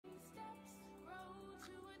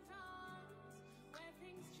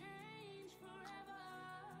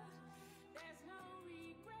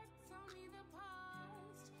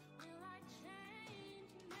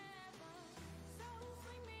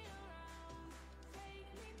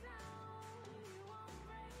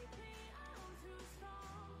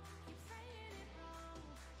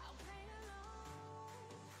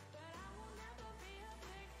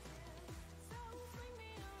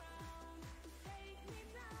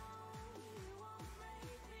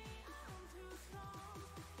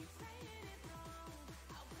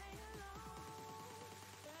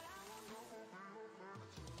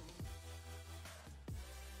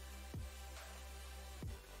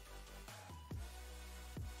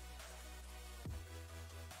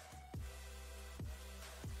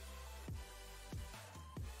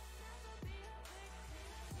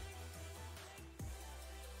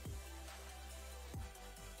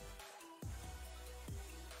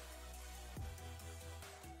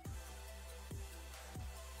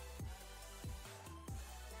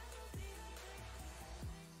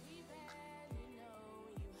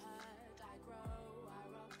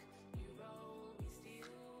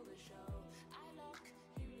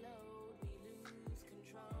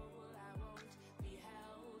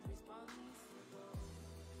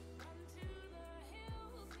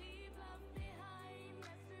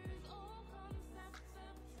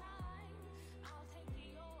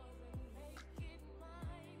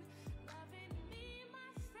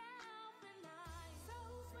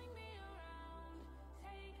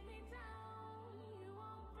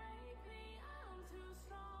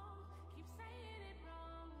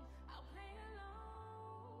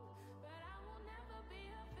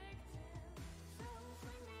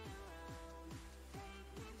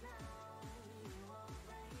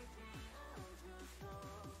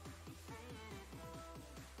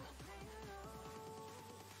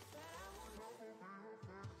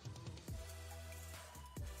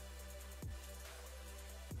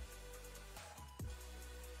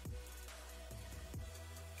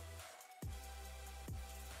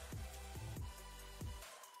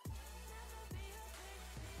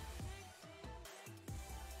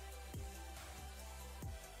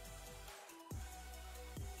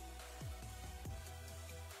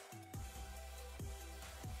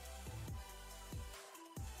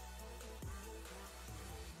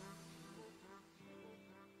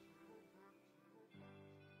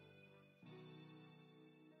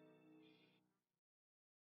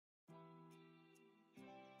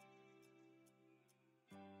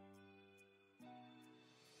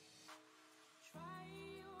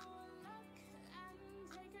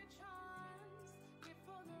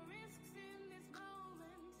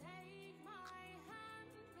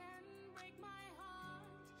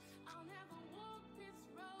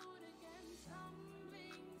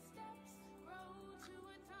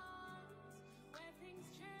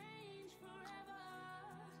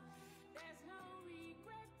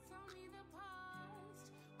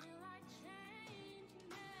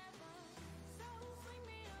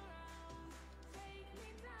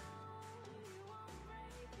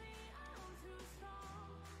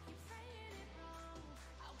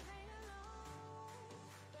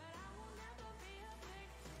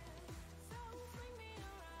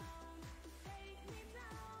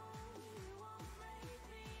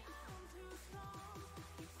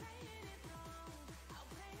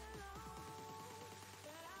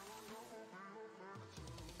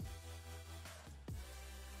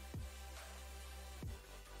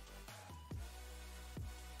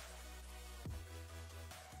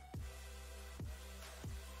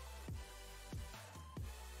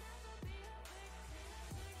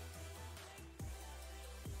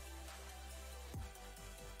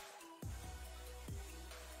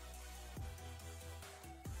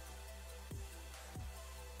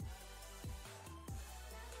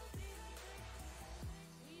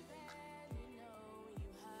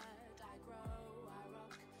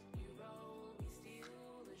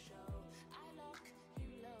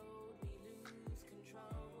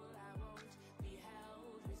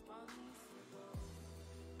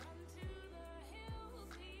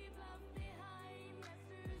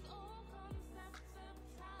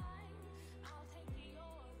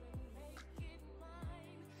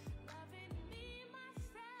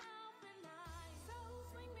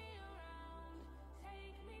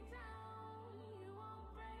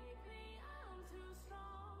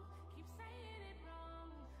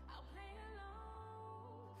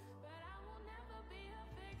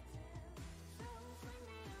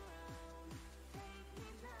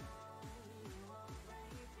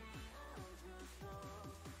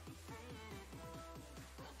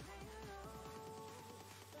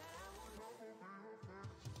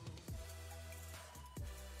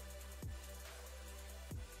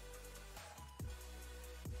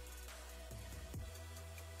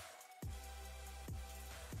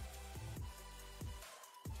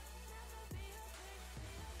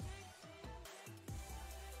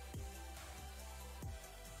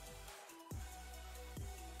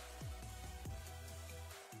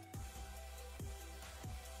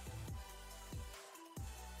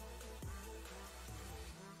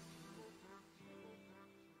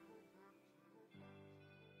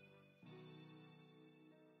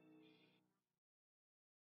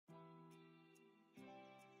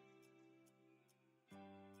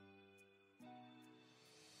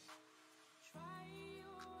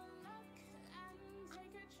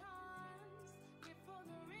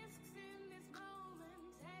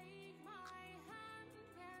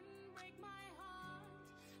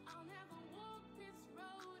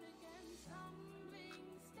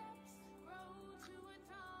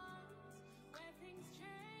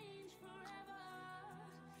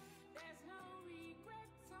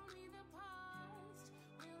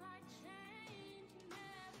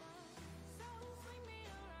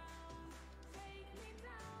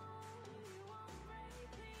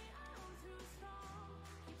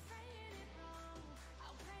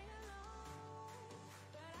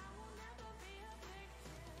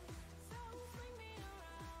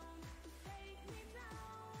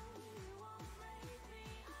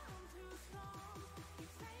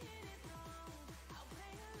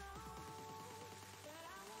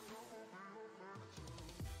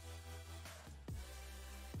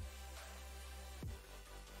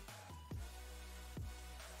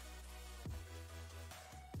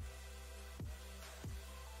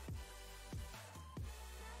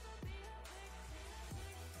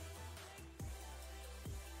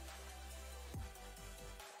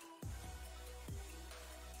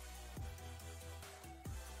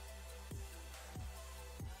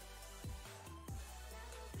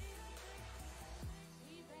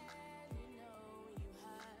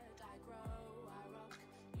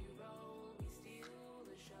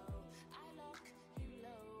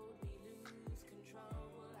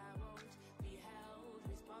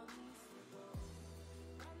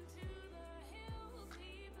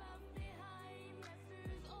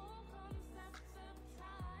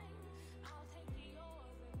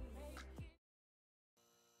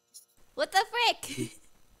frick?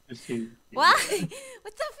 Why?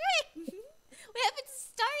 What the frick? We haven't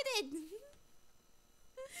started.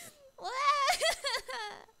 What?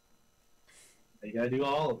 You gotta do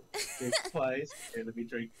all of them. Drink twice, and let me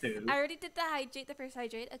drink 2. I already did the first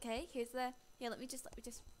hydrate. Okay, here's the. Here, let me just.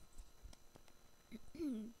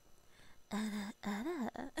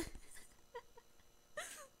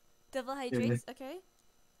 Double hydrates. Okay.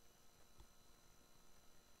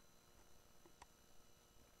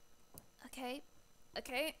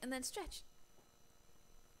 Okay, and then stretch.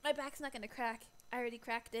 My back's not gonna crack. I already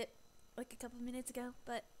cracked it like a couple minutes ago,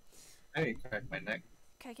 but I didn't crack my neck.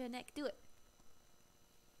 crack your neck, do it.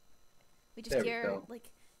 We just hear like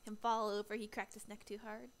him fall over. He cracked his neck too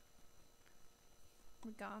hard.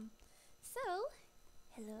 We're gone. So,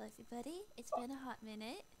 hello everybody. It's been a hot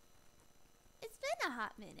minute.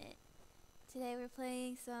 Today we're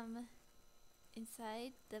playing some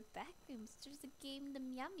inside the Backrooms. There's a game the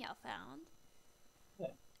Meow Meow found. Yeah.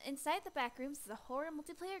 Inside the Backrooms is a horror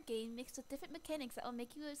multiplayer game mixed with different mechanics that will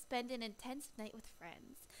make you spend an intense night with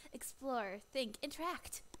friends. Explore, think,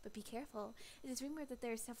 interact, but be careful. It is rumored that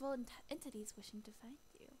there are several entities wishing to find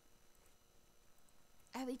you.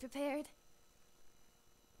 Are we prepared?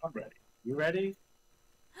 I'm ready. You ready?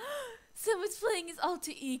 Someone's playing his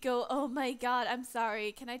alter ego. Oh my god, I'm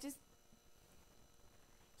sorry. Can I just...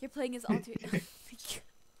 You're playing his alter... Oh my god.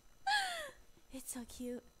 It's so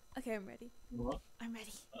cute. Okay, I'm ready. What? I'm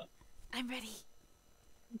ready. I'm ready.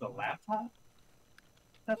 The laptop?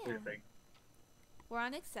 That's Yeah. your thing. We're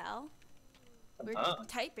on Excel. We're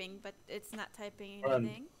typing, but it's not typing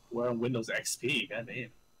anything. We're on Windows XP,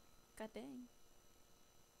 goddamn. God dang.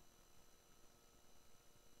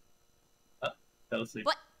 Fell asleep.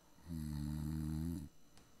 What?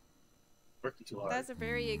 Working too hard. That was a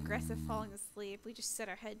very aggressive falling asleep. We just set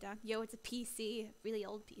our head down. Yo, it's a PC. Really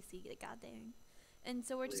old PC. God dang. And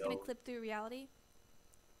so we're just gonna clip through reality.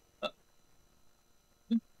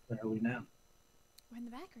 Where are we now? We're in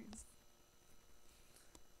the Backrooms.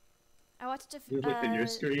 I watched a You looked at your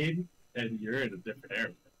screen, and you're in a different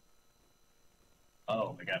area.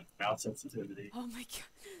 Oh my god, mouse sensitivity. Oh my god.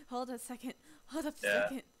 Hold up a second. Hold up a Yeah.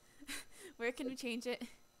 second. Where can we change it?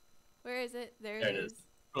 Where is it? There There it it is.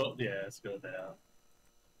 Oh, yeah, let's go down.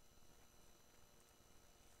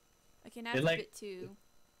 Okay, now It it's like- a bit too...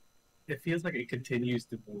 It feels like it continues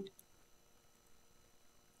to move.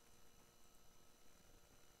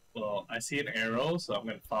 Well, I see an arrow, so I'm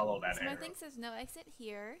gonna follow that So arrow. my thing says no exit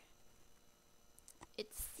here.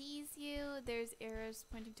 It sees you. There's arrows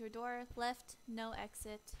pointing to a door. Left, no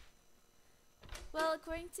exit. Well,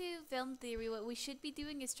 according to film theory, what we should be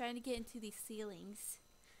doing is trying to get into these ceilings.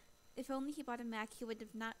 If only he bought a Mac, he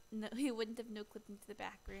wouldn't have no clipped into the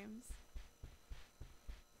back rooms.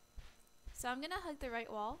 So I'm gonna hug the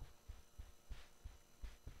right wall.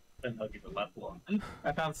 And hugging the left one.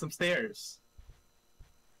 I found some stairs.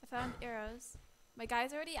 I found arrows. My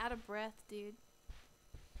guy's already out of breath, dude.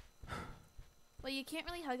 Well, you can't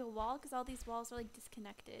really hug a wall because all these walls are like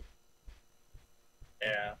disconnected.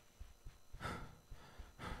 Yeah.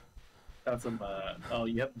 Found some, oh,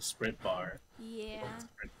 you have the sprint bar. Yeah.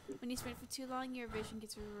 When you sprint for too long, your vision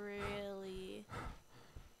gets really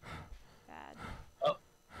bad. Oh,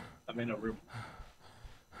 I'm in a room.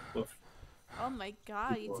 Oof. Oh my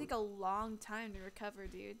god, you take a long time to recover,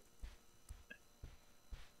 dude.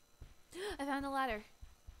 I found a ladder.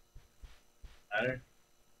 Ladder?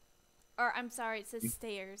 Or, I'm sorry, it says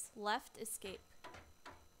stairs. Left, escape.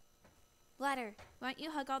 Ladder. Why don't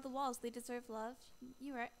you hug all the walls? They deserve love.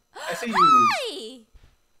 You right. I see you. Hi!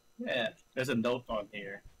 Yeah, there's a note on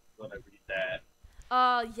here. I'm gonna read that.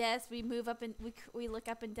 Oh, yes, we move up and we look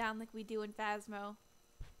up and down like we do in Phasmo.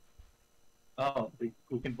 Oh, we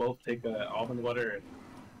can both take almond water and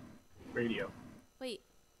radio. Wait.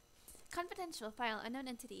 Confidential file, unknown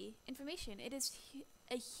entity. Information. It is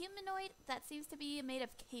a humanoid that seems to be made of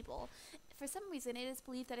cable. For some reason, it is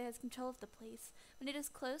believed that it has control of the place. When it is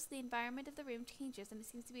close, the environment of the room changes and it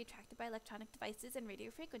seems to be attracted by electronic devices and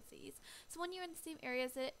radio frequencies. So when you're in the same area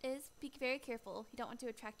as it is, be very careful. You don't want to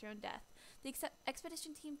attract your own death. The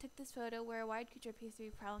expedition team took this photo where a wide creature appears to be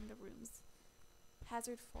prowling the rooms.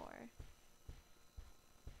 Hazard 4.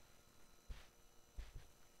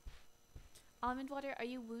 Almond water, are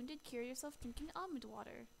you wounded? Cure yourself drinking almond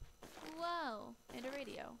water. Whoa, and a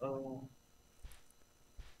radio. Oh.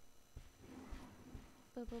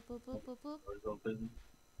 Boop, boop, boop, boop, boop, boop. Doors open.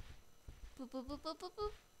 Boop, boop, boop, boop, boop,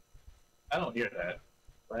 boop. I don't hear that.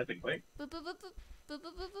 But I think, wait. Boop, boop, boop, boop. Boop,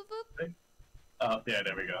 boop, boop, boop, boop. Oh, yeah,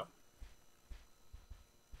 there we go.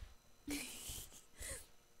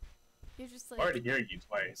 You're just like... I'm already hearing you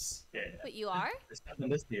twice. Yeah. Wait, you are? There's nothing in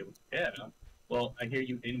this deal. Yeah. Well, I hear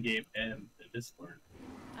you in game and in Discord.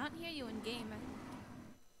 I don't hear you in game.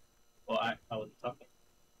 Well, I was talking.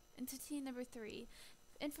 Entity number 3.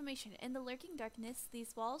 Information. In the lurking darkness,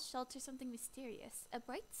 these walls shelter something mysterious. A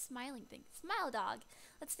bright, smiling thing. Smile dog!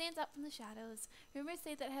 That stands out from the shadows. Rumors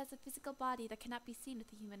say that it has a physical body that cannot be seen with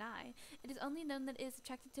the human eye. It is only known that it is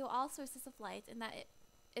attracted to all sources of light, and that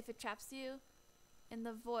if it traps you in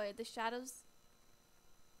the void, the shadows...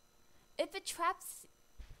 If it traps...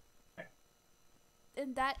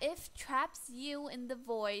 And that if traps you in the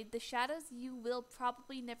void, the shadows you will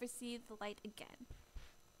probably never see the light again.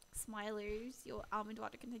 Smilers, your almond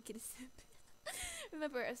water can get a sip.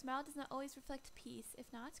 Remember, a smile does not always reflect peace, if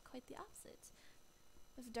not, quite the opposite.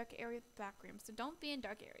 There's a dark area with backrooms, so don't be in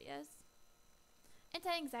dark areas.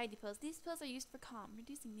 Anti-anxiety pills. These pills are used for calm,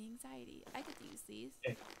 reducing the anxiety. I could use these.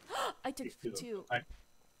 Hey. I took 2.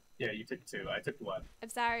 Yeah, you took 2. I took 1. I'm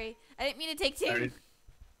sorry. I didn't mean to take 2.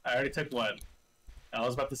 I already took 1. I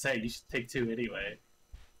was about to say, you should take 2 anyway.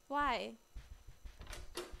 Why?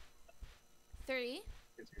 3?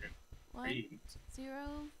 1, 3.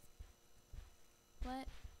 0. What?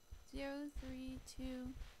 0, 3, 2.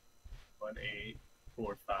 1, 8,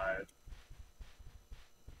 4, 5.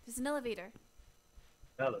 There's an elevator.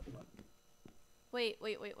 Another 1. Wait.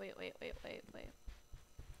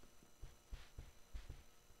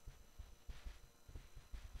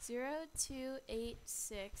 0, 2, 8,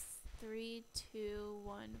 6, 3, 2,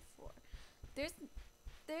 1, 4.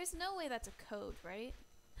 There's no way that's a code, right?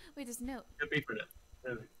 Wait, there's no. Could be for that.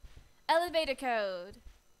 Elevator code.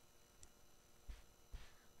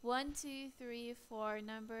 1, 2, 3, 4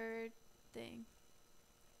 number thing.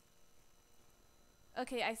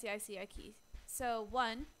 Okay, I see a key. So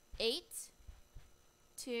 1, 8,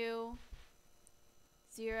 2,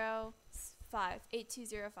 0, 5.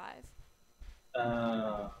 8205.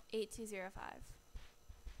 8205.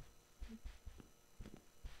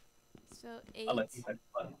 So 8. I'll let you have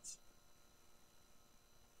buttons.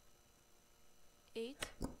 8,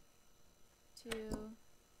 2,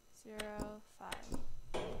 0,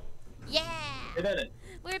 5. Yeah! You did it.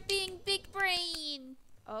 We're being big brain.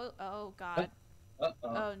 Oh God.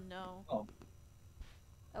 Oh no.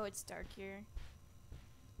 Oh, it's dark here.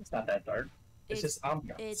 It's not that dark. It's just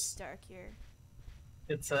ambiance. It's dark here.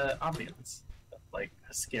 It's ambiance, like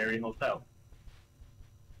a scary hotel.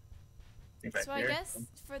 So I guess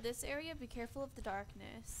for this area, be careful of the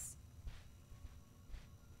darkness.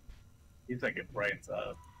 Seems like it brightens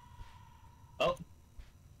up. Oh.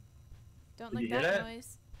 Don't like that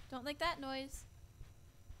noise. Don't like that noise.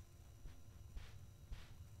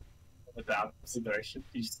 With the opposite direction.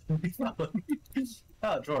 You just follow me.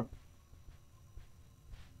 Oh, drawer.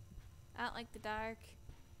 I don't like the dark.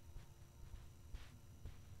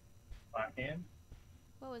 My hand.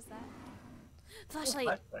 What was that? Flashlight.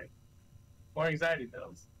 Oh, flashlight. More anxiety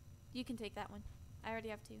pills. You can take that one. I already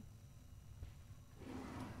have 2.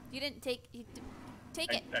 You didn't take.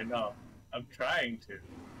 Take it. I know. I'm trying to.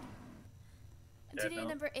 Entity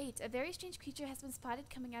number 8. A very strange creature has been spotted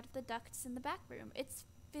coming out of the ducts in the back room. Its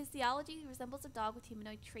physiology resembles a dog with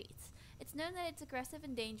humanoid traits. It's known that it's aggressive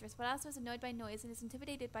and dangerous, but also is annoyed by noise and is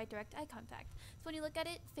intimidated by direct eye contact. So when you look at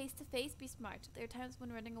it face to face, be smart. There are times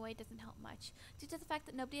when running away doesn't help much. Due to the fact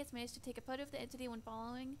that nobody has managed to take a photo of the entity when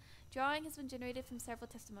following, drawing has been generated from several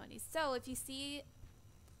testimonies. So if you see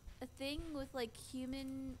a thing with like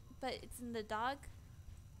human, but it's in the dog,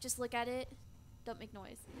 just look at it. Don't make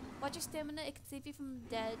noise. Watch your stamina. It can save you from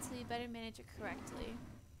dead, so you better manage it correctly.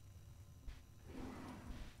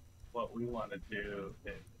 What we want to do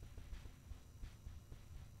is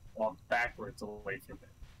walk backwards away from it.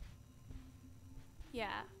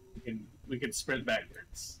 Yeah. We can sprint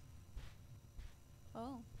backwards.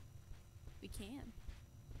 Oh. We can.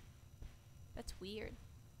 That's weird.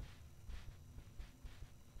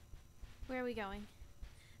 Where are we going?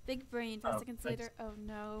 Big brain, fast to consider. Oh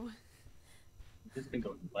no. This has been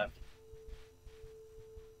going left.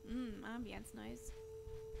 Ambience noise.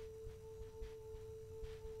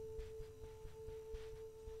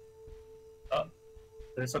 Oh,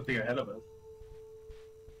 there's something ahead of us.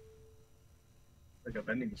 Like a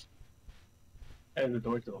vending machine. And the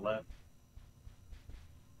door to the left.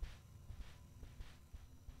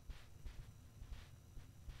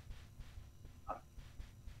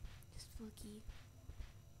 Just fluky.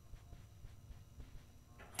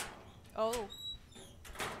 Oh.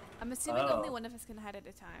 I'm assuming only one of us can hide at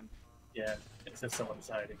a time. Yeah, it's if someone's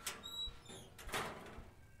hiding.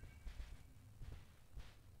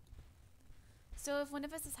 So if one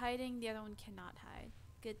of us is hiding, the other one cannot hide.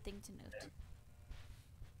 Good thing to note. Yeah.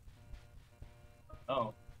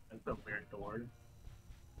 Oh, that's a weird door.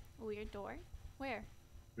 A weird door? Where?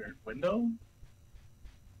 Weird window?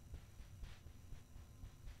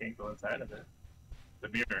 Can't go inside of it. The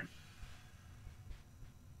mirror.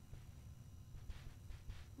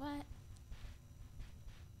 What?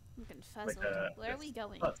 I'm Like confuzzled. Where are we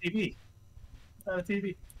going? Oh, TV.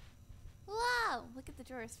 TV. Whoa! Look at the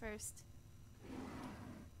drawers first.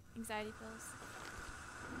 Anxiety pills.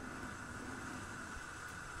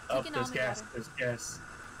 Oh, Take an there's almond gas. water. There's gas.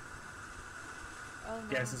 Oh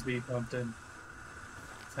no. Gas is being pumped in.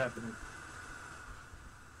 What's happening?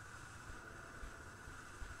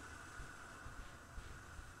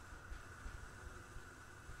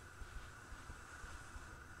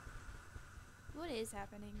 What is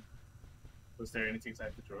happening? Was there anything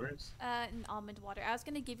inside the drawers? An almond water. I was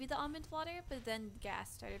gonna give you the almond water, but then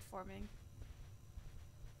gas started forming.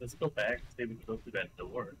 Let's go back and see if we can go through that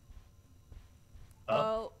door.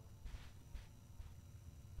 Oh.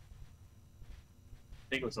 I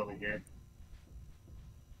think it was over here.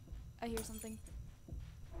 I hear something.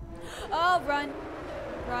 Oh, run!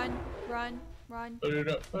 Run, run, run. Oh, no,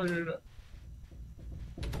 no, oh, no, no.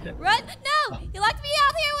 Run! No! You locked me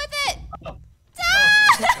out here with it! Oh.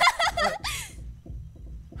 Ah!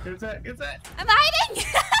 Get that, get that. I'm hiding!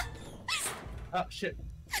 Oh, shit.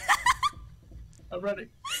 I'm running.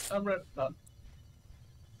 I'm running. Oh.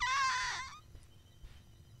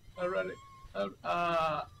 I'm running.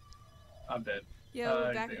 I'm dead. Yo,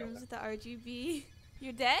 I back think I'm rooms with the RGB.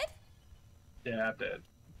 You're dead? Yeah, I'm dead.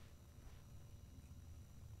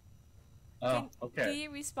 Oh, okay. Can you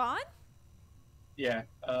respawn? Yeah,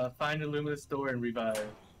 find the luminous door and revive.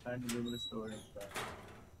 Find the luminous door and revive.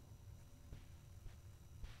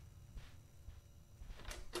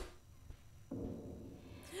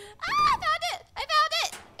 Ah, I found it! I found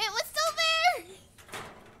it! It was still there!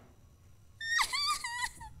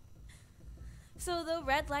 So the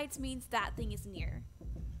red lights means that thing is near.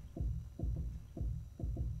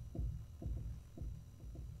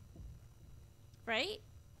 Right?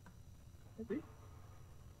 Maybe.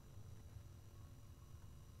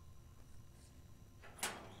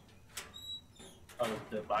 Oh,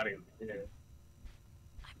 the body over here.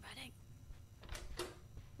 I'm running.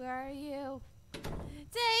 Where are you?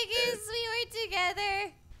 Tigers, we were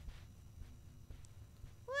together.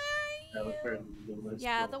 Where That are was you? where the luminous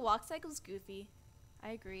Yeah, door. the walk cycle's goofy. I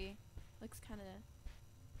agree. Looks kind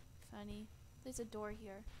of funny. There's a door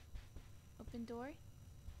here. Open door.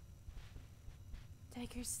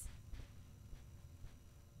 Tigers.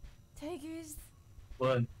 Tigers.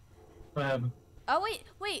 What? What happened? Oh, wait,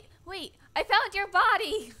 wait, wait. I found your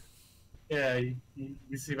body. Yeah,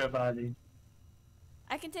 you see my body.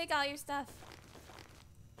 I can take all your stuff.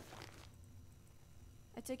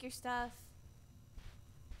 I took your stuff.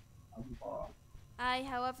 I'm lost. I,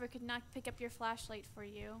 however, could not pick up your flashlight for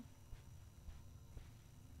you.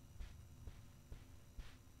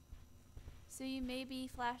 So you may be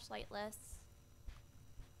flashlightless.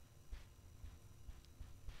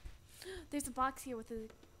 There's a box here with a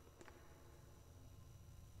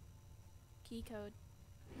key code.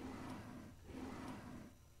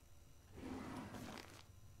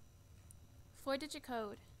 Four-digit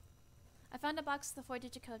code. I found a box with a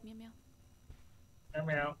 4-digit code. Meow meow. Meow,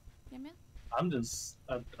 meow. Meow meow. I'm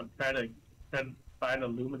trying to find a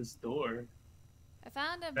luminous door. I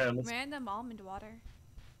found a Yeah, let's- random almond water.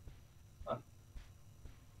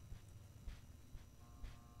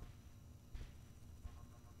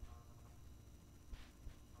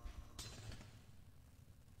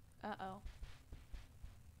 Uh-oh.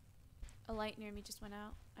 A light near me just went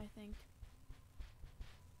out, I think.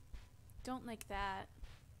 Don't like that.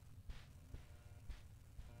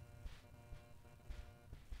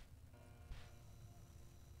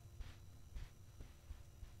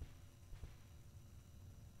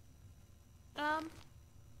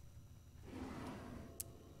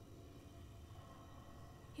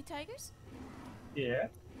 Hey, tigers? Yeah.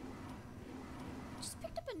 Just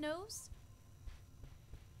picked up a nose.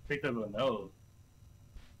 Picked up a nose.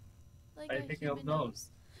 Like Why are a you picking up human nose?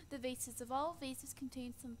 The vases of all vases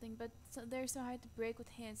contain something, but they're so hard to break with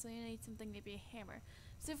hands, so you need something, maybe a hammer.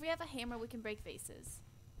 So if we have a hammer, we can break vases.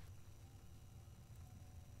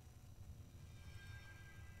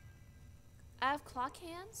 I have clock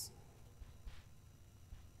hands.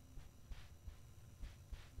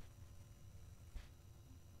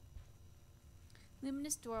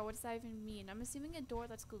 Luminous door, what does that even mean? I'm assuming a door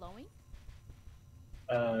that's glowing?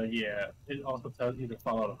 Yeah. It also tells you to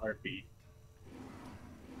follow the heartbeat.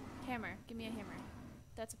 Hammer. Give me a hammer.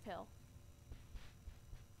 That's a pill.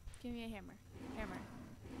 Give me a hammer. Hammer.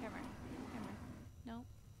 Hammer. Hammer. No.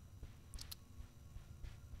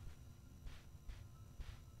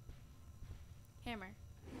 Hammer.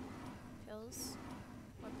 Pills.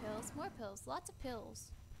 More pills. More pills. Lots of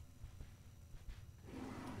pills.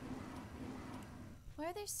 Why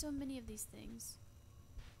are there so many of these things?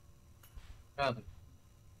 Nothing.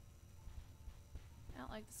 I don't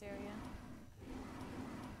like this area.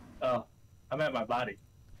 Oh, I'm at my body.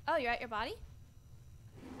 Oh, you're at your body?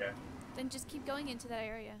 Yeah. Then just keep going into that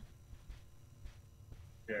area.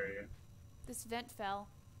 Area. This vent fell.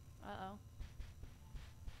 Uh-oh.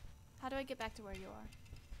 How do I get back to where you are?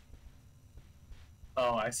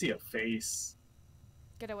 Oh, I see a face.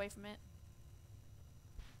 Get away from it.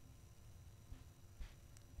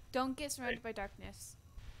 Don't get surrounded by darkness.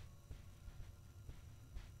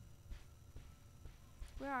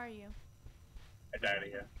 Where are you? I died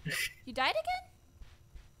again. You died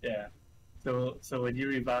again? Yeah. So when you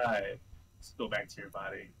revive, just go back to your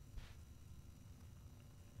body.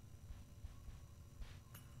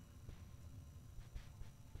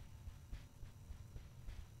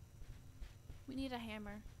 We need a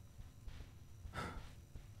hammer.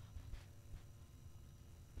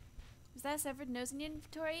 Is that a severed nose in your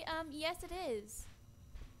inventory? Yes it is.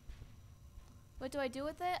 What do I do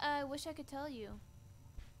with it? I wish I could tell you.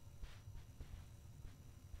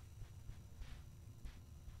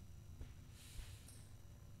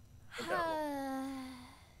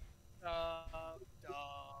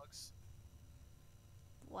 Dogs.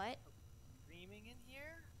 What? Streaming in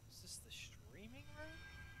here? Is this the streaming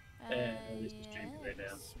room? This is streaming right now.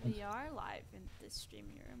 Yes, we are live in this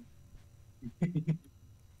streaming room.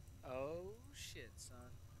 Oh shit, son.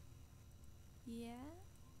 Yeah.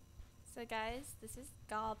 So guys, this is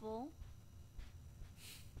Gobble.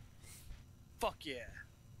 Fuck yeah.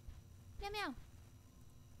 Meow meow.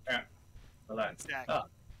 Yeah. Relax. Exactly. Oh,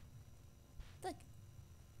 Look.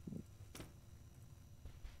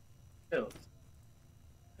 pills.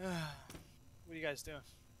 What are you guys doing?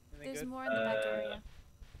 Anything There's good? more in the back area.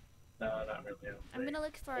 No, not really. I don't I'm think. gonna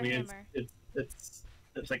look for I a mean, hammer. it's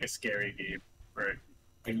like a scary game for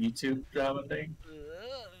a YouTube drama thing.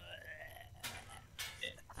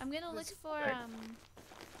 I'm gonna look for Right.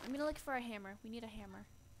 I'm gonna look for a hammer. We need a hammer.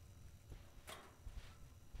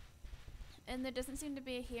 And there doesn't seem to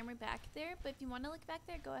be a hammer back there, but if you want to look back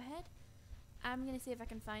there, go ahead. I'm gonna see if I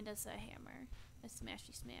can find us a hammer. A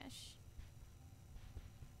smashy smash.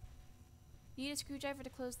 You need a screwdriver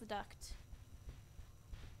to close the duct.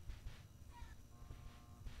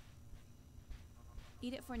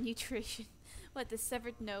 Eat it for nutrition. What, the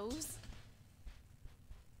severed nose?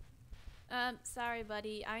 Sorry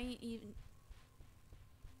buddy, I ain't even...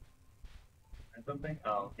 Or something?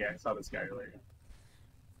 Oh, yeah, I saw this guy earlier.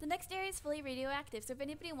 The next area is fully radioactive, so if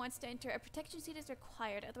anybody wants to enter, a protection suit is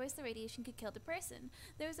required, otherwise the radiation could kill the person.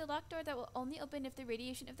 There is a locked door that will only open if the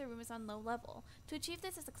radiation of the room is on low level. To achieve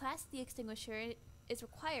this as a Class D extinguisher is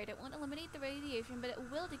required. It won't eliminate the radiation, but it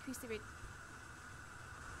will decrease the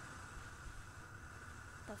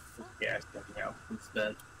The fuck? Yeah, it's jumping out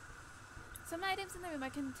instead. Some items in the room are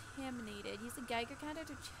contaminated. Use the Geiger counter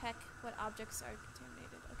to check what objects are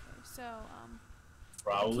contaminated. Okay, so,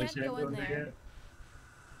 Probably can't shouldn't go in there. yet.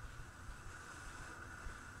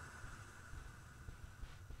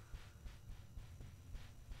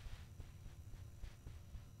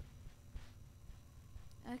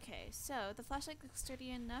 okay, so the flashlight looks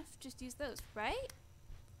sturdy enough. Just use those, right?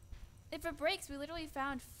 If it breaks, we literally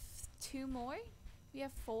found 2 more. We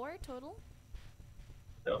have 4 total.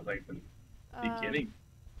 So, like the beginning.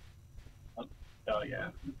 Oh, yeah.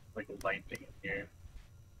 Like a light thing in here.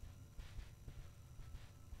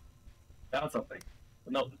 Found something.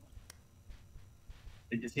 Nope.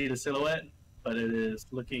 Did you see the silhouette? But it is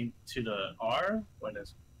looking to the R when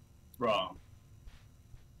it's wrong.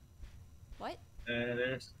 What? And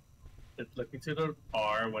it's looking to the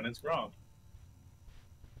R when it's wrong.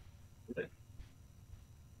 Is it?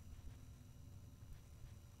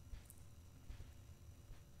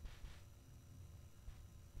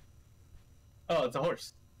 Oh, it's a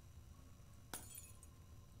horse.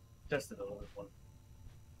 Just another one.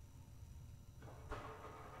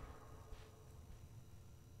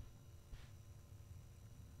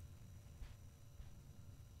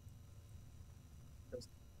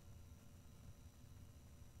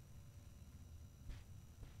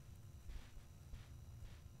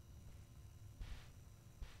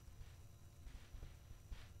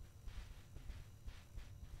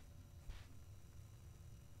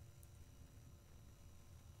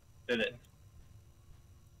 Did it?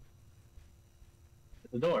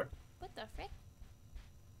 The door. What the frick?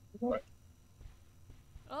 The door.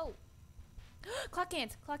 Oh. Clock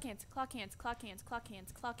hands, clock hands, clock hands, clock hands, clock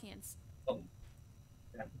hands, clock hands, Oh.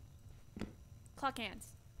 Yeah. clock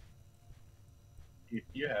hands.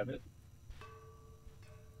 You have it.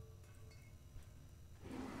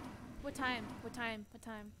 What time? What time? What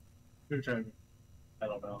time? Screwdriver. I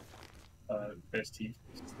don't know. There's teeth.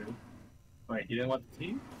 Too. Wait, you didn't want the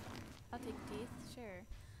teeth? I'll take teeth, sure.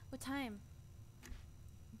 What time?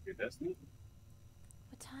 Your destiny?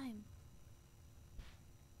 What time?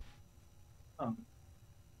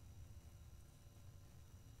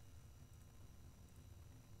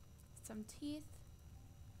 Some teeth.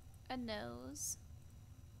 A nose.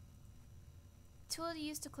 Tool to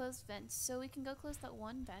use to close vents. So we can go close that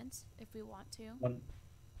one vent if we want to.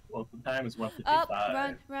 Well, the time is 1:55. Up!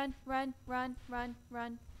 Run! Run! Run! Run! Run!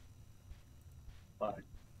 Run! Fine.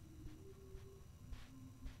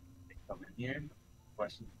 Come in here.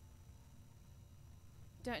 Question.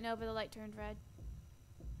 Don't know, but the light turned red.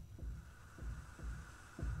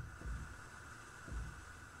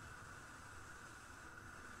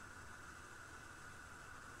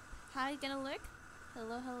 Hi, gonna lurk?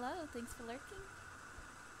 Hello, hello. Thanks for lurking.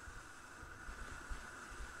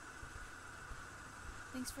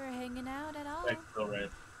 Thanks for hanging out at all. Right, still red.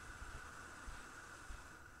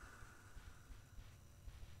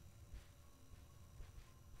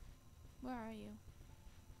 Where are you?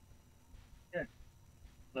 Here.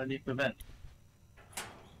 Underneath the vent.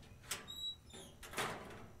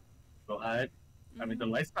 Go hide. I mean, the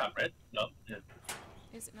light's not red. No,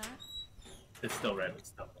 Is it not? it's still red. It's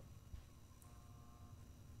still red.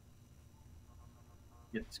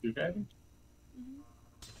 Get the screwdriver.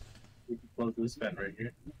 We can close this vent right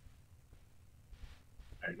here.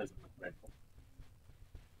 Alright, it doesn't look red.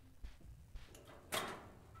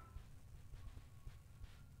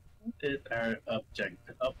 Our object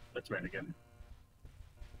up. Let's red again.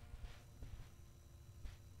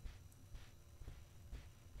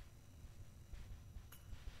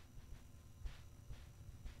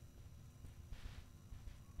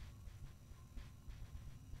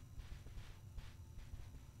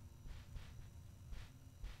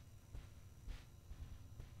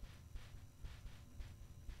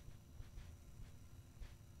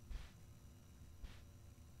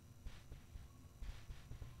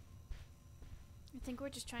 I think we're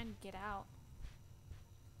just trying to get out.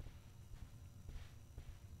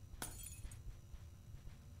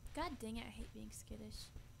 God dang it, I hate being skittish.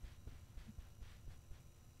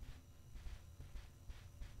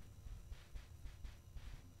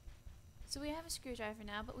 So we have a screwdriver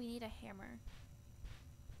now, but we need a hammer.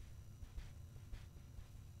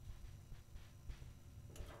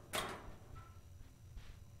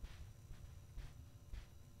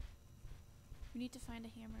 We need to find a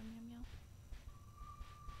hammer, meow meow.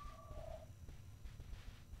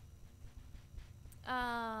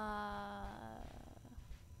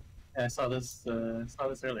 Yeah, I saw this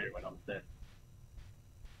earlier when I was there.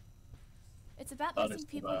 It's about Oh, missing there's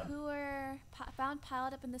people some, who were found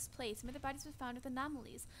piled up in this place. Some of their bodies were found with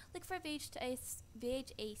anomalies. Look for VHS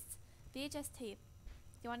tape.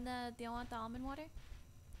 Do you want the almond water?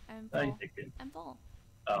 I'm Oh, you full. take it. I'm full.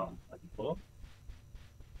 That's cool.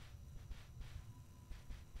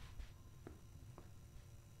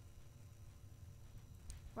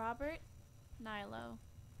 Robert Nilo.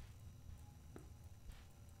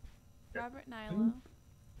 Yeah. Robert Nilo.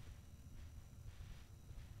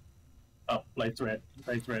 Oh, light's red.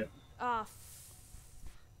 Light's red. Ah,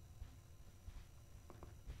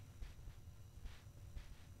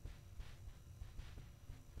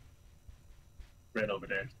 Red over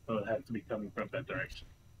there. So it has to be coming from that direction.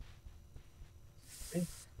 Okay.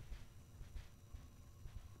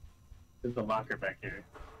 There's a locker back here.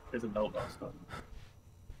 There's a note also.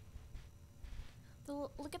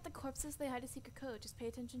 Look at the corpses. They hide a secret code. Just pay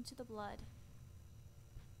attention to the blood.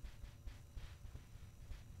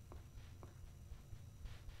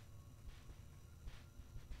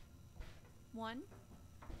 One.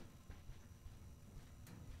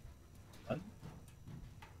 What?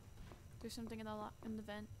 There's something in the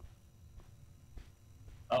vent.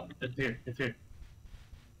 Oh, it's here. It's here.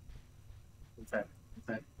 What's that? What's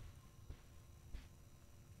that?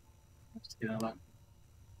 Just get unlocked.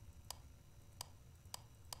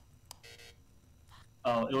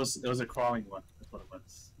 Oh, it was a crawling one. That's what it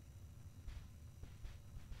was.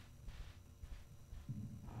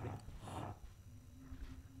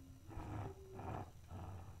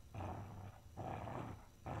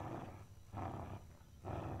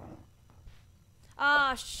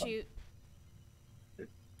 Ah, shoot.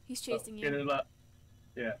 He's chasing Get you. in the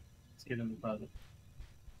yeah. Let's get in the closet.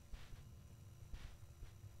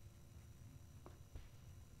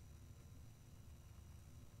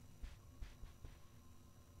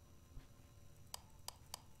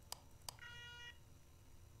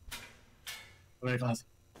 Very fast.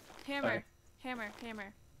 Hammer. Alright. Hammer.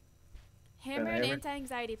 Hammer and hammer?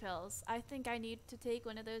 anti-anxiety pills. I think I need to take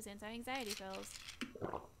one of those anti-anxiety pills.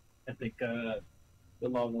 I think The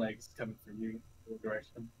long legs coming from you, your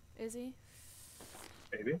direction. Is he?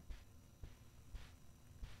 Maybe.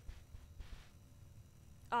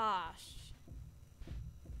 Ah,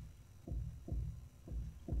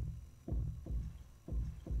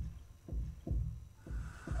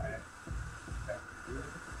 Alright.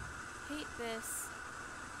 hate this.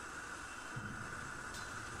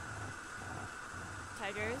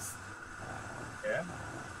 Tigers. Yeah.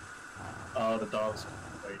 Oh, the dog's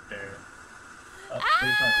right there.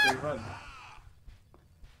 Please run.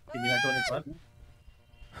 Can you not go in the front?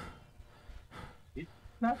 He's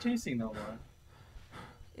not chasing no more.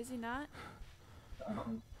 Is he not?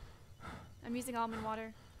 Um, I'm using almond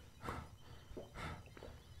water.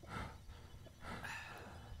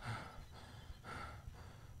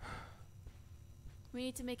 We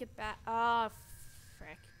need to make it back. Oh,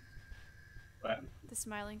 frick. but The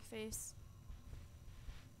smiling face.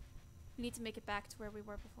 We need to make it back to where we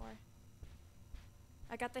were before.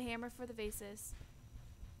 I got the hammer for the vases.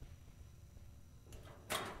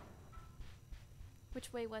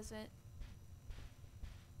 Which way was it?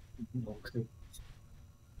 okay.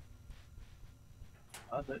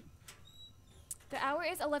 How's it? The hour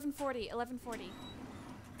is 11:40. 11:40.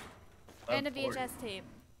 And a VHS tape.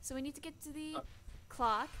 So we need to get to the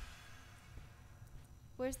clock.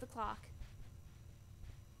 Where's the clock?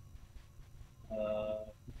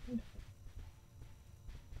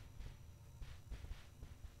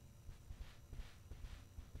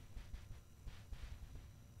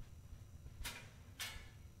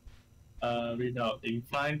 Read out. If you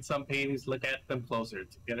find some paintings, look at them closer.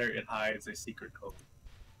 Together, it hides a secret code.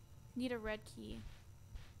 Need a red key.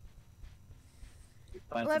 If you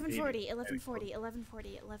find some 11:40. paintings, 11:40.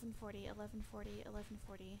 11:40. 11:40. 11:40.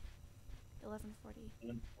 11:40. 11:40.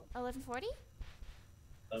 11:40?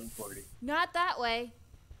 11:40. Not that way.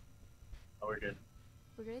 Oh, we're good.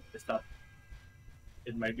 We're good? It's not.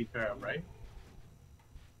 It might be Karam, right?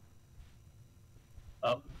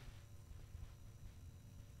 Up.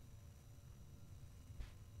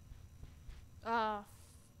 Oh.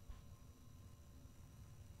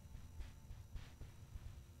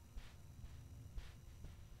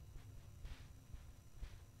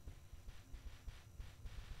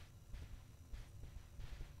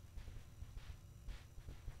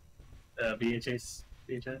 VHS,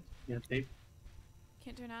 you have tape?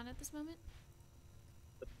 Can't turn on at this moment?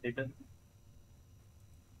 Tape in?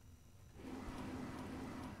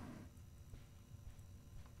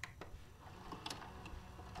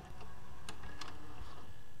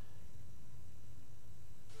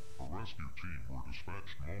 A rescue team were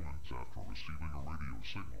dispatched moments after receiving a radio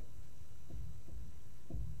signal.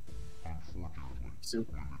 Unfortunately, Soup.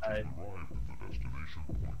 when the team arrived at the destination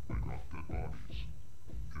point, they got dead bodies.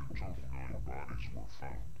 In total, 9 bodies were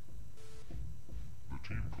found. The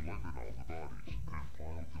team collected all the bodies and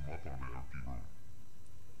piled them up on an empty room.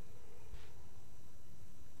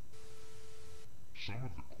 Some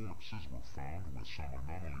of the corpses were found with some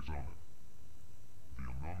anomalies on it. The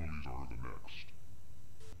anomalies are the next.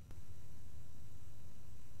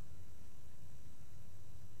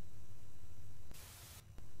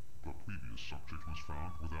 The previous subject was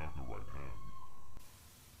found without the right hand.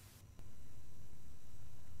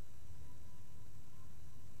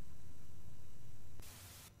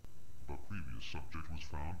 The previous subject was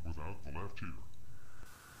found without the left ear.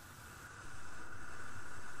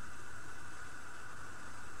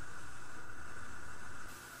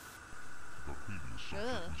 The previous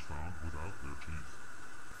subject was found without their teeth.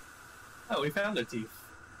 Oh, we found their teeth.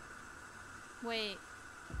 Wait.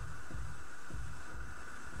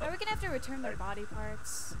 Are we gonna have to return their body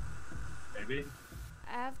parts? Maybe.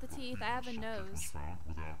 I have the teeth, I have a Subject was nose. found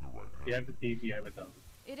without the right hand. You have the teeth, you have a nose.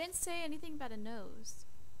 It didn't say anything about a nose.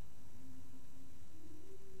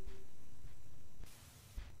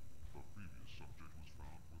 The previous subject was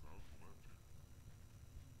found without the left ear.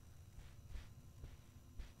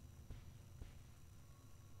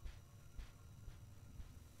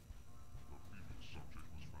 The previous subject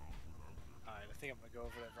was found without their Alright, I think I'm gonna go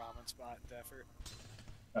over that ramen spot in Deffert.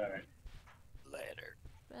 Alright. Later.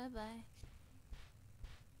 Bye bye.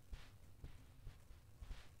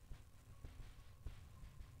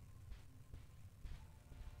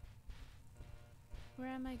 Where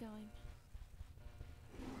am I going?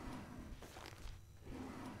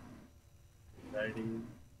 Ready? Do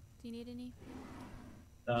you need any?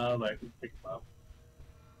 I can pick them up.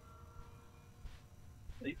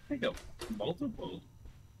 They pick up multiple.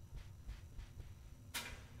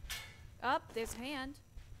 Up, there's a hand.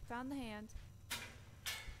 Found the hand.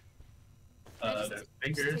 I just- There's just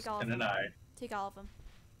fingers take all of and an them. eye. Take all of them.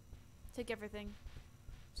 Take everything.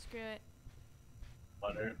 Screw it.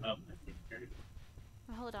 Butter up my fingers.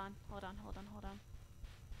 Oh, hold on.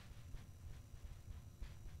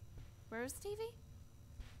 Where was the TV?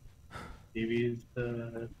 TV's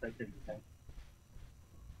the second tank.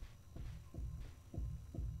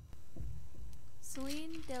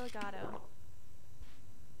 Celine Delgado.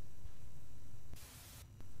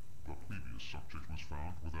 The previous subject was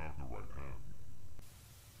found without her right hand.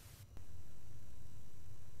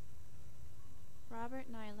 Robert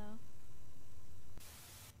Nilo.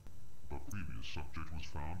 The previous subject was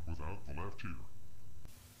found without the left ear.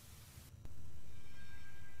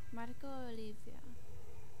 Marco Olivia.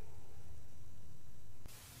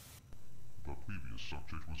 The previous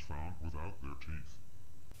subject was found without their teeth.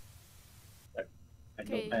 I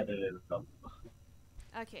Okay. know that it is dumb.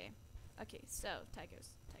 Okay, so tigers.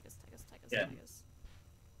 Yeah.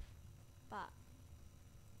 But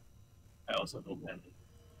I also know that.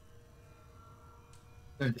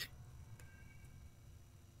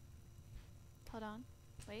 hold on.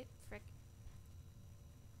 Wait, frick.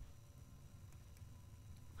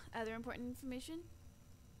 Other important information?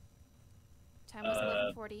 Time was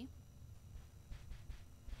 11:40.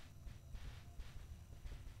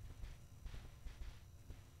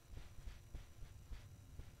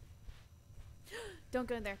 Don't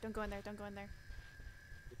go in there.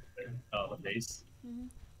 Oh, the base. Mm-hmm.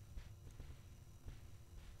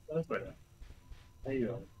 That's right. There you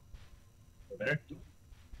go. Over there.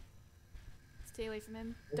 Stay away from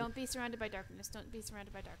him. Don't be surrounded by darkness.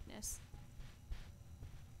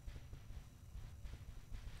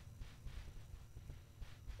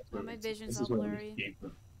 Oh, my vision's all blurry.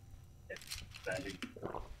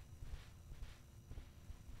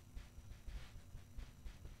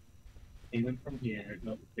 Even from here,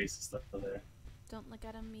 no, the base is still there. Don't look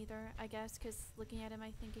at him either, I guess, because looking at him,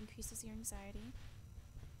 I think, increases your anxiety.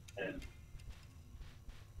 And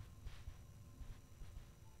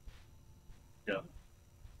yeah.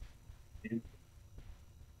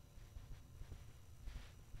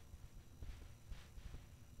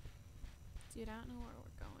 Dude, I don't know where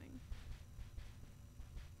we're going.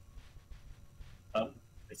 Oh,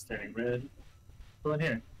 it's turning red. Go in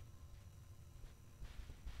here.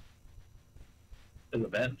 There's a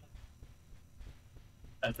vent.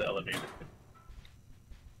 That's the elevator.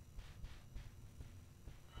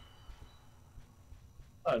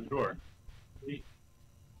 Oh, a drawer. Sweet.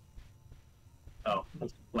 Oh,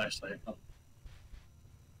 that's a flashlight. Oh.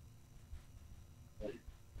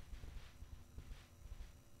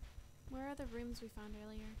 Where are the rooms we found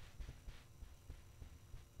earlier?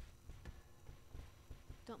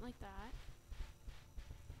 Don't like that.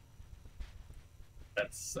 I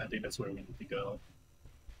think that's where we need to go.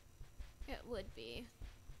 It would be.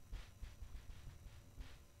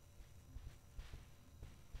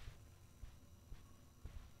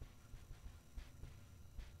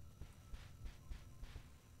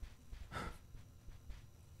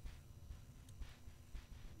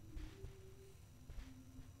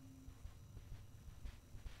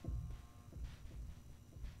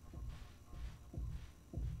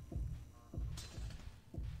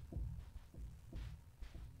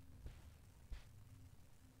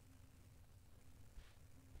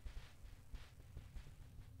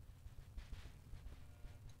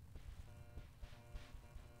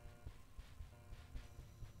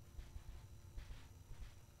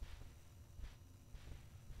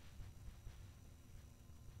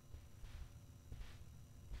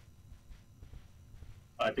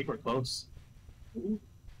 I think we're close. Okay,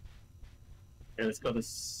 let's go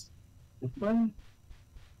this one.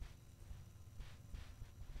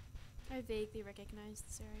 I vaguely recognize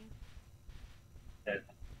this area.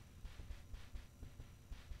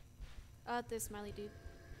 Yeah. This smiley dude.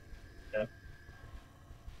 Yeah.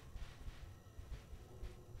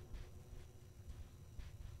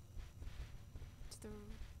 To the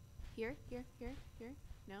here.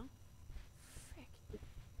 No. Frick.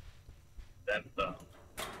 Then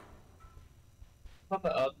not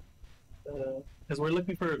the up. Because we're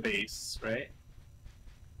looking for a base, right?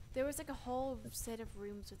 There was like a whole set of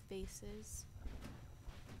rooms with bases.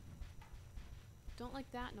 Don't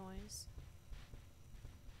like that noise.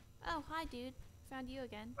 Oh, hi, dude. Found you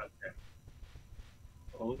again. Okay.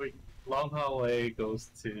 Over long hallway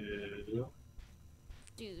goes to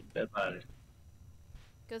Dude. that body.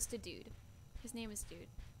 Goes to dude. His name is Dude.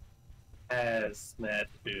 Hazmat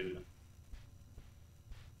dude.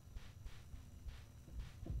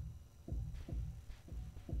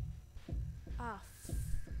 Ah,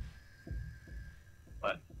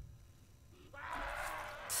 What?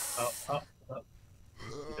 Oh.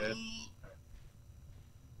 You dead?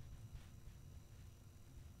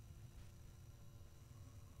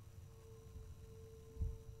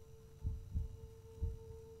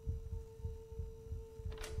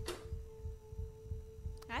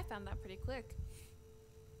 found that pretty quick.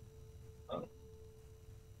 Oh.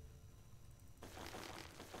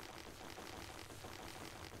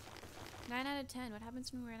 9 out of 10. What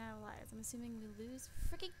happens when we run out of lives? I'm assuming we lose.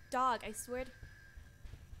 Freaking dog! I swear.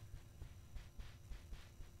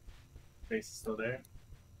 Face is still there.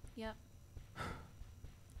 Yep.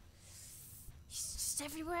 He's just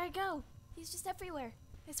everywhere I go. He's just everywhere.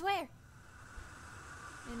 I swear.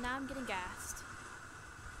 And now I'm getting gassed.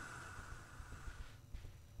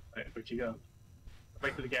 Alright, where'd you go? Go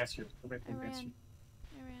back to the gas room. Go back to I the gas ran. room.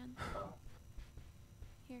 I ran. Oh.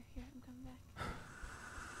 Here, I'm coming back.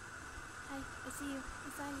 Hi, I see you. I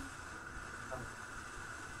saw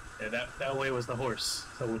you. Yeah, that way was the horse.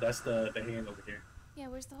 So that's the hand over here. Yeah,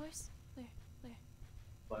 where's the horse? Where?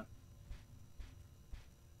 What?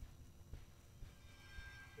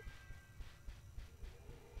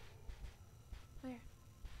 Where?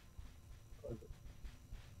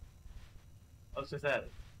 I was just at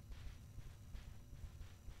it.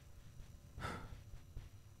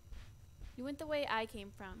 You went the way I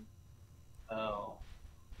came from. Oh.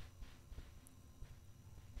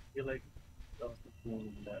 I feel like that was the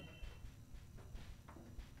one that.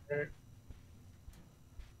 There.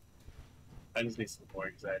 I just need some more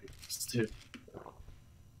anxiety boosts too.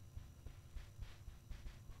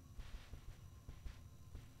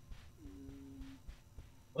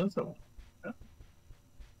 What's up? Yeah.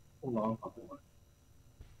 Hold on.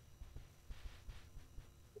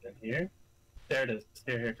 In here? There it is.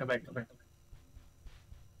 Here, come back.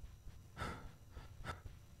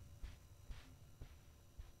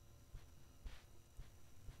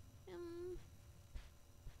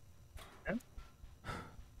 Yeah?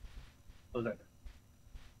 Close that.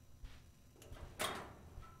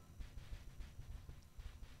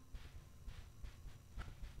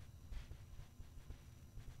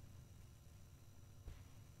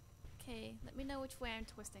 Okay, let me know which way I'm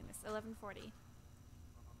twisting this. 1140.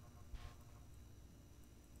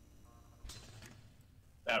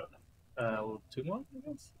 I don't know. Two more, I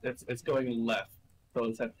guess? It's going left, so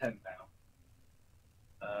it's at 10 now.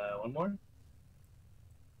 One more?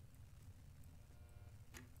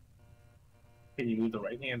 Can you move the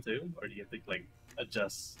right hand too? Or do you have to, like,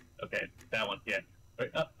 adjust? Okay, that one, yeah.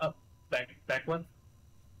 Right, up, back one.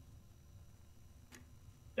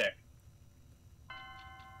 There.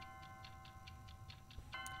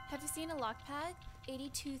 Have you seen a lock pad?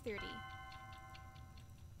 8230.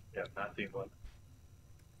 Yeah, not the one.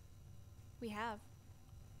 We have.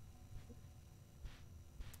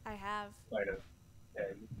 I have. Right,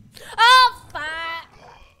 okay. Oh, fuck!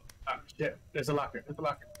 Ah, shit, there's a locker,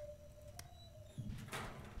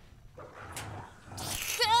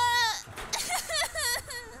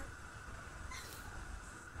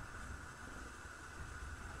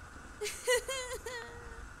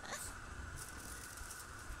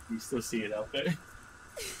 You still see it out there?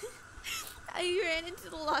 I ran into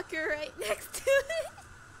the locker right next to it.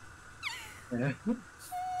 Yeah.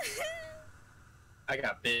 I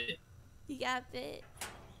got bit. You got bit.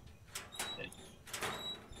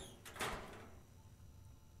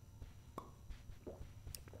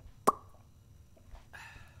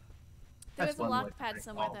 There was a lock pad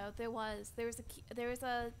somewhere though. There was a key, there was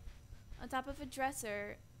a on top of a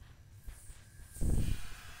dresser.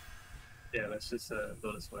 Yeah, let's just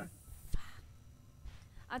go this way.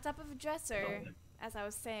 On top of a dresser, as I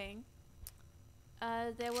was saying,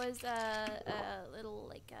 there was a little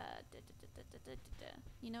like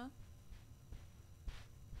you know,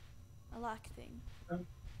 a lock thing.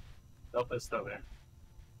 Nope, it's still there.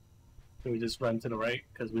 Can we just run to the right?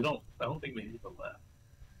 Because I don't think we need the left.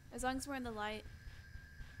 As long as we're in the light.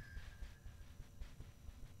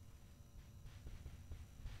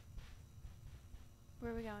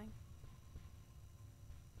 Where are we going?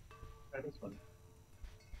 Try this one.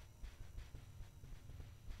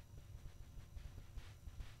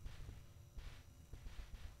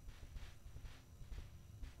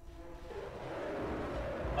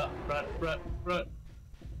 Run.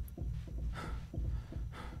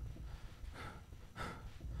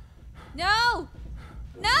 No!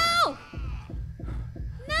 No!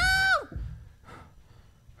 No!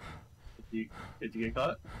 Did you get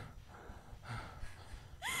caught?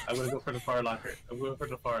 I'm gonna go for the far locker.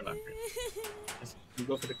 Just, you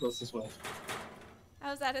go for the closest one.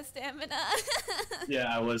 I was out of stamina.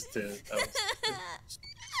 Yeah, I was too.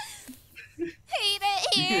 Hate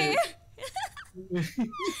it here.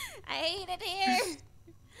 I hate it here.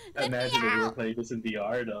 Imagine if we were playing this in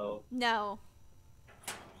VR though. No.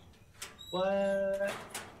 What?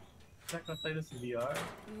 Not gonna play this in VR?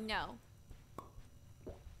 No.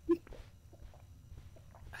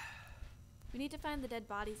 We need to find the dead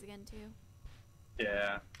bodies again too.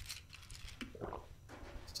 Yeah.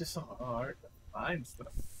 It's just so hard to find stuff.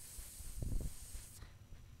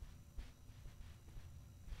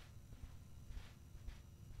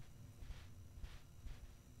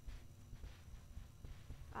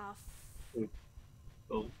 Off.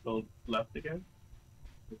 Go left again.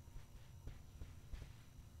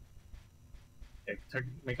 Okay,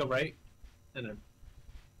 make a right, and then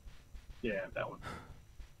yeah, that one.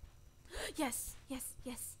 Yes, yes,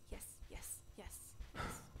 yes, yes, yes, yes,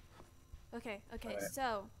 yes. Okay, okay, Alright.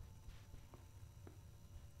 so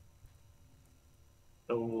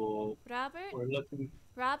So Robert we're looking.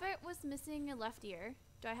 Robert was missing a left ear.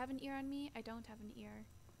 Do I have an ear on me? I don't have an ear.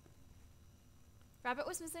 Robert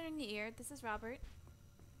was missing the ear. This is Robert.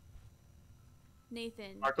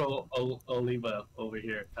 Nathan. Marco Oliva over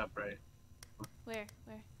here, top right. Where?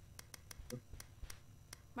 Where?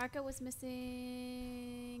 Marco was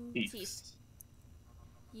missing Teeth. teeth.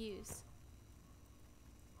 Use.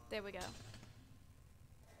 There we go.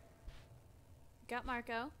 Got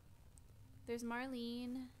Marco. There's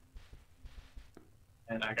Marlene.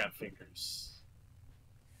 And I got fingers.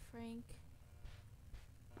 Frank.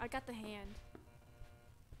 I got the hand.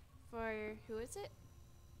 For who is it?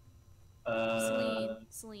 Celine.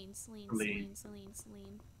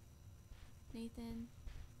 Nathan.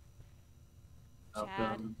 Chad.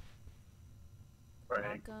 Malcolm,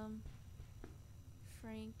 Frank. Malcolm.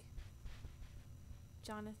 Frank.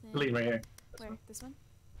 Jonathan. Celine right here. Where? One. This one?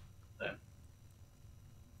 There.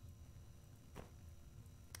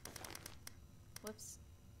 Whoops.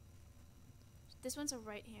 This one's a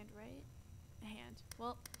right hand, right? A hand.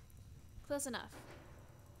 Well, close enough.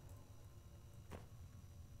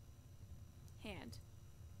 Hand.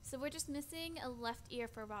 So we're just missing a left ear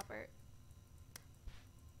for Robert.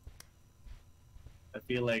 I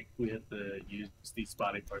feel like we have to use these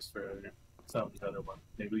body parts for some of the other one.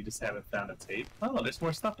 Maybe we just haven't found a tape. Oh, there's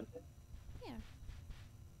more stuff in there. Yeah.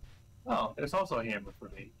 Oh, there's also a hammer for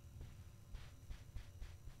me.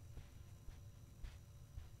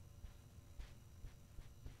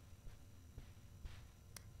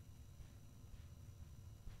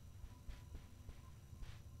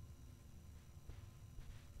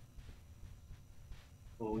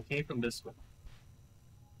 Well, we came from this way.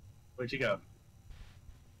 Where'd you go?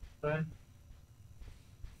 What?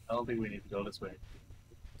 I don't think we need to go this way.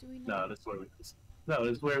 Do we No, know? that's where we just. No,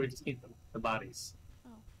 this is where we just came from. The bodies.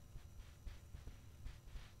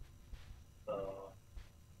 Oh.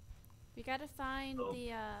 We gotta find Oh. the,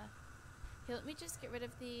 Here, let me just get rid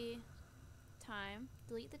of the time.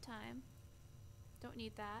 Delete the time. Don't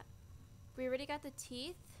need that. We already got the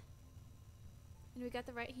teeth. And we got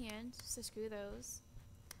the right hand, so screw those.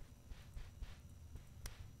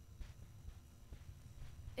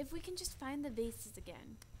 If we can just find the vases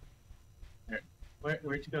again.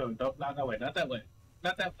 Where'd you go? Don't, not that way. Not that way.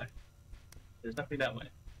 Not that way. There's nothing that way.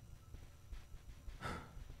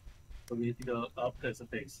 So we need to go up. There's a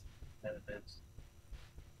face. And it is.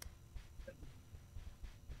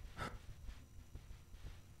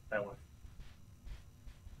 That one.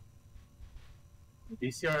 The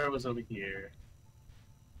VCR was over here.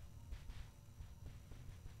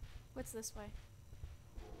 What's this way?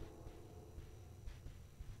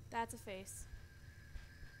 That's a face.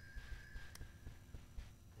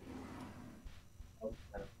 Oh,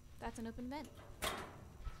 That's an open vent.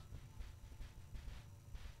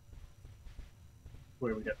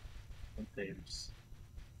 where we got containers.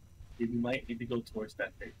 You might need to go towards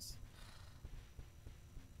that face.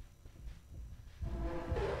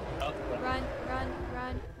 Oh, Run, run,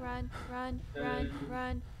 run, run, run, run,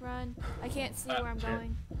 run, run. I can't see where I'm shit.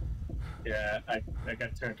 going. yeah, I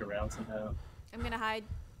got turned around somehow. I'm gonna hide.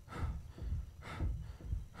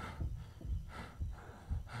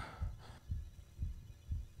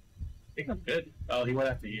 I think I'm good. Oh, he went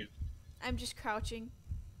after you. I'm just crouching.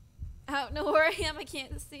 I don't know where I am. I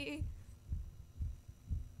can't see.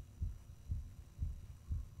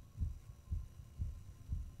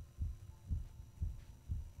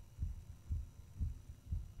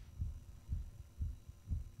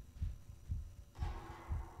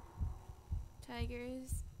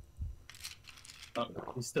 Tigers. Oh,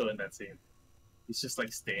 he's still in that scene. He's just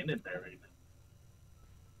like standing there right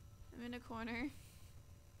now. I'm in a corner.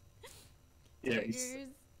 Yeah, Tigers.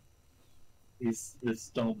 he's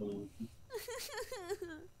just don't move.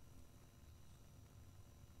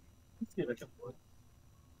 Let's see if I can pull it.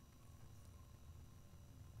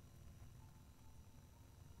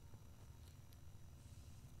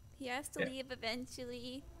 He has to Yeah. leave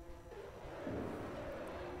eventually.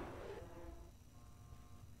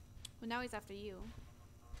 Well, now he's after you.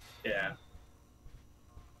 Yeah.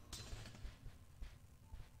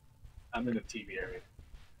 I'm in the TV area.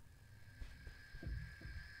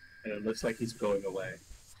 And it looks like he's going away.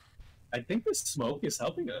 I think the smoke is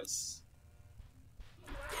helping us.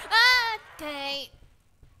 Okay.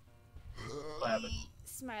 What happened?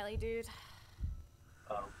 Smiley dude.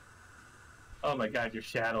 Oh my god, your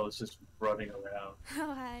shadow is just running around.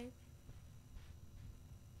 Oh, hi.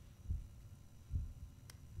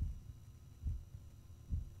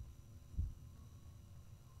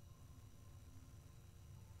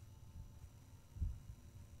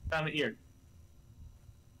 Found an ear.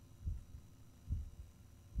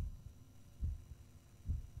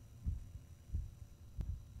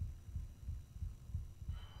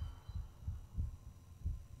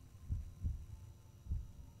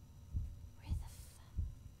 Where the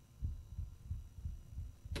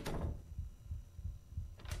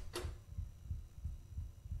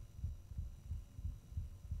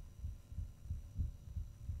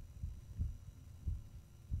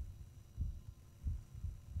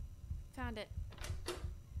Found it.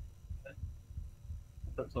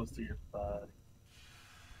 So close to your body.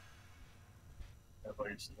 How about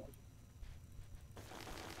your stomach?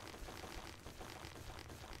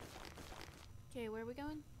 Okay, where are we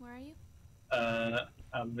going? Where are you?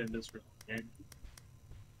 I'm in this room here.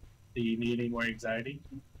 Do you need any more anxiety?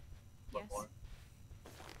 One Yes. more.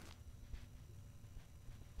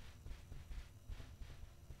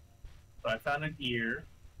 So I found an ear,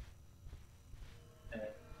 and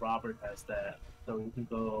Robert has that, so we can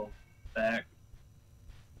go back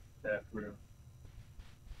to that room.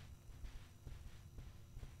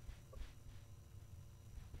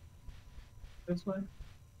 This way?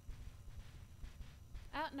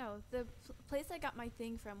 I don't know. The place I got my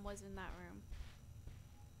thing from was in that room.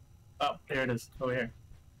 Oh, there it is. Over here.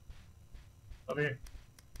 Over here.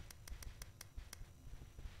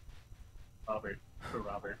 Robert. For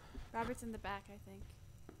Robert. Robert's in the back, I think.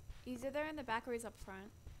 He's either in the back or he's up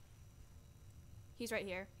front. He's right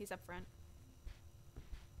here. He's up front.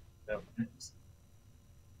 That one is.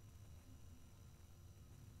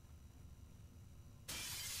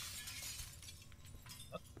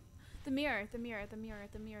 The mirror, the mirror, the mirror,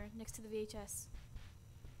 the mirror next to the VHS.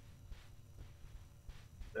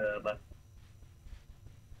 Left.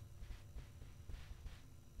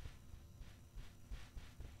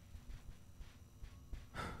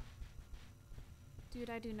 Dude,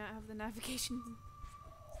 I do not have the navigation.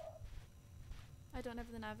 I don't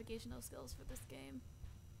have the navigational skills for this game.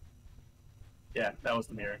 Yeah, that was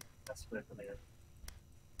the mirror. That's the mirror.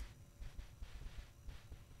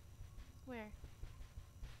 Where?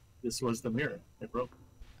 This was the mirror. It broke.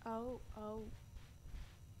 Oh. Oh,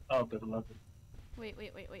 the 11.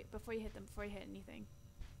 Wait. Before you hit them, before you hit anything.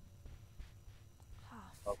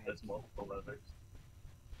 Oh, Oh, there's multiple levers.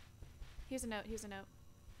 Here's a note.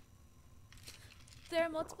 There are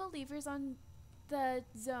multiple levers on the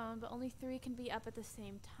zone, but only 3 can be up at the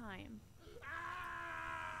same time.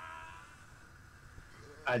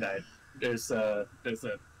 I died. There's a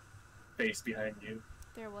face behind you.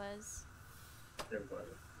 There was. There we go.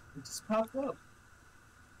 It just popped up.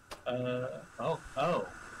 Oh.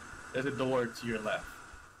 There's a door to your left.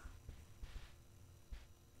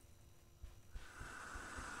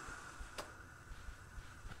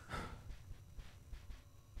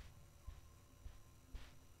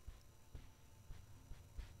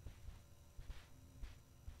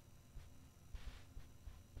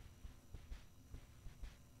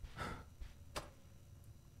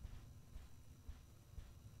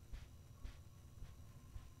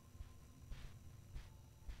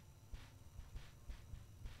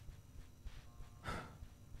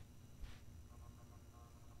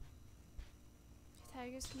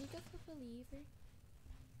 Tigers, can you go flip a lever?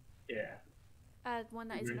 Yeah. One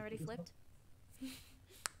that isn't already flipped.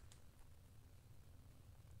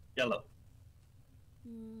 Yellow.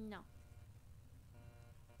 No.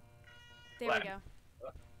 There Black. we go.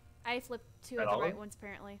 I flipped 2 That of the all right of ones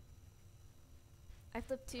apparently. I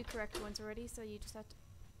flipped 2 correct ones already, so you just have to.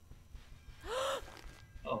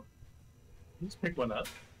 Oh. Just pick one up.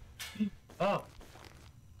 Oh.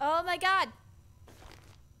 Oh my god!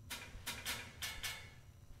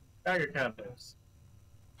 Tiger counters.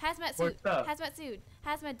 Hazmat suit. What's up? Hazmat suit.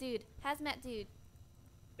 Hazmat dude. Hazmat dude.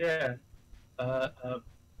 Yeah.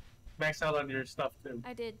 Max out on your stuff too.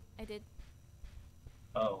 I did.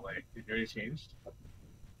 Oh, wait. Did you already change?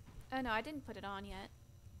 Oh no, I didn't put it on yet.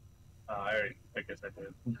 I guess I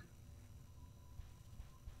did.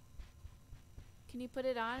 Can you put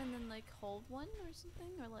it on and then like hold one or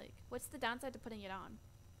something? Or like, what's the downside to putting it on?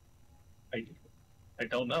 I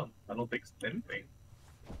don't know. I don't think it's anything.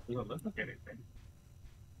 It doesn't look like anything.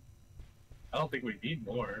 I don't think we need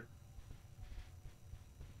more.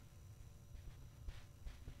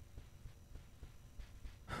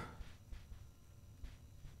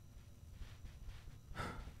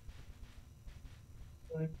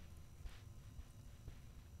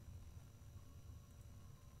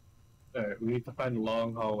 Alright, we need to find the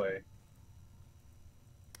long hallway.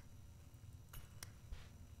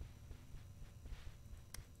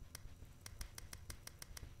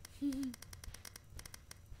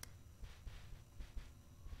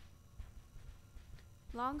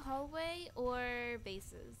 Long hallway or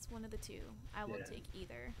bases? One of the two. I will Yeah. take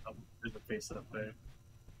either. There's a face up there.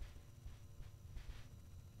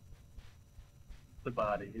 The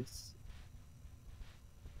bodies.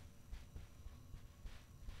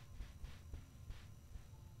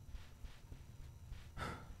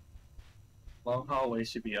 Long hallway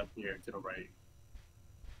should be up here to the right.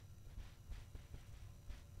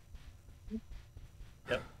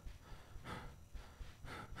 Yep.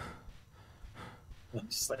 I'm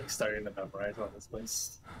just like starting to memorize all this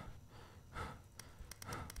list.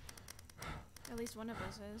 At least one of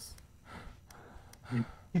us is.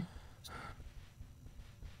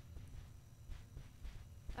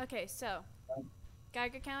 Okay, so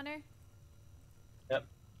Geiger counter. Yep.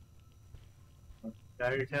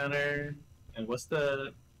 Geiger counter. And what's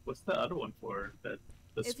the other one for? The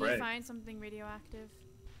If spray. you find something radioactive,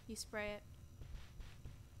 you spray it.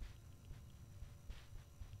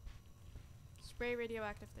 Spray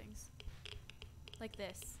radioactive things. Like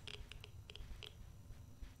this.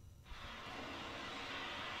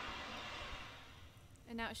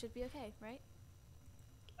 And now it should be okay, right?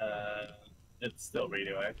 It's still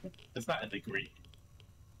radioactive. It's not in the green.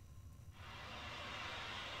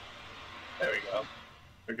 There we go.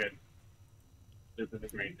 We're good. It's in the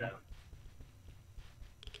green now.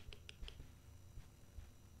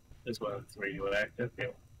 This one's radioactive. Yeah.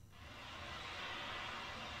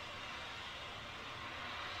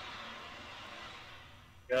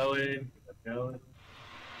 Going.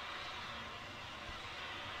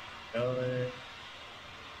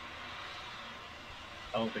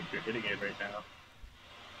 I don't think you're hitting it right now.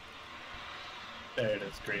 There it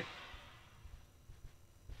is, great.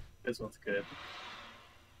 This one's good.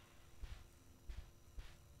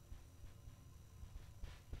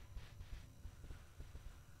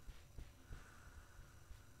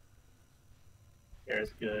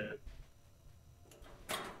 Here's good.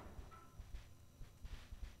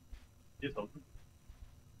 Just open.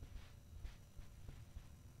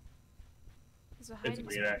 There's a It's a hiding spot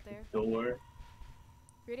radioactive there. door.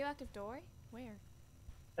 Radioactive door? Where?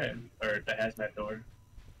 Or the hazmat door.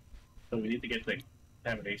 So we need to get the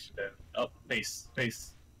contamination down. Oh, face.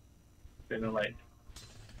 In the light.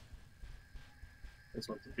 This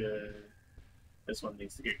one's good. This one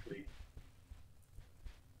needs to get clean.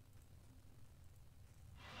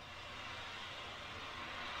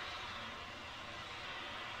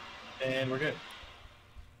 And we're good.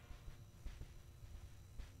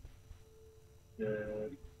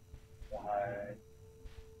 Good. Bye.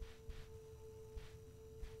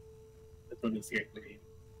 This one needs to get clean.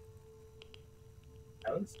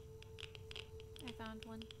 Alice? I found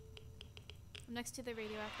one. I'm next to the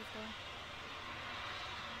radioactive door.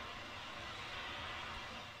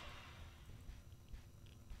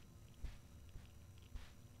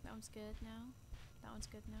 That one's good now. That one's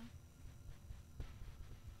good now.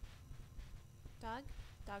 Dog?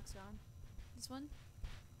 Dog's gone. This one?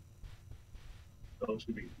 Those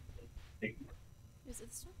should be. Is it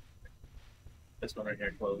this one? This one right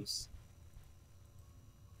here, close.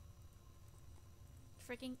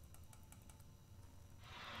 Freaking.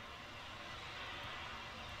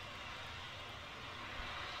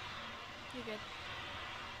 You're good.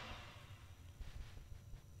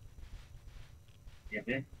 You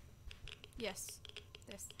here? Yes.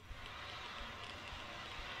 This.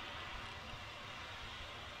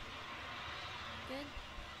 Good.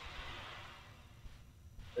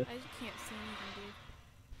 Good. I just can't see anything, dude.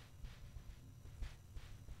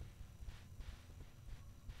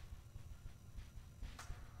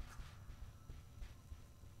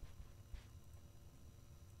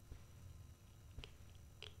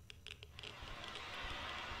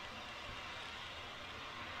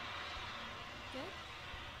 Good.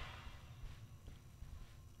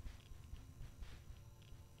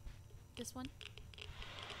 This one.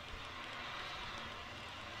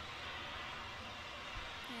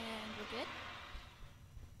 And we're good.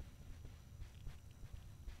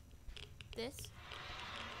 This.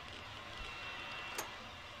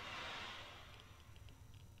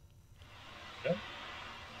 Yep.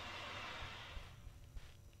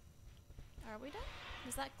 Are we done?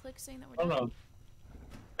 Does that click saying that we're Oh done?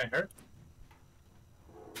 no. I heard.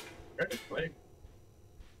 Heard it click.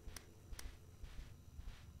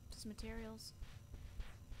 Just materials.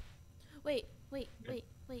 Wait. What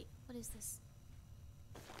is this?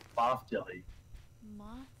 Boff jelly.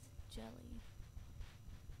 Moth jelly.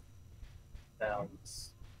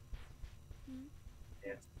 Sounds. Hmm?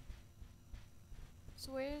 Yeah.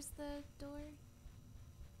 So where's the door?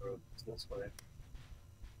 Or it's this way.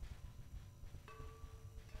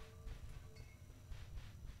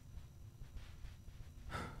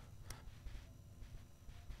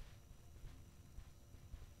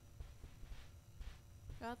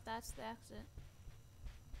 Oh, that's the exit.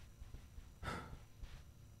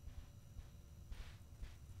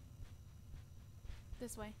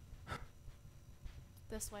 This way.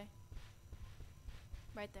 This way.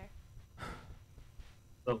 Right there.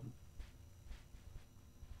 So,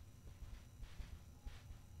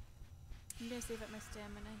 I'm gonna save up my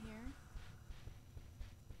stamina here.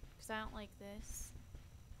 Because I don't like this.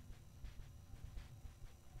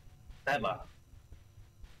 padlock.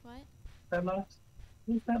 What? Padlock?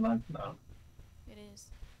 Who's padlock? No. It is.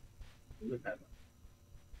 Who's padlock?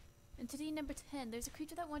 Entity number 10. There's a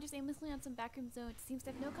creature that wanders aimlessly on some backroom zone. It seems to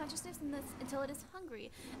have no consciousness in this until it is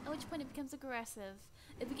hungry, at which point it becomes aggressive.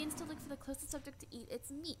 It begins to look for the closest object to eat its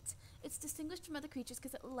meat. It's distinguished from other creatures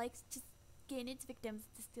because it likes to skin its victims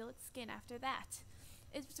to steal its skin after that.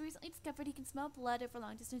 It's recently discovered he can smell blood over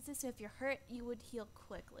long distances, so if you're hurt, you would heal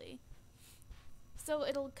quickly. So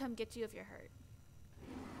it'll come get you if you're hurt.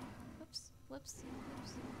 Whoops, whoops,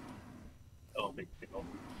 whoops. Oh, big pickle.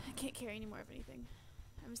 I can't carry any more of anything.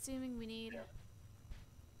 I'm assuming we need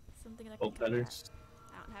something that Bolt can cut cutters.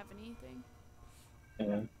 that. I don't have anything.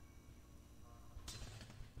 Yeah.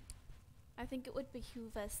 I think it would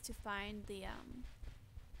behoove us to find the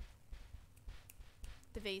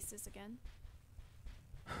vases again.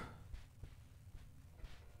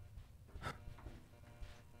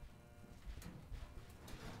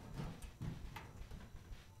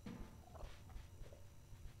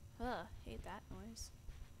 Ugh, hate that noise.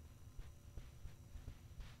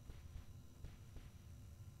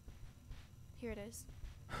 Here it is.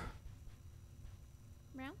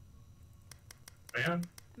 Meow? Yeah.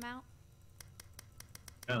 I'm out.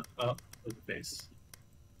 Yeah. Oh, there's a face.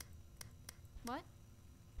 What?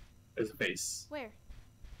 There's a face. Where?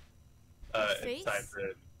 Inside face?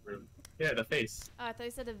 the room. Yeah, the face. Oh, I thought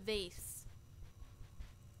you said a vase.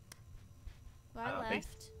 Well, I Vase.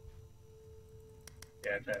 left.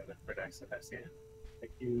 Yeah, I'm trying to look for an exit. I see it.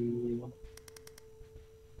 Thank you.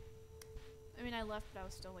 I mean, I left, but I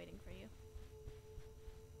was still waiting for you.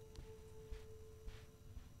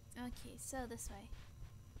 Okay, so this way.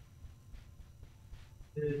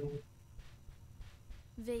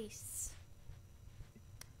 Vase.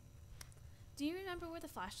 Do you remember where the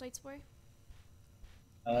flashlights were?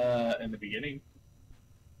 In the beginning.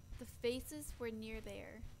 The faces were near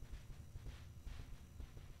there.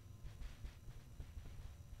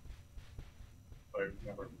 I don't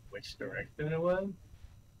remember which direction it was.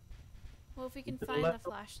 Well, if we can To the find the left?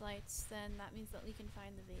 flashlights, then that means that we can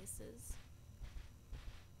find the vases.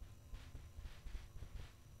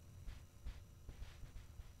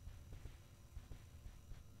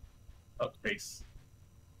 Oh, face.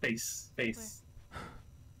 Face. Face.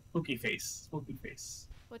 Spooky face. Spooky face.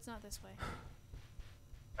 What's not this way?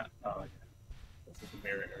 Oh, yeah. This is the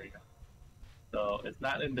mirror area. So it's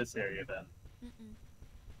not in this area then. Mm-mm.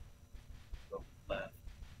 Go left.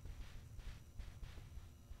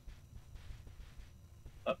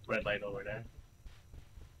 Up, red light over there.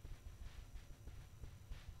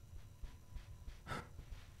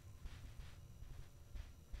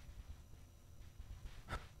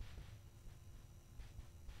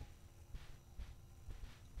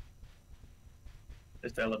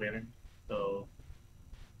 It's the elevator. So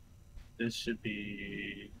this should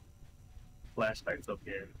be flashlights up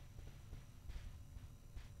here.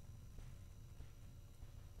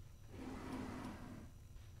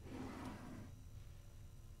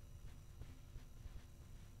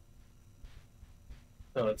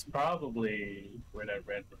 So it's probably where that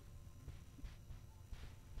red.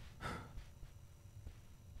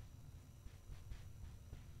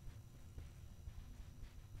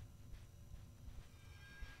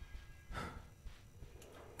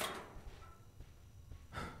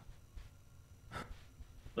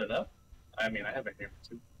 Split up? I mean, I have a hammer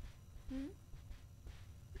too. Hmm?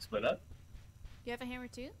 We split up? You have a hammer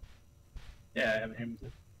too? Yeah, I have a hammer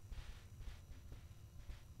too.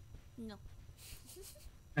 No.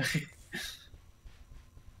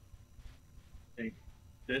 Okay,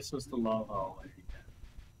 this was the long hallway.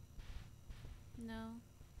 No.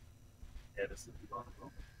 Yeah, this is the long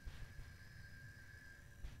hallway.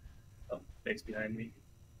 Oh, face behind me.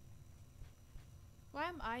 Why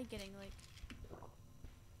am I getting like...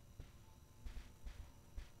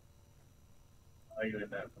 Are you in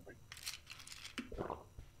that?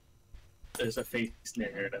 There's a face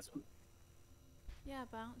near here. That's Yeah,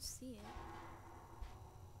 but I don't see it.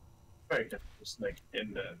 very difficult. Just like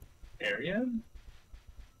in the area.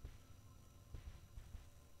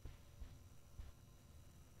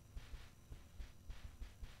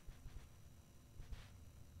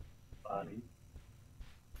 Body.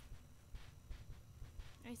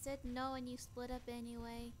 I said no and you split up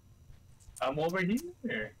anyway. I'm over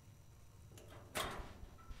here.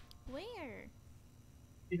 Where?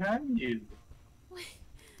 Behind you.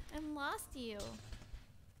 I lost you.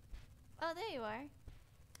 Oh, there you are.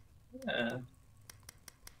 Yeah. Is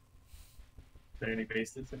there any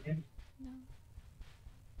bases in here? No.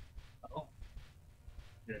 Oh.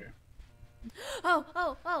 Here. Oh,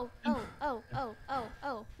 oh, oh, oh, oh, oh, oh,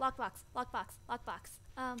 oh. Lockbox, lockbox, lockbox.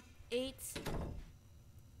 8,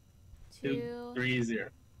 2, 3 0.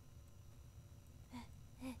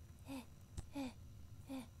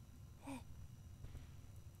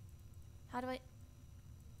 How do I?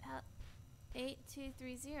 How? 8, 2,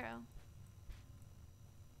 3, 0.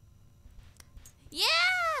 Yeah!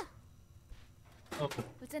 Open.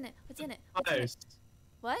 What's in it? What's in it? Pliers.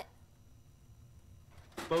 What?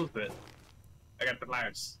 Close it. I got the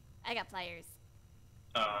pliers. I got pliers.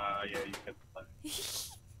 Yeah, you got the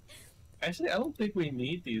pliers. Actually, I don't think we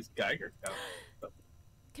need these Geiger counters.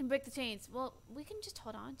 Can break the chains. Well, we can just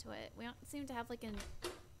hold on to it. We don't seem to have like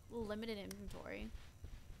a limited inventory.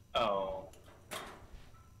 Oh.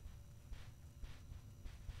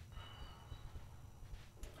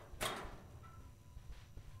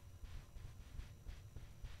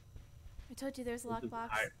 I told you there's a lockbox.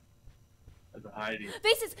 There's a hiding.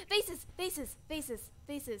 Vases! Vases! Vases! Vases!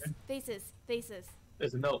 Vases! Vases! Vases!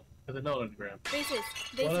 There's a note. There's a note on the ground. Vases!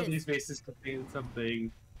 One of these Vases! vases contains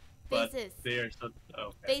something, but Vases! they are so.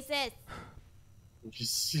 Oh, okay. Vases!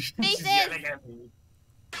 Just Vases! yelling at me.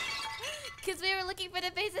 Because we were looking for the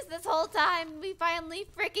vases this whole time. We finally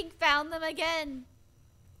freaking found them again.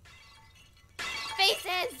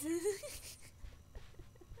 Vases!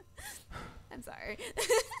 I'm sorry.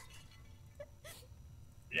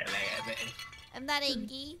 Yelling at me. I'm not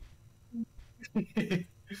angry.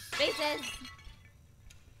 Vases!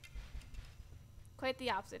 Quite the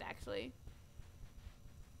opposite, actually.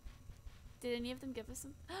 Did any of them give us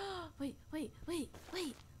some? Wait.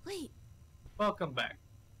 Welcome back.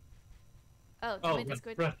 Oh, Oh, my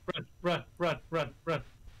Discord. run.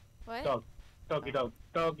 What? Dog. Doggy dog.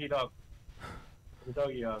 The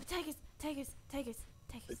doggy dog. Tigers.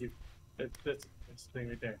 This thing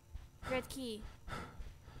right there. Red key.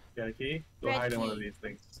 Got a key? Go Red hide in one of key. these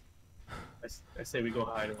things. I say we go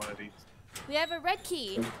hide in one of these. We have a red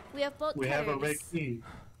key. We have bolt We cutters. have a red key.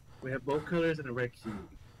 We have both colors and a red key.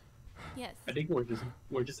 Yes. I think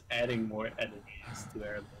we're just adding more enemies to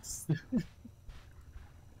our list.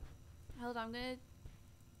 Hold on, I'm gonna.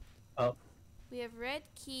 Oh. We have red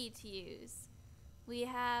key to use. We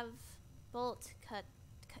have bolt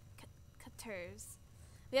cutters.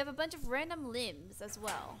 We have a bunch of random limbs as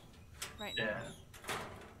well. Right Yeah. now.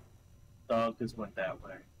 Dog just went that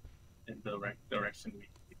way. In the direction we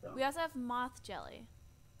go. We also have moth jelly.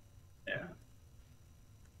 Yeah.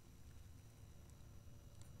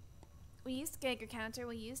 We used Geiger counter.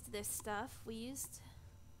 We used this stuff. We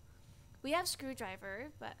have screwdriver,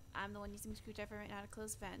 but I'm the one using screwdriver right now to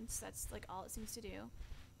close vents. That's like all it seems to do.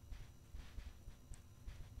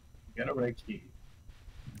 We got a red key.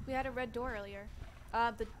 We had a red door earlier.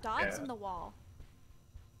 The dog's Yeah. in the wall.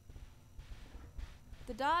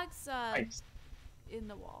 The dog's Nice. in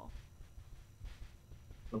the wall.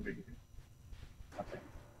 Over here. Okay.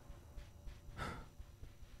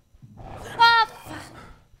 Ah, fuck.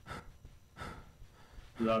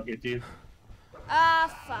 Did dog get you? Ah,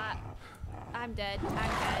 fuck. I'm dead.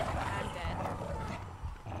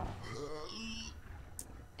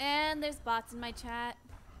 And there's bots in my chat.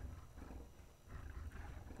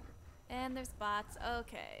 And there's bots.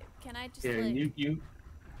 Okay. Can I just Here, like...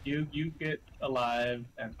 you get alive,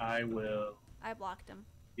 and I will I blocked him.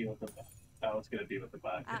 deal with the bot. I was gonna deal with the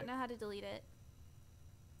bot. I don't know how to delete it.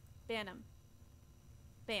 Ban him.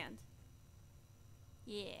 Banned.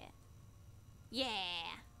 Yeah.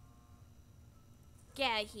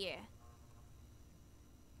 Get out of here.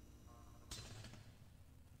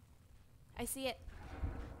 I see it.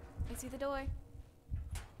 I see the door.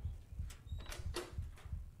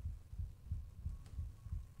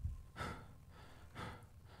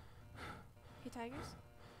 Hey, tigers.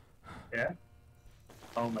 Yeah.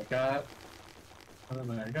 Oh my god. Oh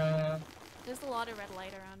my god. There's a lot of red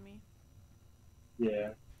light around me. Yeah.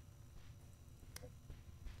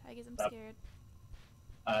 Tigers, I'm Stop. scared.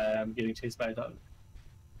 I'm getting chased by a dog.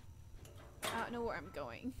 I don't know where I'm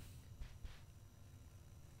going.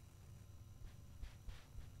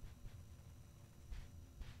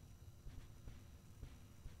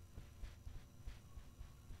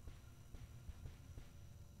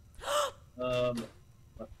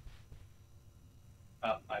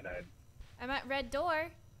 Oh, I died. I'm at red door.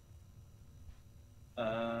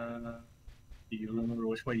 Do you remember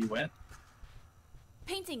which way you went?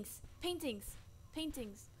 Paintings. Paintings.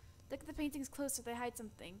 Paintings. Look at the paintings closer. They hide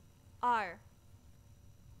something. R.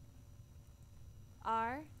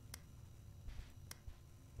 R.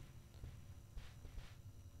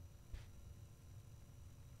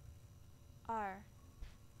 R.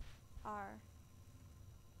 R.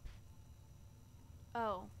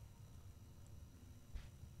 O.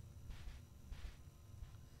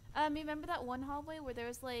 You remember that one hallway where there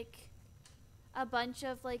was like a bunch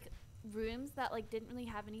of like rooms that like didn't really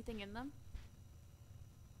have anything in them?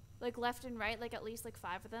 Like left and right, like at least like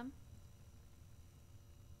 5 of them.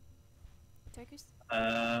 Tigers?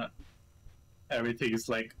 Everything is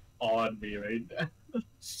like on me right now.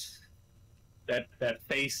 that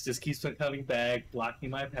face just keeps on coming back, blocking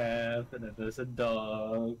my path, and then there's a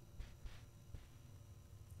dog.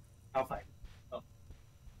 I'll find it. Oh.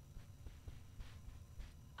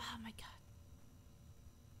 Oh my god.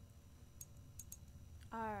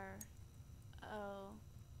 R. O.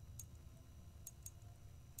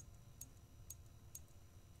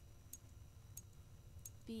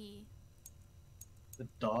 B. The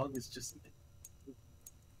dog is just.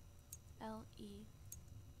 L. E.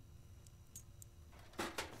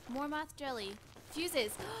 More moth jelly.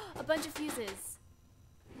 Fuses! A bunch of fuses!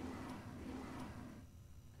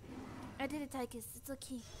 I did it, Tychus. It's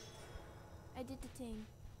okay. I did the thing.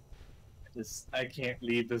 I can't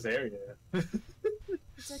leave this area.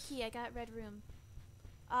 It's okay, I got red room.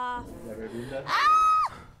 Off. Never do that.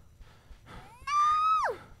 Ah!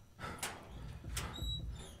 No!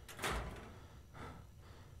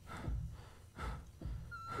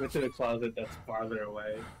 Went to the closet that's farther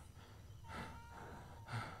away.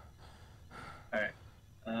 Alright.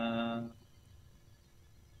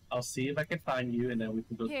 I'll see if I can find you and then we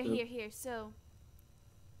can go Here, through. here. So,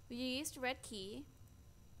 we used red key.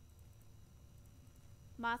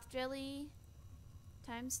 Moth jelly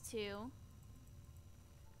times 2.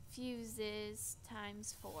 Fuses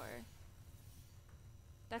times 4.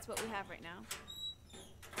 That's what we have right now.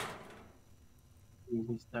 It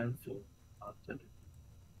was time for after.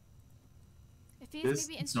 A fuse This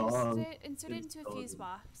may be dog inserted is into a fuse dog.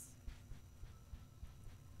 box.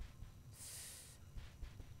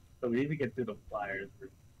 So we need to get through the flyers.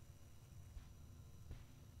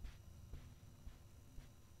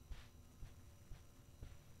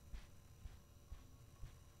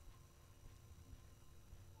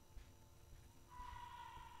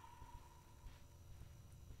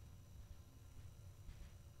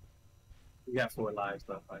 We got 4 lives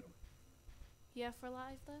left, by the way. You have 4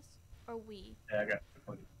 lives left? Or we? Yeah, I got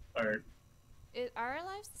 20. Or, Are our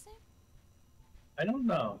lives the same? I don't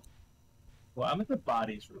know. Well, I'm at the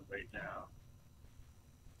bodies room right now.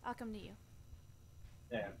 I'll come to you.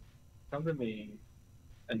 Yeah. Come to me.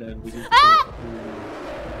 And then we need to Ah! go through.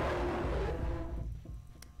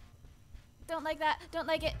 Don't like that. Don't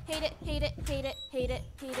like it. Hate it. Hate it. Hate it. Hate it.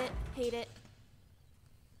 Hate it. Hate it.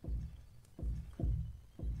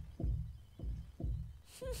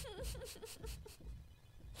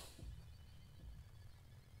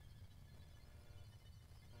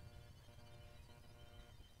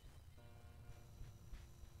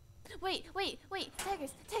 Wait.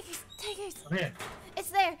 Tigers. Come here. It's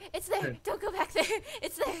there. Here. Don't go back there.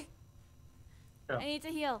 It's there. Go. I need to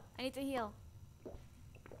heal. I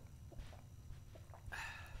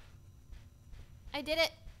did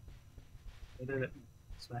it. I did it.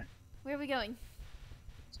 It's fine. Where are we going?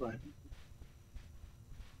 It's fine.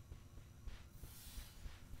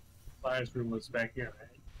 Flyers room was back here,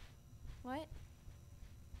 right? What?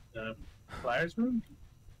 The flyers room?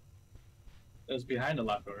 It was behind the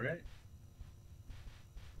locker door, right?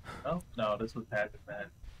 No? No, this was past that.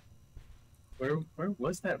 Where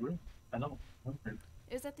was that room? I don't remember.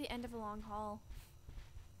 It was at the end of a long hall.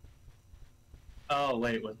 Oh,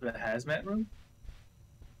 wait, was the hazmat room?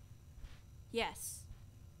 Yes.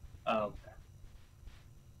 Oh, okay.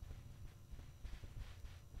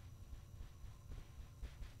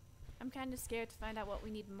 I'm kind of scared to find out what we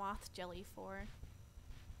need moth jelly for.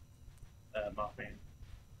 Mothman.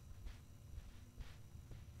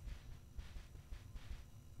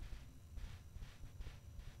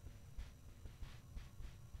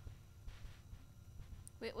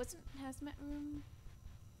 Wait, wasn't hazmat room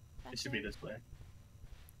back It should there? be this way.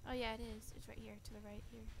 Oh yeah, it is. It's right here, to the right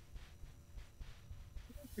here.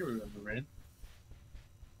 You remember, right?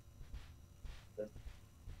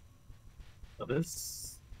 So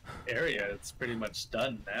this area, it's pretty much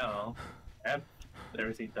done now. I have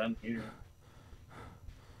everything done here.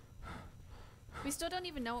 We still don't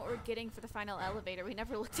even know what we're getting for the final elevator. We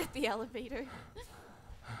never looked at the elevator.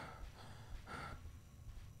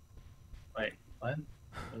 Wait, what?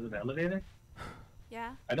 Was it an elevator?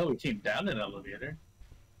 Yeah. I know we came down an elevator.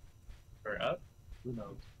 Or up? Who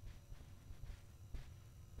knows?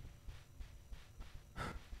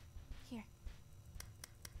 Here.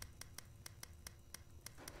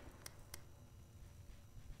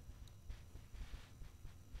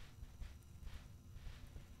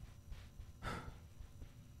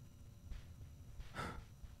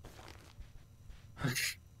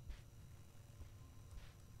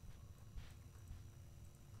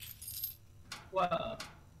 Wow.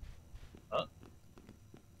 Oh,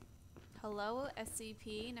 Hello,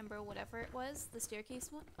 SCP number whatever it was. The staircase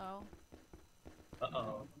one? Oh.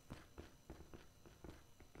 uh-oh.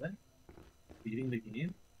 What? Beating the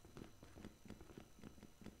game?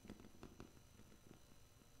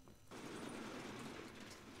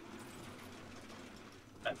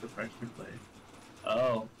 That's the freshman place.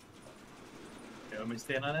 Oh. Okay, want me to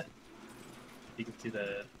stand on it? You can see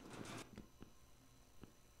the...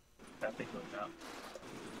 That thing goes down.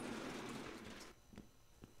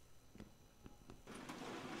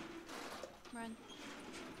 Run.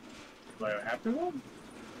 Do I have to run?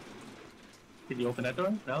 Can you open that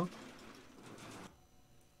door? No?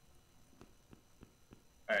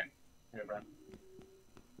 Alright. Here, run.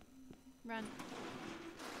 Run.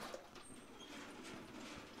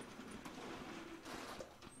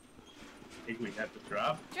 I think we have to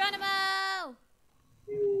drop. Geronimo!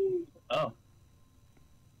 Oh.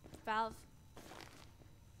 Valve.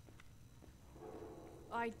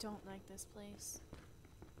 I don't like this place.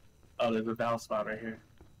 Oh, there's a valve spot right here.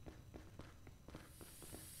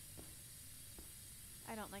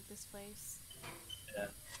 I don't like this place. Yeah.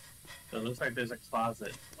 So it looks like there's a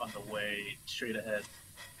closet on the way straight ahead.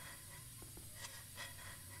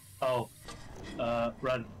 Oh.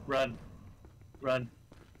 Run, run, run.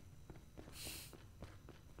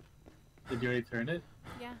 Did you already turn it?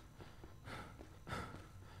 Yeah.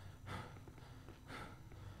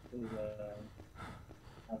 There's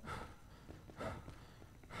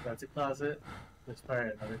that's a closet. There's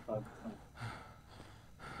probably another closet.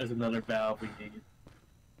 There's another valve we need.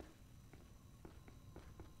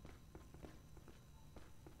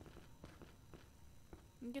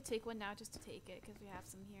 You can take one now just to take it because we have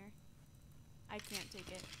some here. I can't take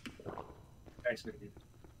it. Actually,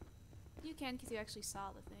 You can because you actually saw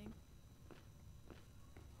the thing.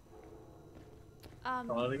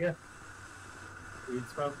 call it again.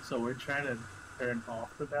 So we're trying to turn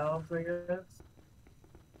off the valves, I guess.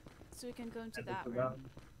 So we can go into And that the room. valve.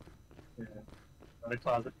 Yeah. Another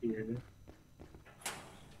closet here.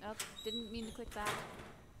 Oh, didn't mean to click that.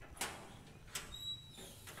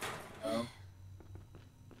 Oh.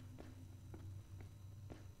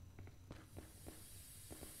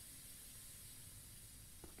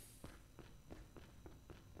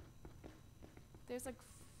 There's like...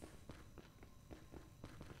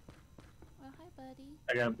 Well, hi, buddy.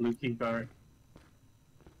 I got a blue key card.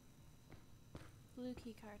 Blue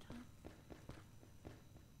key card, huh?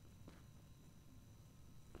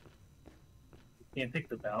 Can't take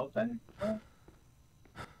the valve back? Oh,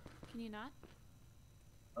 Can you not?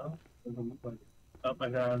 doesn't look like it. Oh, I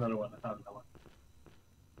got another one. I found another one.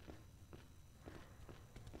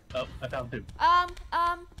 Oh, I found two.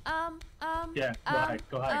 Yeah, go hide,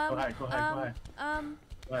 go hide, go hide, go hide, go hide.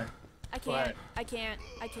 Go hide. I Go ahead. can't.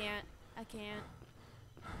 I can't.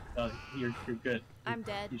 No, you're good. I'm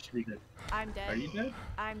dead. You should be good. I'm dead. Are you dead?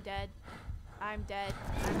 I'm dead. I'm dead.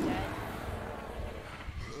 I'm dead.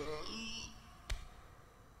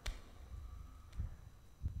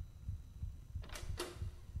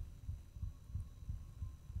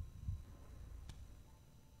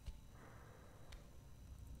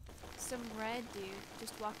 Some red dude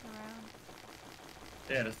just walking around.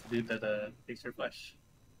 Yeah, that's the dude that takes her flesh.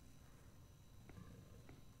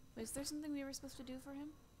 Was there something we were supposed to do for him?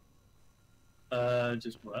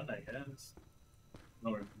 Just run, I guess.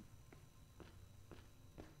 No worries.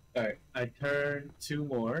 Alright, I turned two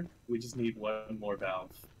more. We just need one more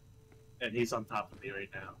valve. And he's on top of me right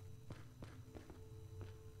now.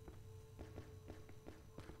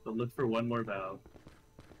 So look for one more valve.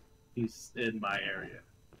 He's in my area.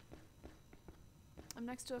 I'm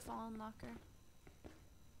next to a fallen locker.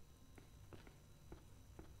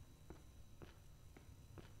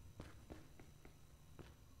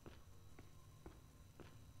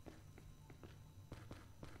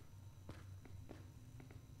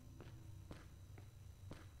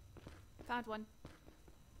 Found one.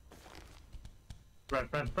 Run,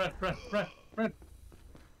 run, run, run, run, run!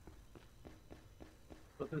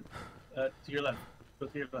 Go to your left. Go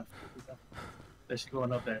to your left. Go to your left. There's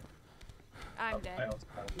going up there. I'm Oh, I dead. almost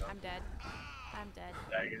got it. I'm dead. I'm dead.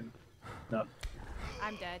 Yeah, again. No.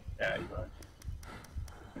 I'm dead. Yeah, you are.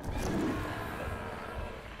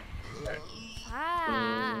 Okay.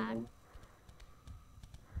 Ah.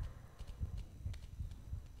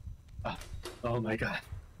 Oh my god.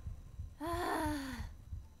 Ah.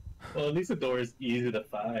 Well, at least the door is easy to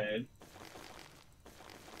find.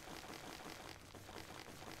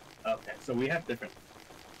 Okay, so we have different.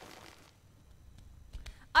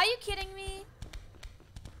 Are you kidding me?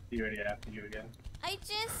 You already after you again. I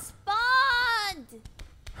just spawned!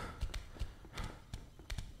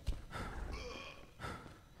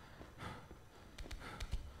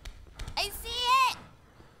 I see it!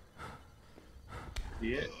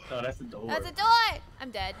 See it? Oh, that's the door. That's a door! I'm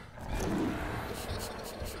dead.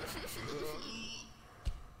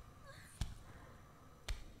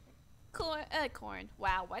 Corn.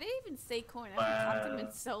 Wow, why did I even say corn? I haven't talked to him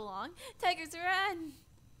in so long. Tigers, run!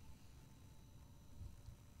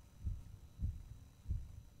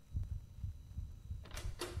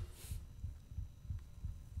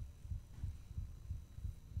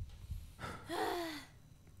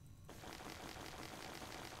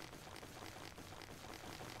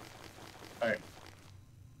 Alright.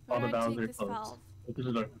 Where All the do I bounds take are this closed. valve? Go to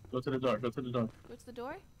the door. Go to the door. Go to the door. Go to the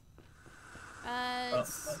door? Oh.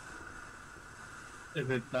 Is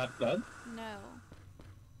it not done? No.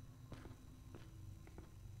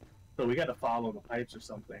 So we gotta follow the pipes or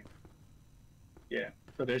something. Yeah.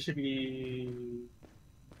 So there should be.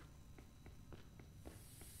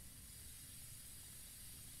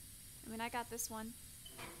 I mean, I got this one.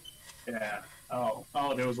 Yeah. Oh.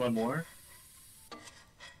 Oh, there was one more?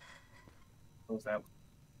 What was that one?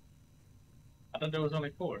 I thought there was only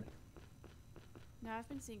 4. No, I've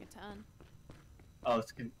been seeing a ton. Oh,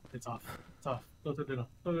 it's off. It's off. Go to the door.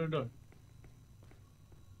 Go to the door.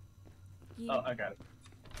 You, Oh, I got it.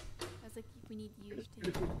 I was like, we need you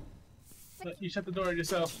to. You shut the door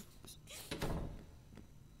yourself.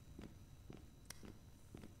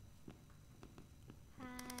 Hi.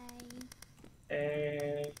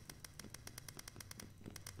 Hey.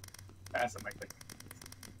 Pass it, Mike.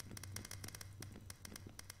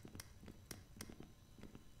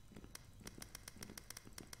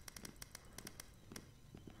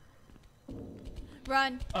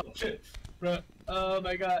 Run. Oh shit. Run. Oh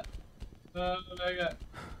my god. Oh my god.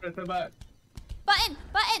 Press the button. Button!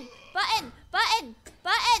 Button! Button! Button!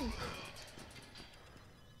 Button!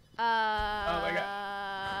 Oh my god.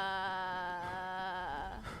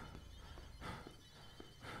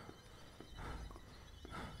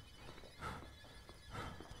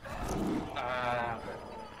 Ah.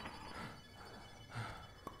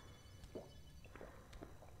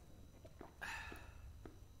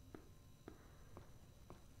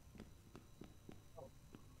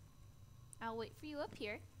 I'll wait for you up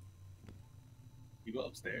here. You go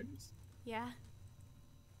upstairs. Yeah.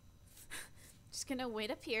 Just gonna wait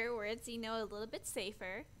up here where it's, a little bit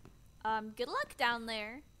safer. Good luck down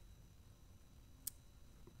there.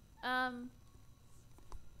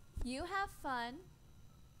 You have fun.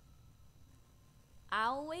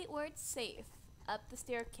 I'll wait where it's safe, up the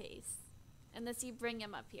staircase. Unless you bring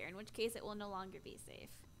him up here, in which case it will no longer be safe.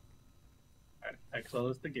 Alright, I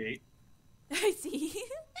closed the gate. I see.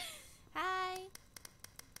 Hi.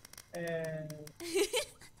 And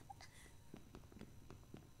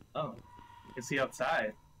oh, you can see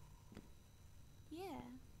outside. Yeah.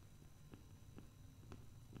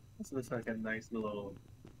 This looks like a nice little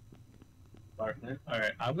apartment.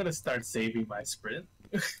 Alright, I'm gonna start saving my sprint.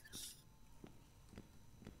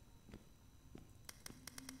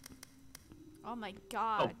 Oh my Oh,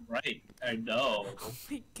 god. right. I know. Oh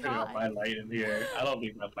my Turn on my god. light in here. I don't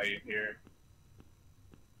need my light in here.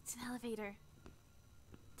 It's an elevator.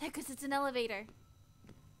 Tekris, it's an elevator.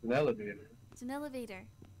 An elevator. It's an elevator.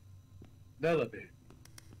 An elevator.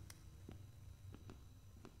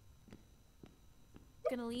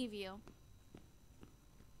 I'm gonna leave you.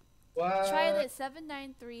 What? Try this.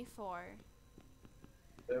 7934.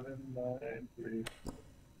 793.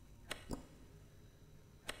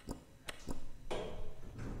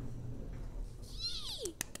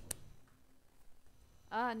 Yee!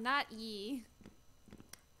 Not ye.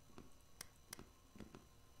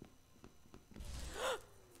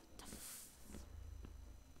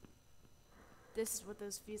 This is what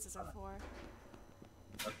those fuses are for.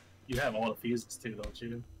 You have all the fuses too, don't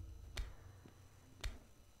you?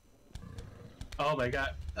 Oh my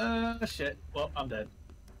god. Shit. Well, I'm dead.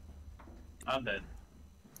 I'm dead.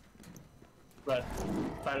 But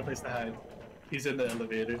find a place to hide. He's in the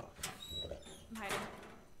elevator. I'm hiding.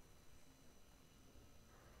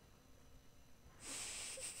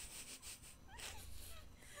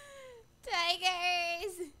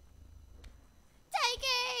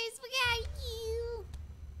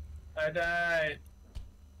 I died.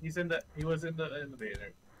 He was in the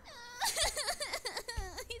elevator.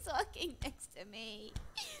 He's walking next to me.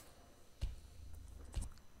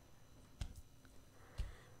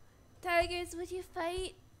 Tigers, would you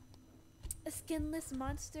fight a skinless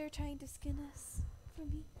monster trying to skin us for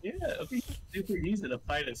me? Yeah, it'd be super easy to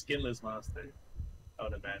fight a skinless monster. I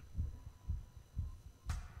would imagine.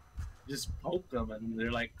 Just poke them and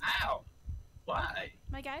they're like, ow! Why?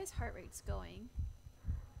 My guy's heart rate's going.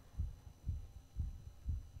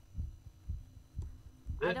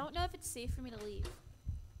 I don't know if it's safe for me to leave.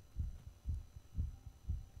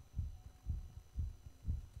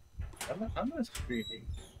 I'm not screaming.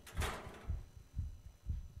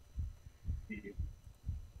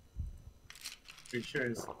 Pretty sure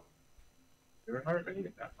it's your heart rate,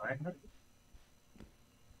 not my heart rate.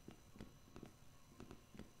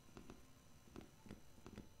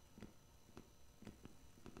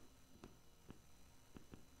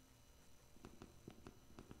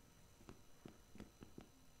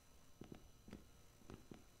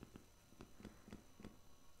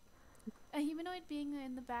 A humanoid being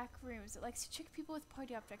in the back rooms. It likes to trick people with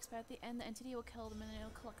party objects, but at the end the entity will kill them and it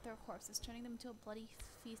will collect their corpses, turning them into a bloody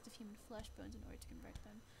feast of human flesh bones in order to convert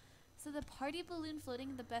them. So the party balloon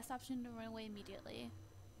floating is the best option to run away immediately.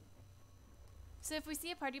 So if we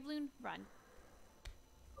see a party balloon, run.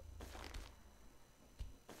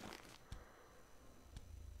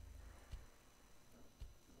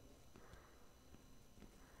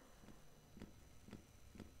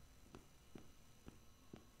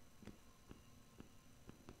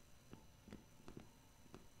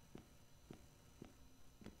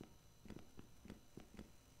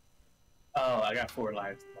 Oh, I got 4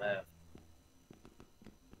 lives left.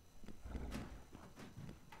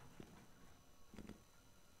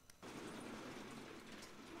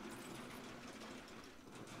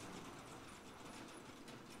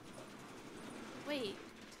 Wait.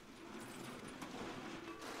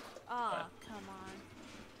 Ah, come on.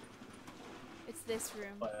 It's this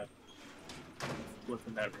room. What's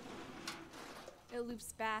in that room? It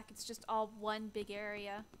loops back. It's just all one big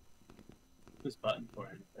area. This button for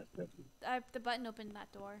it. That's it. The button opened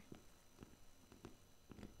that door.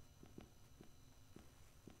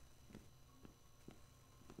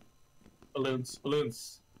 Balloons,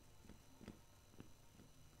 balloons.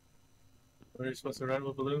 Are you supposed to run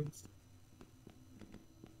with balloons?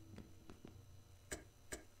 Did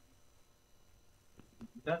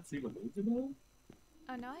you not see balloons in there?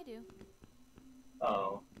 Oh, no, I do.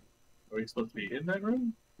 Oh. Are we supposed to be in that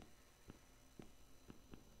room?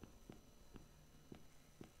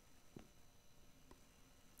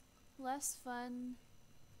 Less fun.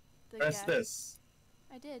 Press this.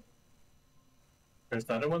 I did. Press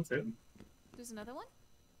the other one too. There's another one?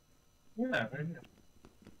 Yeah, right here.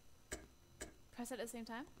 Press it at the same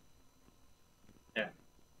time? Yeah.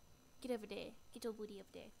 Get over there. Get your booty up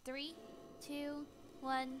there. 3, 2,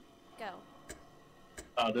 1, go.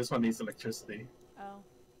 Oh, this one needs electricity. Oh.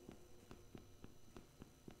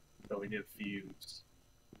 So we need a fuse.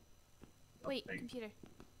 Wait, Something. computer.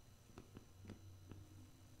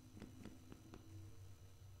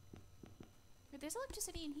 Wait, there's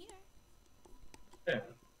electricity in here. Yeah.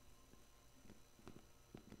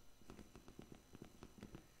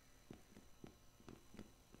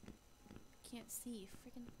 Can't see.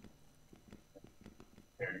 Freaking.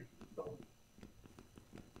 There you go.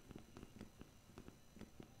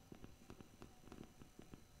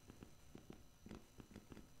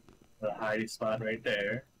 The hiding spot right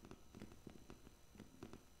there.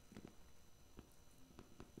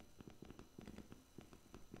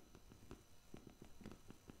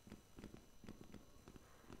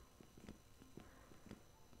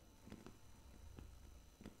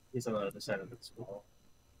 He's on the other side of this wall.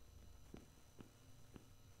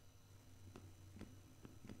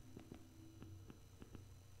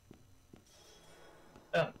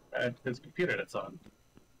 Oh, his computer that's on.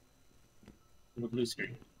 The blue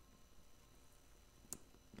screen.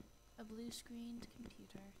 A blue screened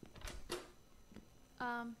computer.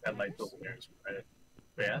 That light hackers? over there is right.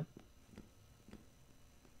 Yeah.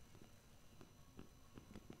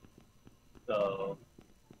 So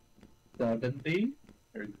 70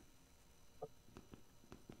 or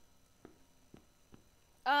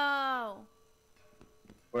Oh!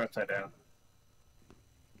 we're upside down.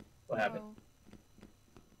 What happened? Oh.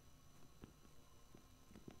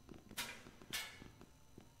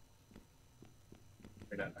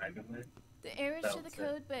 We're not hiding there. The errors That to the was it.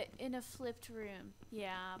 code, but in a flipped room.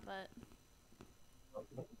 Yeah, but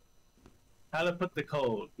How to put the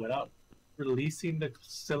code without releasing the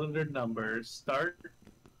cylinder number. Start,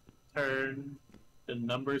 turn the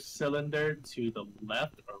number cylinder to the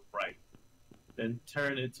left or right. then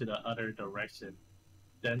turn it to the other direction,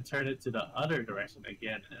 then turn it to the other direction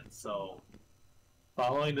again, and so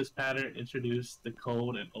following this pattern, introduce the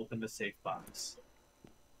code and open the safe box.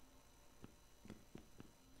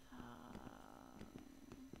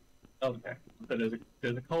 Okay, so there's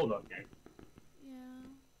a code on here. Yeah.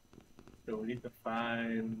 So we need to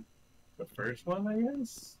find the first one, I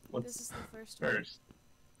guess? What's This is the first first? one.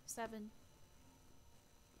 7.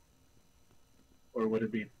 Or would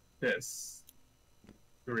it be this?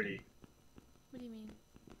 3. What do you mean?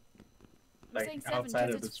 I'm Like, saying 7 outside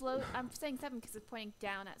because of it's this- I'm saying 7 because it's pointing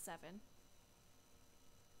down at 7.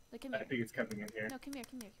 Look, come I here. think it's coming in here. No, come here,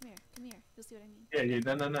 come here, come here, come here. You'll see what I mean. Yeah,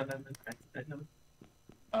 no. I know.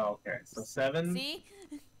 Oh, okay. So 7, See?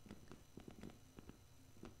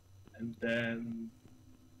 and then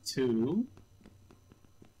 2.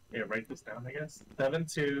 Yeah, write this down, I guess. 7,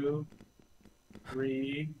 2,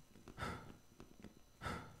 3,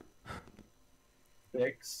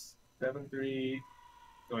 6, 7, 3.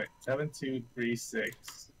 No, wait, 7, 2, 3,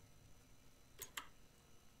 6,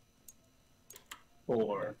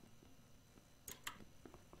 4.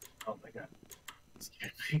 Oh my god. It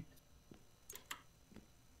scared me.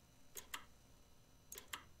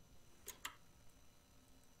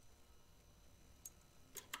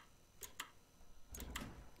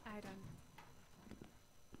 I don't.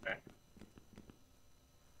 Okay.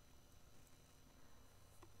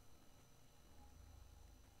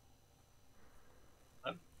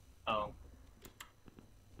 Oh.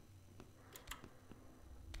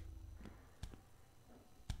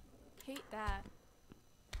 Hate that.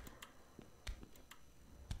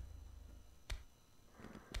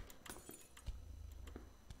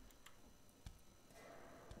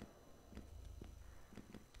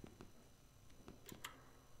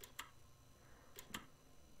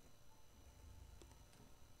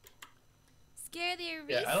 Scare the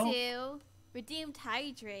Yeah, I don't- Arisu. Redeemed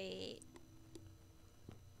hydrate.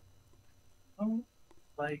 Oh,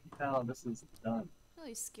 like how this is done.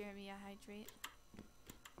 Really scare me a hydrate.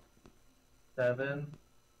 7,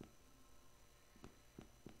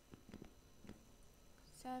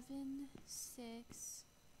 7, 6.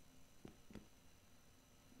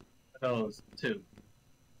 that was 2.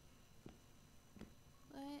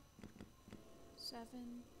 What?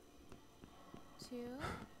 7, 2,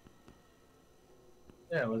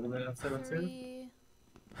 Yeah, wasn't it on 7, 2? 3.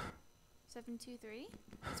 7, 2, 3?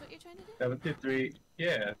 That's what you're trying to do? 7, 2, 3.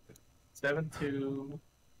 Yeah. 7, 2,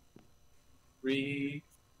 3,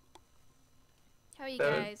 How are you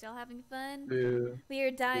 7, guys? Y'all having fun? 2. We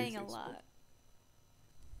are dying a 6, lot.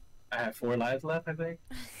 I have 4 lives left, I think.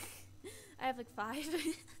 I have like 5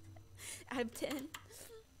 out of 10.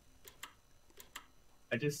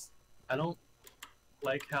 I don't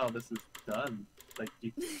like how this is done. Like,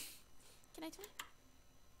 you. Can I try?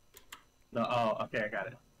 No, oh, okay, I got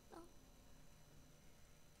it.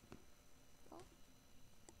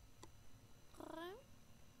 Alright.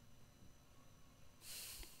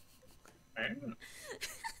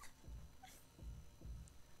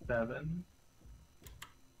 7,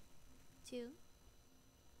 2,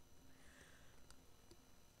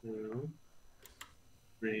 2,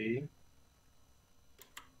 3,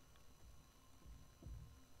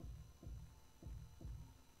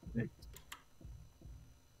 6.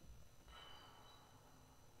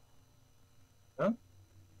 Huh?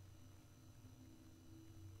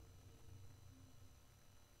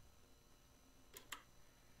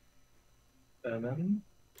 Seven,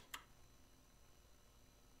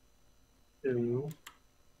 2,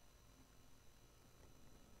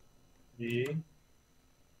 3,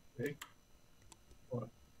 6, 4.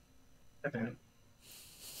 Okay.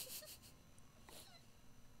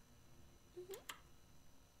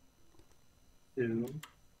 2,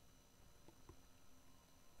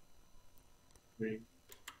 3,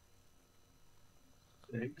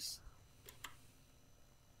 6,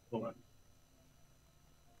 4.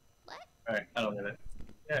 What? Alright, I don't get it.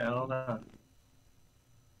 Yeah, I don't know.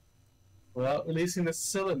 Without releasing the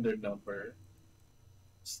cylinder number,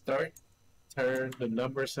 turn the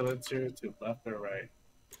number cylinder to left or right.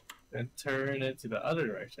 Then turn it to the other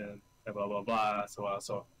direction, and blah blah blah, so on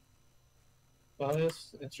so. Well,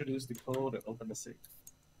 let's introduce the code and open the safe.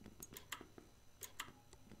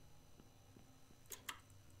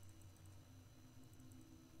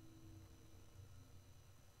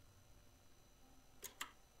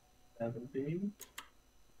 Seventeen.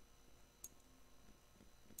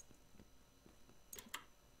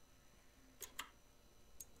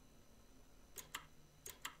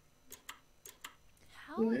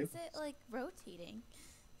 How is it like rotating?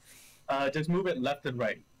 Just move it left and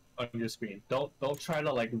right on your screen. Don't try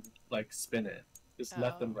to like spin it. Just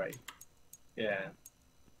left and right. Yeah.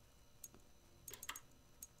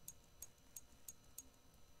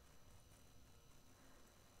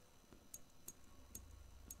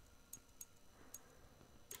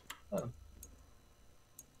 Oh.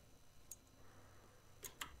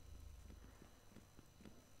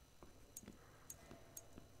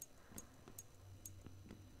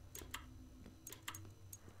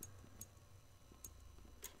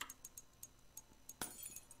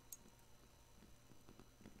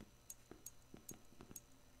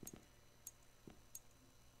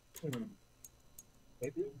 Hmm.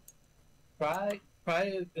 Maybe try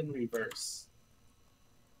it in reverse.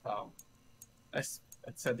 Oh, I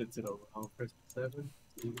sent it to the wrong person. 7,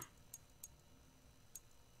 2.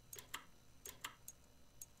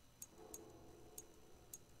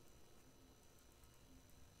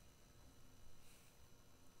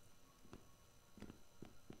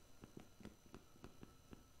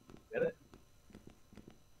 Get it?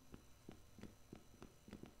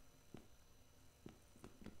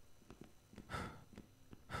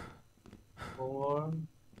 4,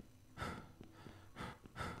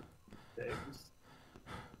 6,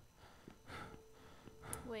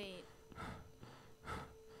 Wait.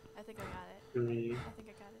 I think I got it. 3. I think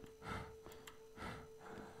I got it.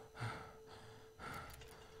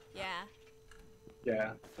 Yeah.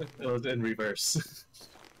 Yeah, it was in reverse.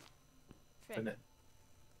 Frick. And then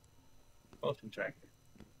motion tracker.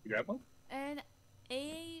 You grab one? An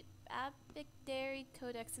Abicdary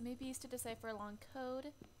codex may be used to decipher a long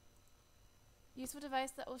code. Useful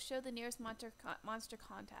device that will show the nearest monster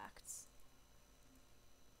contacts.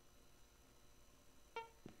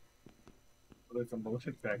 Well, there's a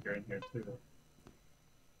motion tracker in here too.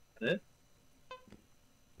 Is it?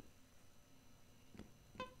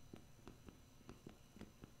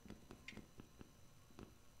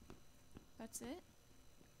 That's it?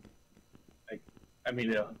 I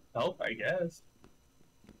mean, it'll help, I guess.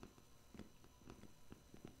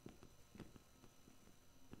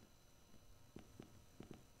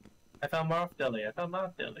 I found Marv Deli.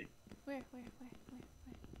 Where?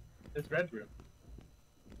 It's Red Room.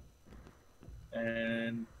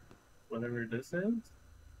 And whatever this is,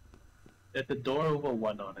 it's a door with a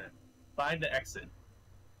 1 on it. Find the exit.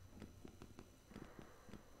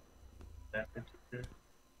 That particular.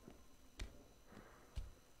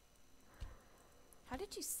 How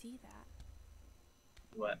did you see that?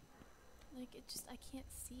 What? Like, it just, I can't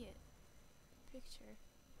see it. Picture.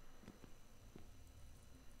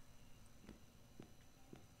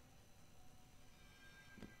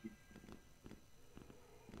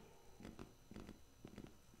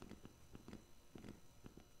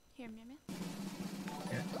 Here, Meow Meow.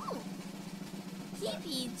 Yeah. Ooh!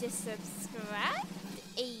 Hebe just subscribed.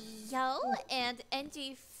 Ayo! And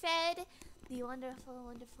NG fed the wonderful,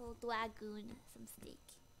 wonderful Dwagoon some steak.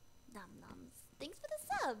 Nom noms. Thanks for the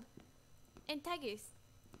sub! And Tigers.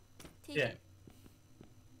 Take Yeah. it.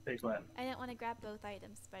 Take what? I didn't want to grab both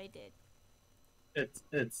items, but I did.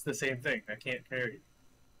 It's the same thing. I can't carry it.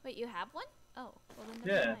 Wait, you have one? Oh, well then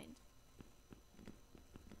Yeah. never mind.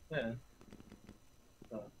 Yeah.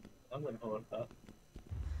 So, I'm gonna hold it up.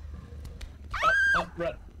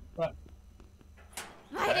 Run.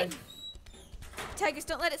 Hiding! Tigers,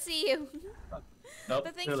 don't let it see you! Nope,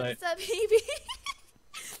 But thanks too for the late. sub, Hebe!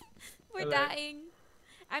 We're Too late. dying.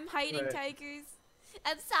 I'm hiding, Right. Tigers.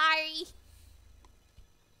 I'm sorry.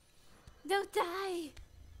 Don't die.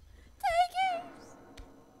 Tigers!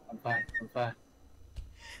 I'm fine.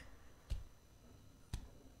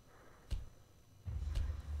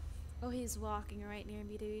 Oh, he's walking right near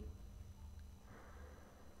me, dude.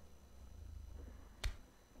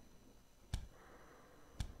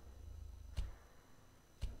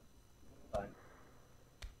 Fine.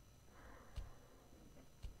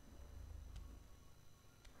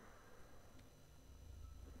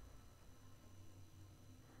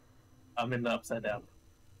 I'm in the upside down.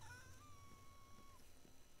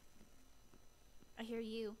 I hear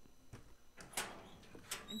you.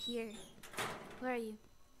 I'm here. Where are you?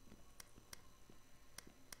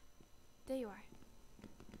 There you are.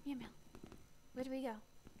 Meow meow. Where do we go?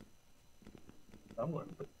 Somewhere.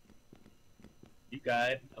 You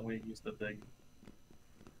guide. I'm gonna use the thing.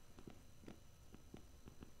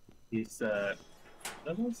 He's somewhere?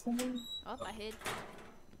 Oh, I hid.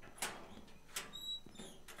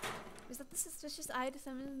 Is that the suspicious eye to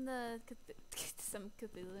summon the some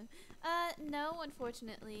Cthulhu? No,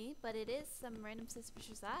 unfortunately, but it is some random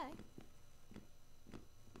suspicious eye.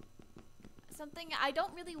 Something I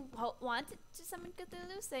don't really want it to summon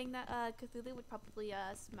Cthulhu, saying that Cthulhu would probably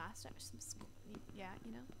smash some yeah,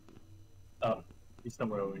 you know. Oh, he's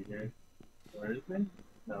somewhere over here. Where is he?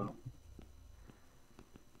 No.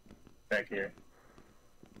 Back here.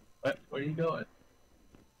 What? Where are you going?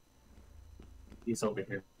 He's over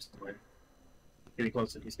here somewhere. Getting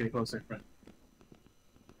closer. He's getting closer. Run.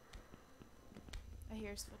 I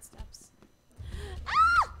hear his footsteps.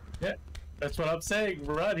 Yeah, that's what I'm saying.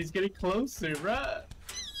 Run. He's getting closer. Run.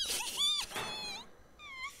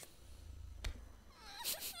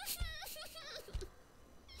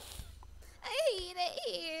 I hate it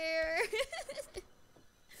here.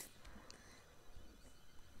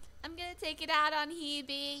 I'm gonna take it out on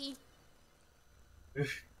Hebe.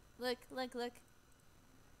 Look, look, look.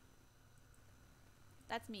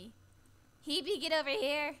 That's me. Hebe, get over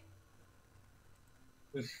here.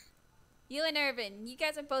 You and Irvin, you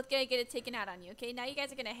guys are both gonna get it taken out on you, okay? Now you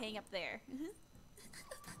guys are gonna hang up there.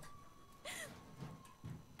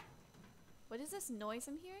 What is this noise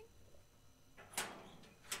I'm hearing?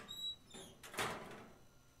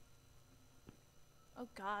 Oh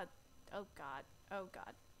god. Oh god. Oh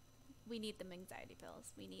god. We need them anxiety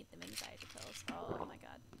pills. We need them anxiety pills. Oh my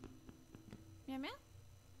god. Meow meow?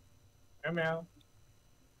 Meow meow.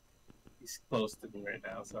 He's close to me right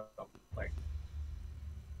now, so I'm like...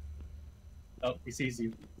 Oh, he sees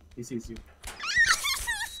you. He sees you.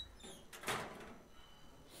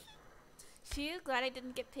 Phew, glad I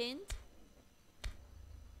didn't get pinned.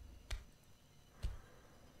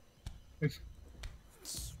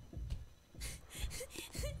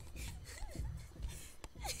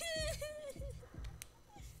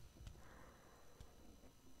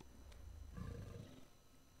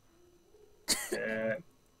 Yeah.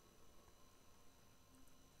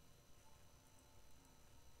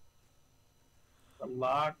 The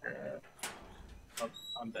locker. Oh,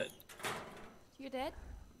 I'm dead. You're dead?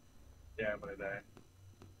 Yeah, I'm gonna die.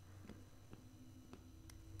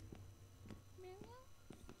 Meow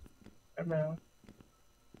meow. Meow meow.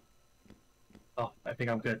 Oh, I think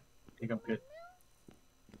I'm good. I think I'm good.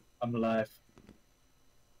 I'm alive.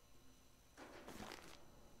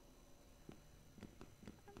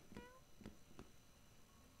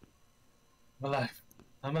 I'm alive.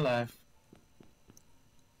 I'm alive.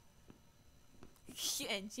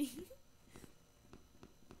 Angie.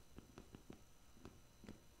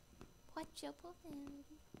 What your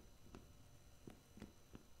profanity?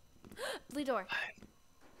 Blue door.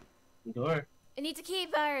 The door. It needs a key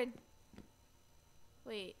card.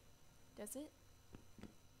 Wait, does it?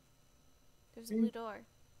 There's a blue door.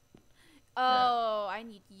 Oh, I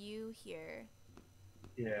need you here.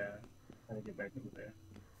 Yeah. I gotta get back over there.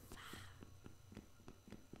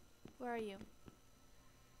 Where are you?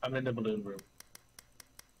 I'm in the balloon room.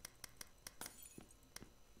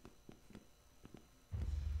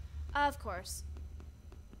 Of course.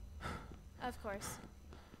 Of course.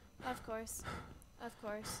 Of course. Of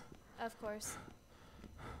course. Of course.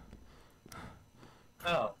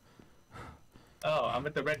 Oh. Oh, I'm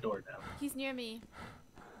at the red door now. He's near me.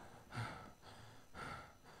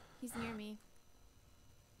 He's near me.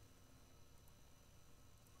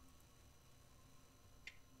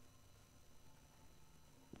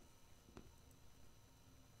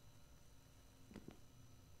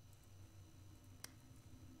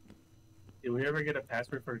 Did we ever get a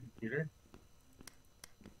password for a computer?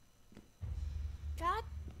 God.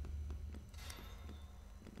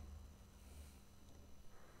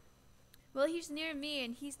 Well, he's near me,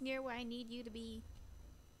 and he's near where I need you to be.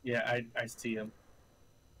 Yeah, I see him.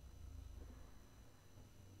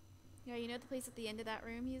 Yeah, you know the place at the end of that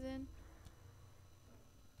room he's in?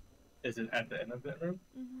 Is it at the end of that room?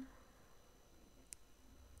 Mm-hmm.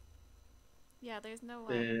 Yeah, there's no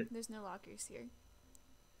lockers here.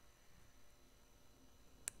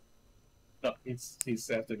 No, he's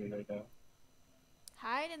after me right now.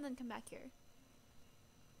 Hide and then come back here.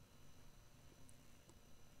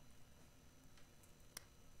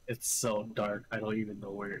 It's so dark. I don't even know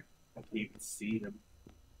where. I can't even see him.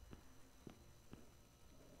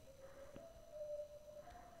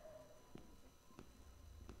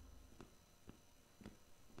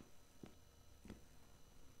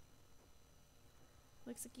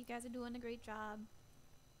 Looks like you guys are doing a great job.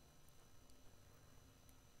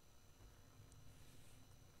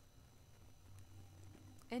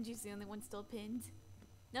 Angie's the only one still pinned.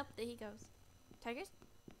 Nope, there he goes. Tigers?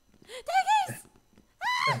 Tigers!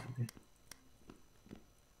 Ah!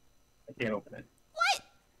 I can't open it. What?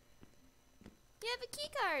 You have a key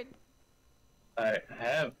card. I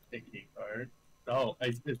have a key card. Oh,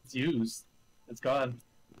 it's used. It's gone.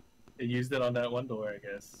 It used it on that one door, I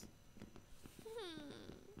guess.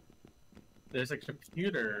 There's a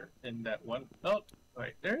computer in that one. Oh,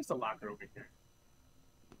 wait, there's a locker over here.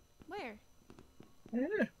 Where?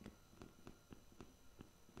 Yeah.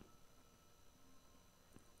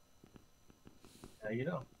 How you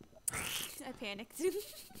know? I panicked.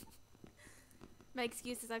 My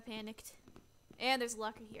excuse is I panicked. And there's a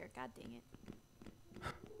locker here. God dang it.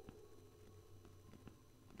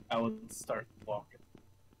 I would start walking.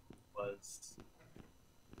 Was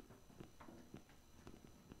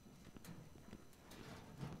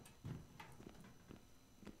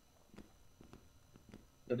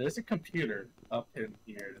so there's a computer up in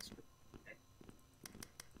here.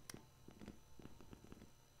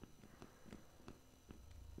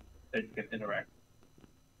 That you can interact.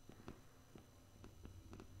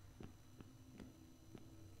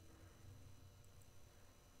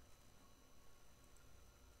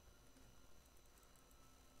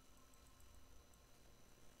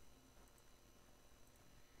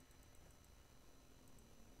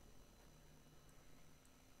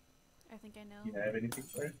 I think I know. Do you have anything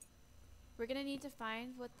for it? We're gonna need to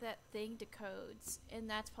find what that thing decodes, and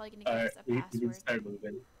that's probably gonna give Alright, us a we can password. start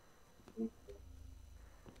moving.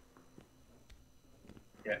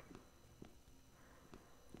 Yeah.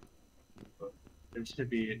 There should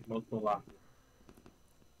be multiple lockers.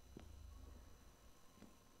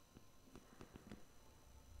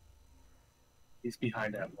 He's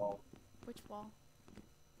behind that wall. Which wall?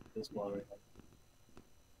 This wall right now.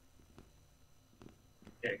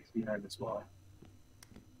 Yeah, he's behind this wall.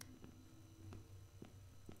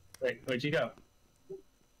 Wait, where'd you go?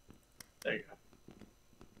 There you go.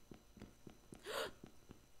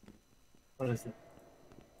 What is it?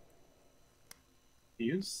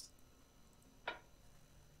 Fuse?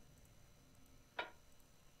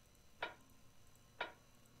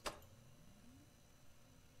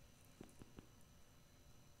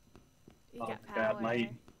 You Oh got my power. God,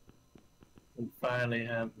 light. We finally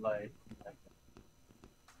have light.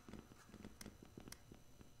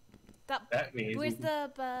 That means Where's we can-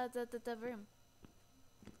 the room?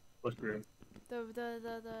 what room? The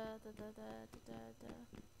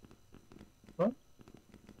What?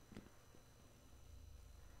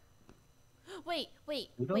 Wait.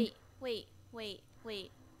 We don't-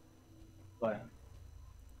 What?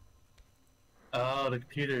 Oh, the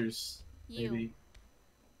computers. You. Maybe.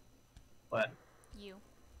 What? You.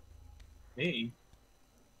 Me?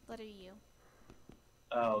 Letter U.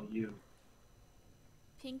 Oh, you.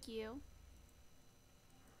 Pink U.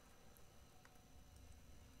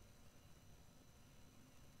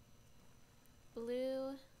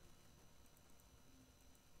 Blue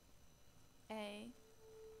A.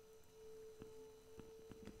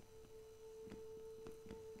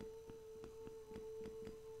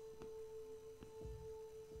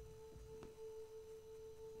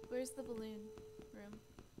 Where's the balloon room?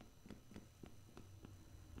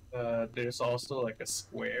 There's also like a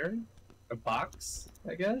square, a box,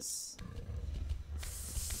 I guess,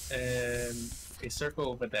 and a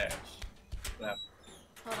circle with a dash. Yeah.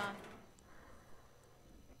 Hold on.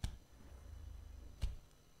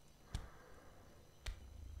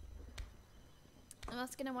 I'm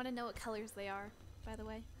also gonna want to know what colors they are, by the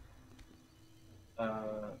way.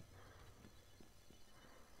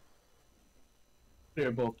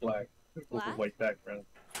 They're both black. With a Black? white background.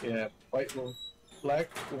 Yeah, white with black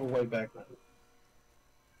with a white background.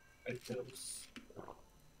 Like those.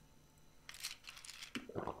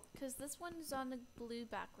 Because this one's on a blue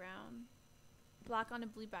background. Black on a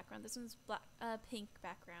blue background. This one's black, pink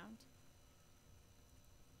background.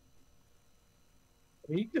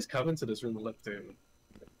 I mean, you can just come into this room and look too.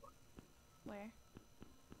 Where?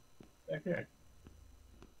 Back here.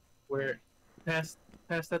 Where? Past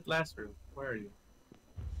that last room. Where are you?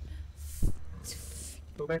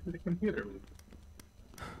 Go back to the computer room.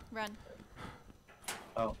 Run.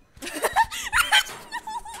 Oh.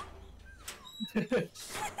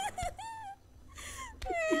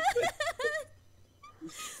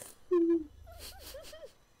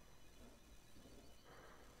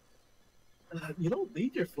 You don't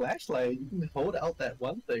need your flashlight. You can hold out that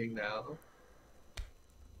one thing now.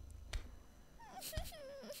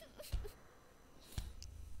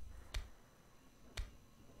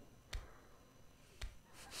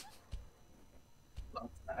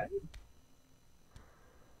 Outside?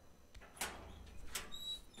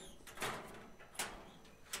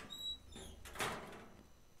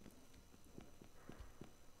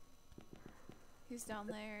 He's down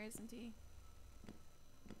there, isn't he?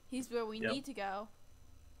 He's where we Yep. need to go.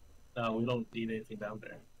 No, we don't need anything down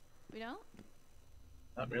there. We don't?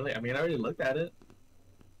 Not really. I mean, I already looked at it.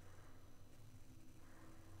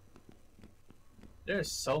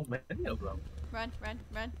 There's so many of them. Run, run,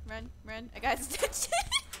 run, run, run. I got his attention.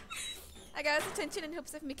 I got his attention in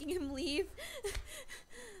hopes of making him leave.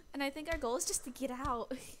 And I think our goal is just to get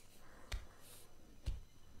out.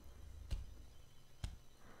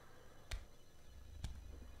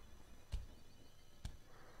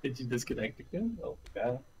 Did you disconnect again? Oh my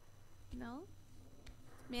god. No?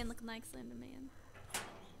 Man looking like Slender Man.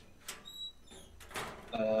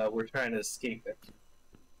 We're trying to escape it.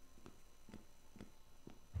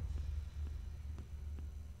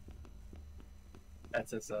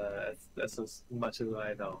 That's as much as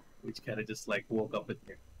I know. We kind of just like woke up in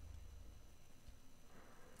here.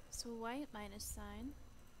 So white minus sign.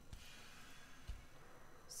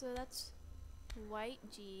 So that's white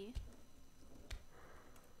G.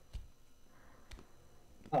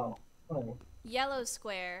 Oh. Oh. Yellow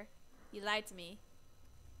square. You lied to me.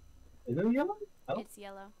 Is it yellow? Oh. It's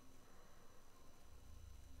yellow.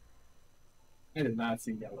 I did not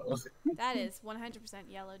see yellow. That is 100%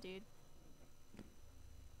 yellow, dude.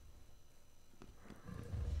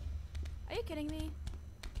 Are you kidding me?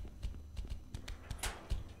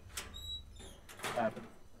 What happened?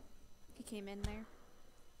 He came in there.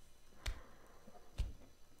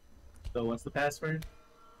 So what's the password?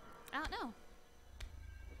 I don't know.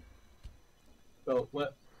 So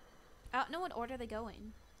what? I don't know what order they go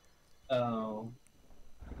in. Oh.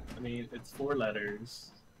 I mean, it's 4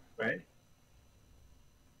 letters, right?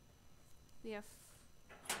 We have...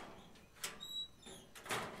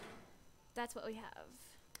 That's what we have.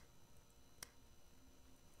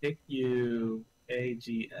 Pick you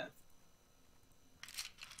AGF.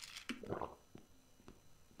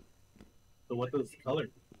 So what does the color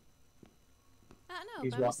do? I don't know,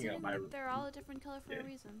 He's but I'm walking out assuming my that room. they're all a different color for Yeah. a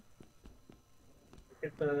reason.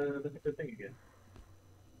 Look at the thing again.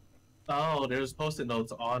 Oh, there's post-it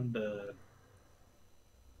notes on the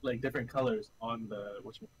like different colors on the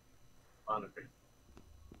monitor.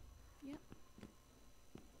 Yep.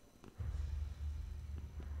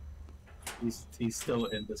 He's still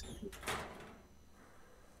in this computer.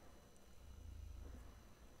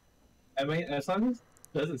 I mean, as long as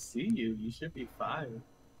it doesn't see you, you should be fine.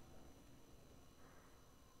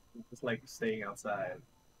 It's like staying outside.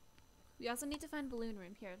 We also need to find balloon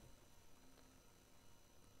room here.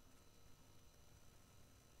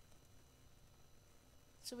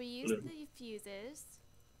 So we used Balloon. the fuses.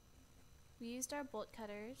 We used our bolt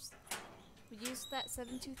cutters. We used that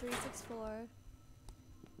 72364.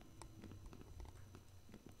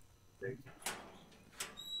 There.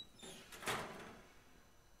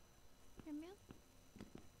 Here, man.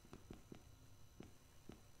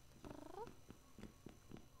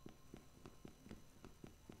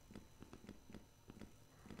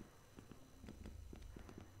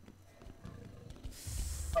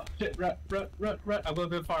 Oh shit! Run! I'm going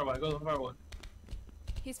to the far one. Go to the far one.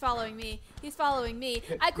 He's following me. He's following me.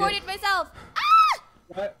 Yeah, I corded yeah. myself.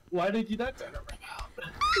 Ah! Why did you not turn around?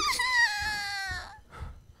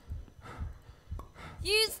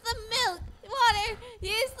 Use the milk, water.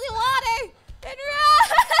 Use the water and run.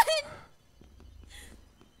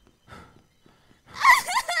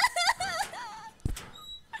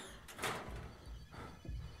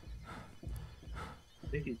 I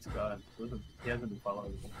think he's gone. He hasn't been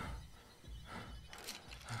following me.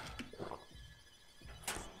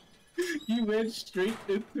 You went straight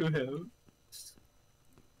into him.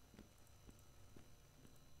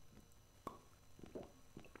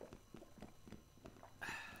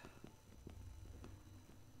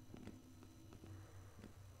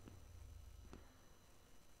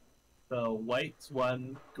 So white's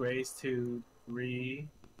 1, gray's 2, 3.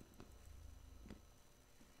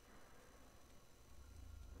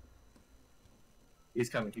 He's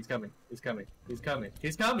coming. He's coming. He's coming. He's coming.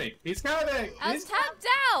 He's coming. He's coming. I was tapped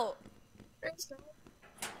out.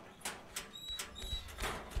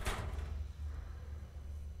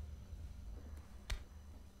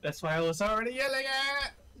 That's why I was already yelling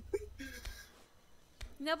at.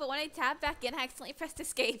 No, but when I tapped back in, I accidentally pressed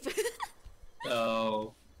escape.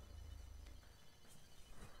 Oh.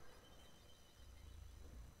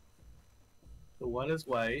 The one is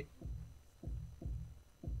white.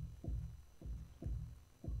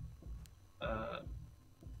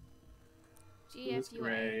 Two is GFUA.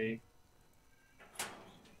 gray.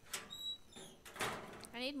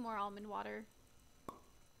 I need more almond water.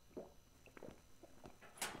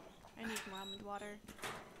 I need more almond water.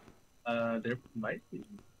 There might be.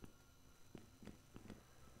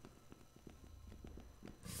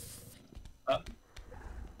 Oh,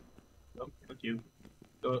 fuck you.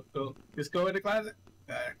 Go. Just go in the closet.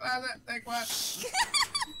 Take one.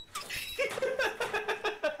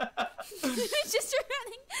 Just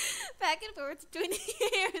running back and forth between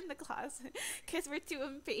here and the closet because we're too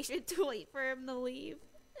impatient to wait for him to leave.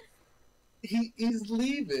 He's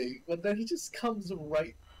leaving, but then he just comes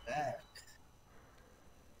right back.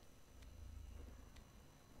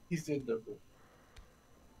 He's in the room.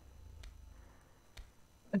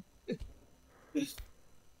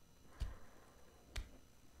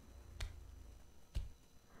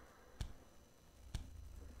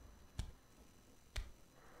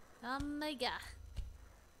 my god.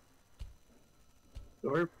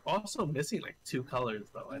 We're also missing like 2 colors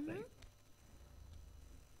though, I think.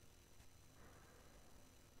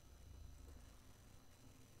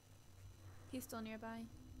 He's still nearby.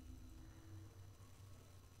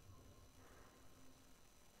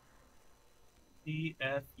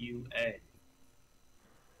 EFUA.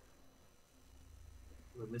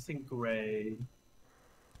 We're missing gray.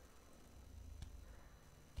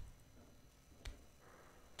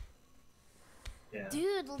 Yeah.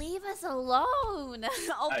 Dude, leave us alone!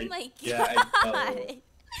 Oh my god! Yeah, I know.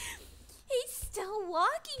 He's still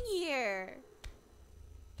walking here!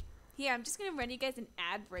 Here, I'm just gonna run you guys an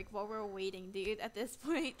ad break while we're waiting, dude, at this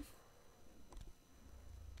point.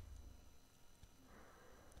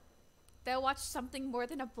 They'll watch something more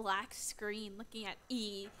than a black screen looking at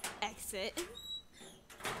E exit.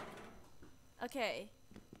 Okay.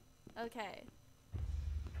 Okay.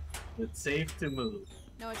 It's safe to move.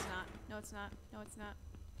 No, it's not. No, it's not. No, it's not.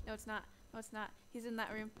 No, it's not. No, it's not. He's in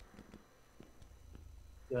that room.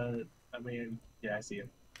 I mean, yeah, I see him.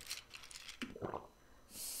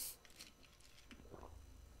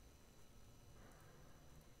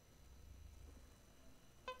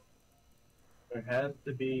 There has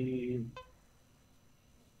to be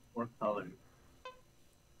more color.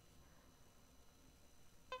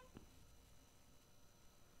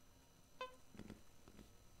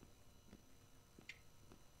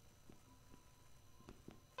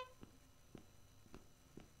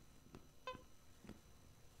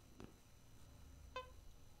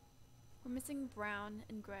 We're missing brown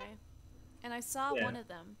and gray. And I saw one of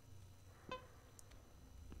them.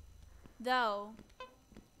 Though,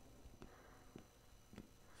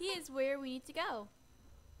 he is where we need to go.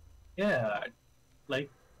 Yeah, like.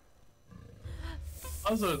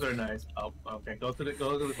 Also, they're nice. Oh, okay. Go to the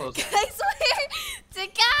close. I swear to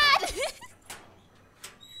God!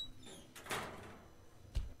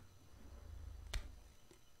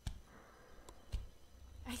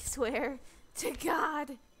 I swear to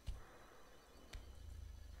God.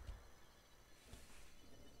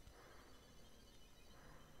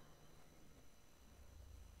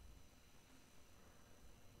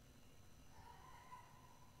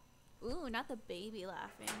 Ooh, not the baby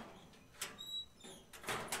laughing.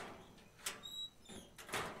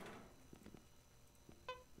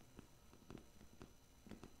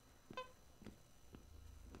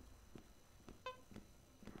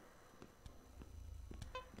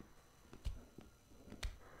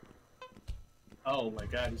 Oh my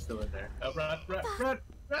god, he's still in there. Oh, run!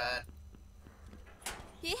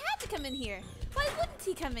 He had to come in here. Why wouldn't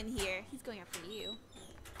he come in here? He's going after you.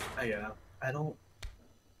 Yeah, I don't.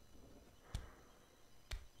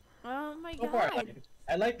 Oh my So far, god.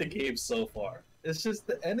 I like the game so far. It's just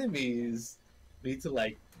the enemies need to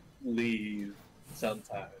like leave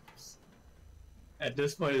sometimes. At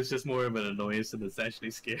this point, it's just more of an annoyance than it's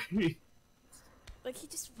actually scary. Like, he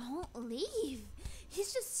just won't leave.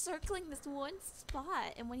 He's just circling this one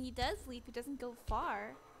spot, and when he does leave, he doesn't go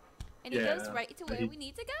far. And he goes right to where we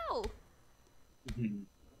need to go.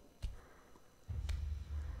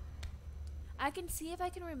 I can see if I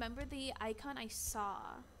can remember the icon I saw.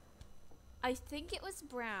 I think it was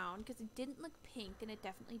brown, because it didn't look pink, and it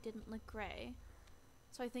definitely didn't look gray.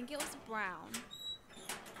 So I think it was brown.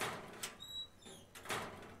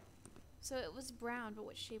 So it was brown, but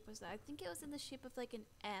what shape was that? I think it was in the shape of like an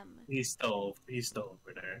M. He's still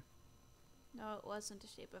over there. No, it wasn't the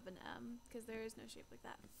shape of an M, because there is no shape like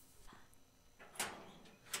that.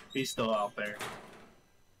 He's still out there.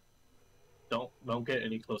 Don't get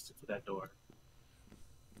any closer to that door.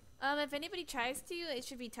 If anybody tries to, it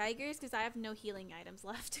should be tigers, because I have no healing items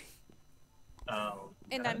left. Oh.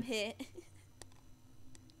 And I'm hit.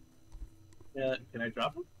 Yeah, can I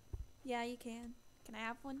drop him? Yeah, you can. Can I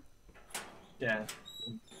have one? Yeah.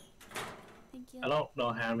 Thank you. I don't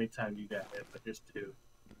know how many times you got it, but there's 2.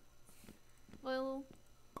 Well,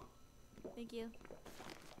 thank you.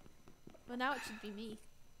 Well, now it should be me.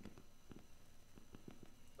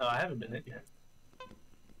 No, I haven't been hit yet.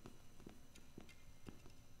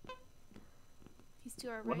 He's to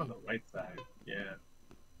our right. One on the right side, yeah.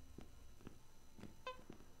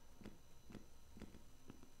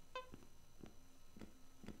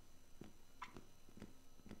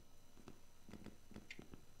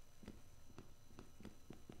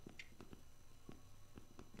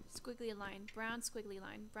 Squiggly line, brown squiggly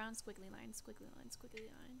line, brown squiggly line, squiggly line, squiggly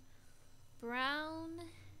line. Brown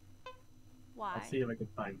Y. I'll see if I can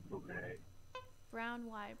find gray. Brown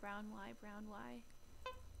Y, brown Y, brown Y.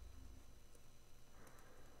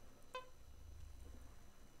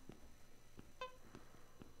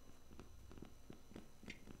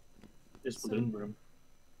 This balloon room.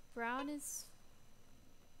 Brown is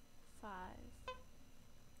 5.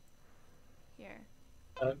 Here.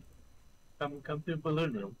 Come to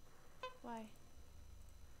balloon room Why?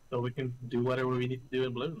 so we can do whatever we need to do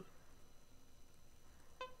in balloon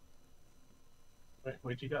room.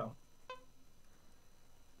 Where'd you go?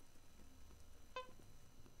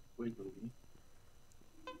 Wait, movie.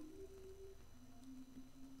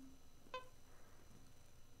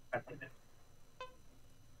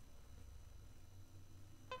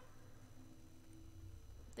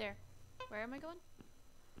 There. Where am I going?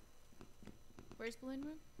 Where's balloon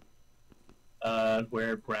room?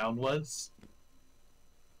 Where Brown was.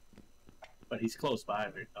 But he's close by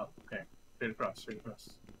me. Oh, okay. Straight across, straight across.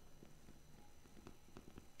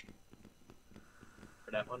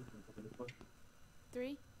 For that one? For this one?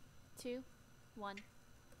 3, 2, 1.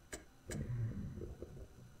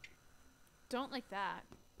 Don't like that.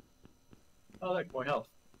 Oh, like more health.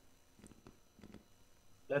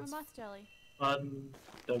 More That's moth jelly. fun.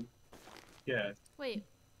 Yeah. Wait.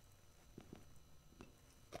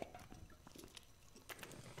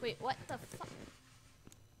 Wait, what the fuck?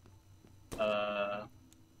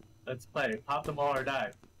 Let's play. Pop them all or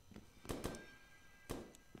die.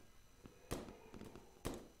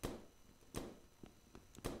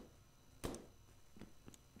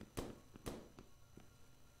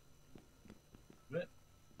 What?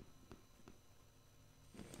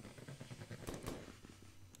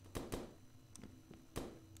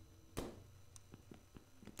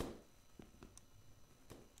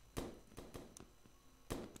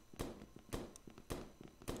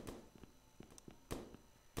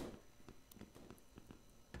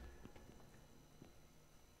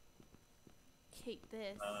 Hate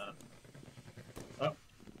this. Oh,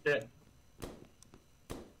 shit.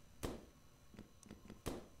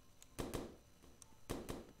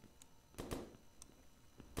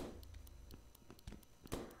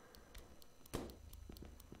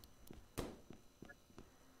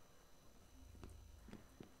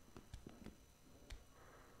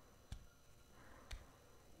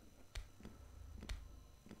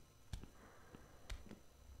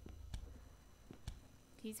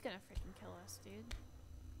 He's gonna freaking kill us, dude.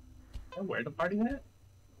 Oh, where the party at?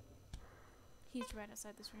 He's right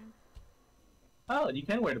outside this room. Oh, you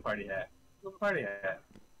can wear the party hat. Where's the party hat?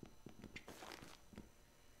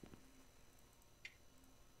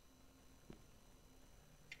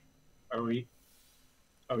 Are we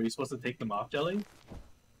supposed to take them off, Jelly? Take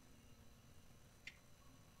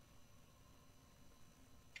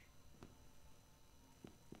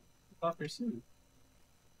off your suit.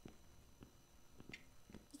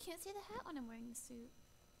 You can't see the hat when I'm wearing the suit.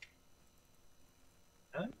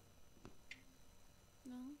 Huh?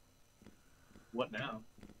 No. What now?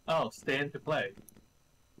 Oh, stand to play.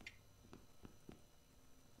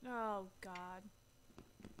 Oh god.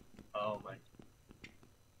 Oh my.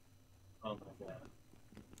 Oh my god.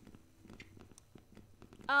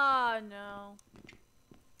 Oh no.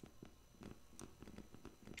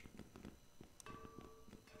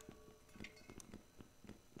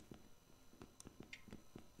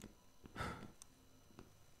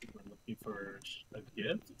 We're looking for a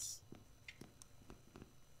gift.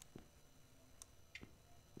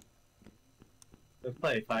 Let's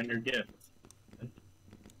play. Find your gift.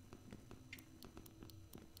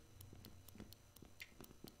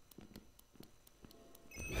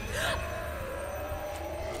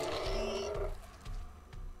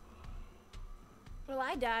 Well,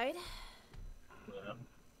 I died. Yeah.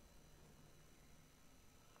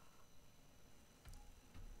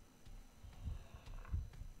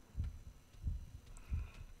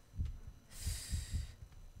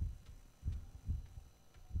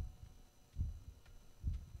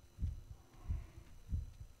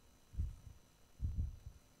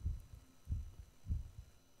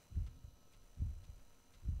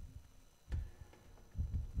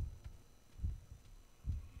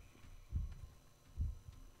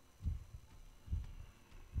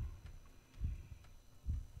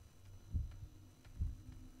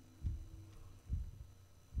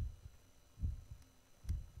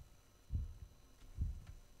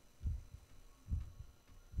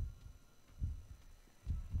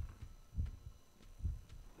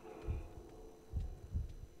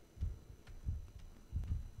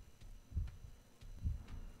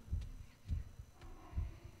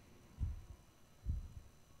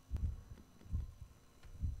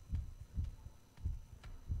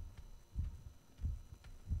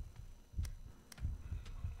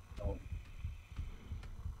 Oh.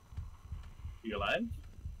 You alive?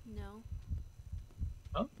 No.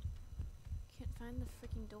 Oh? Can't find the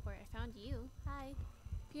freaking door. I found you. Hi.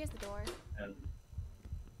 Here's the door. And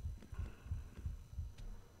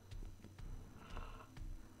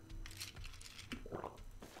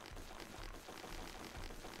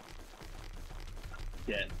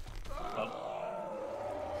get. Oh.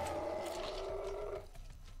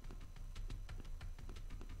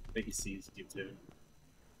 I think he sees you too.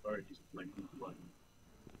 Or he's like blood.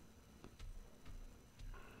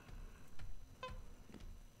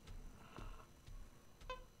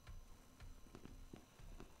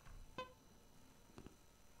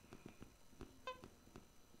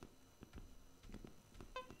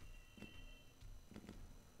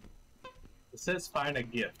 It says find a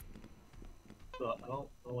gift. So I don't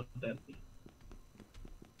know what that means.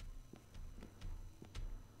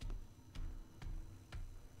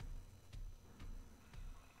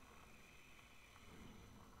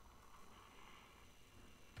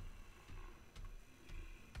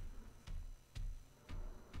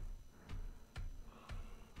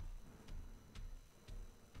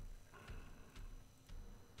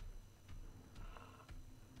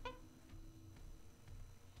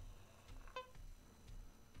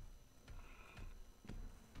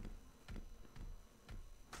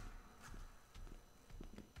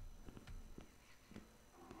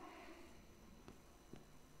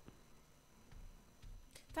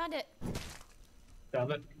 Found it.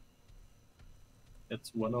 Found it.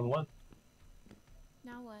 It's one-on-one.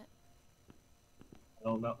 Now what? I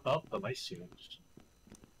don't know. Oh, the lights changed.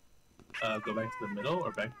 Go back to the middle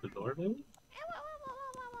or back to the door, maybe?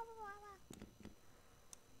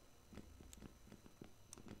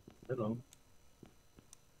 Hello.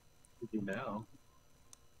 What do you do now?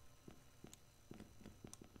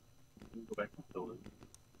 Go back to the door.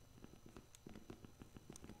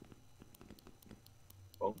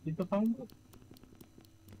 Both need to find it?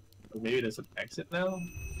 Or maybe there's an exit now?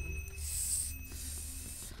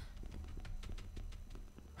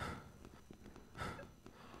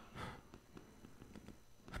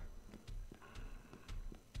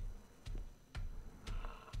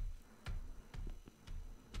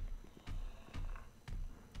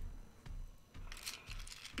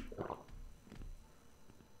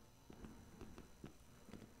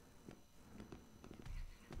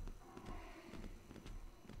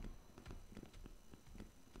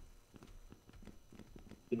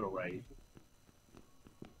 To the right.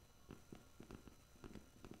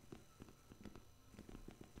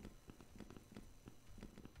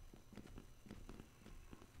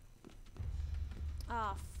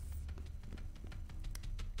 Off.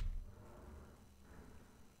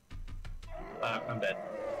 I'm dead.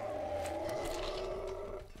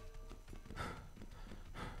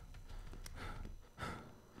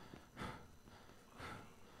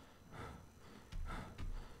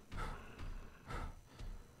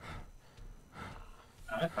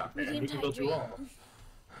 I found it. Medium We can go through hydrate. all.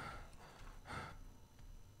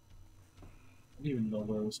 I don't even know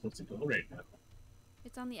where we're supposed to go right now.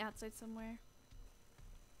 It's on the outside somewhere.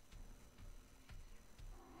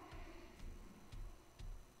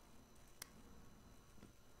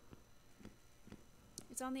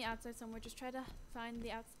 It's on the outside somewhere. Just try to find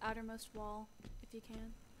the outermost wall if you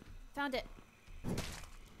can. Found it.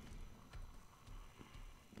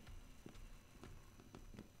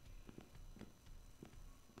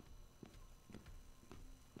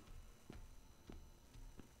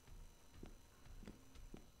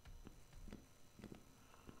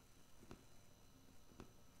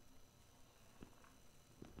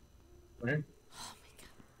 Where? Oh my god.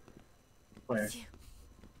 Where? It's you.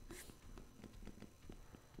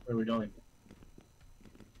 Where are we going?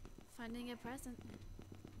 Finding a present.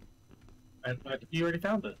 You already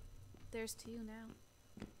found it. There's two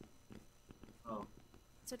now. Oh.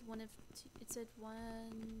 It said one of two. It said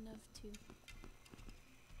one of two.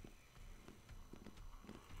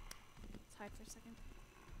 Let's hide for a second.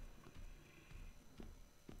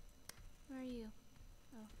 Where are you?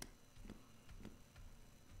 Oh.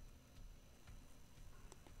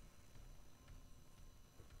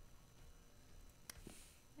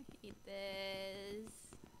 I hate this.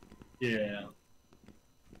 Yeah.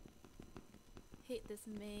 Hate this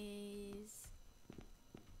maze.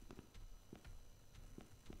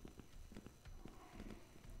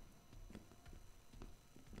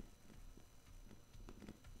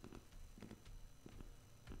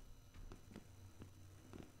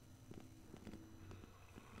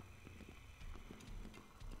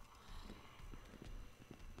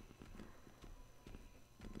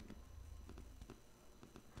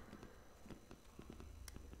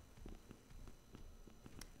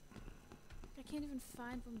 I can't even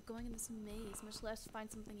find where I'm going in this maze, much less find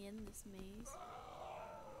something in this maze.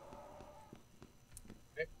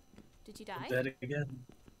 Okay. Did you die? I'm dead again.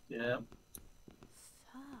 Yeah.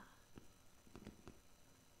 Fuck.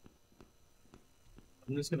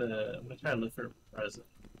 I'm gonna try to look for a present.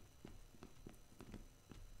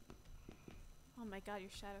 Oh my god, your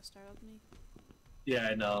shadow startled me. Yeah,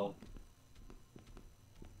 I know.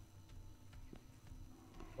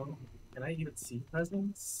 Oh, can I even see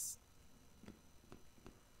presents?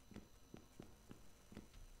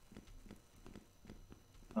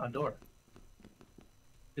 Door.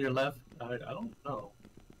 To your left. I don't know.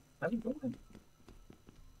 How's it going?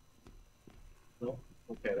 No.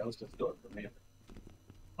 Okay, that was just door for me.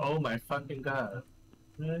 Oh my fucking god.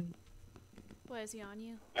 Really? What, is he on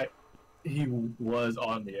you? He was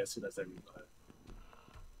on me as soon as I realized.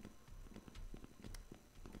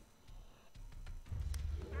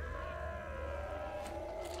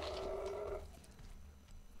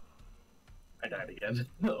 I died again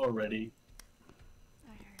already.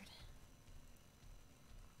 I heard.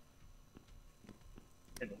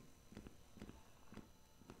 And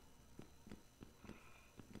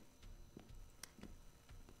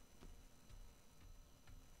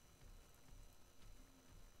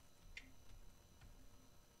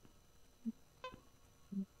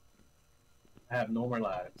I have no more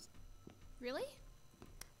lives. Really?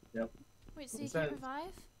 Yep. Wait, so What you it can't says.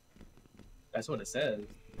 revive? That's what it says.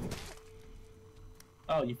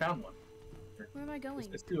 Oh, you found one. Where am I going?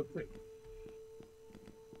 Let's do it quick.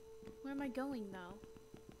 Where am I going, though?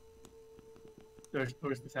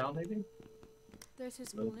 Towards the town, maybe? There's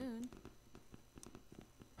his Nope. balloon.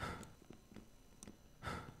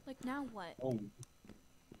 Like, now what? Oh.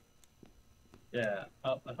 Yeah.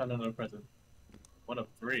 Oh, I found another present. One of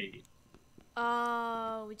 3.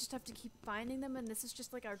 Oh, we just have to keep finding them, and this is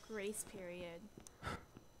just like our grace period.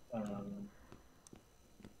 Um,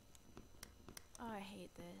 Oh, I hate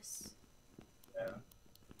this. yeah.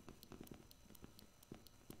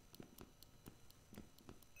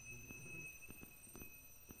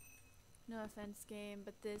 No offense, game,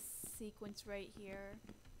 but this sequence right here,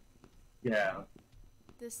 Yeah.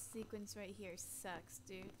 this sequence right here sucks,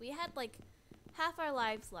 dude. We had like half our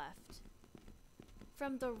lives left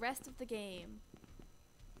from the rest of the game.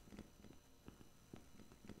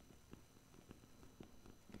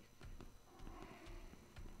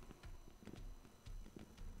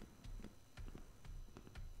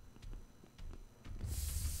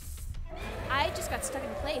 I just got stuck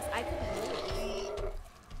in place. I couldn't move.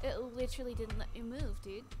 It literally didn't let me move,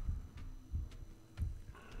 dude.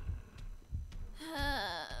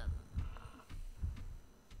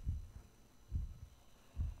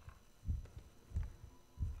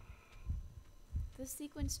 This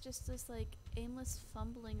sequence just is like aimless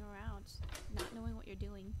fumbling around, not knowing what you're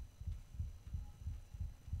doing.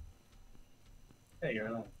 Hey, you're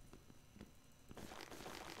alive.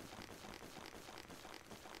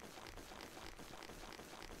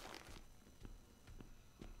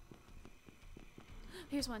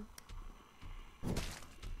 Here's one.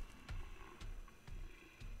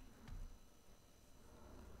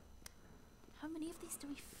 How many of these do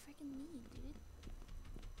we freaking need, dude?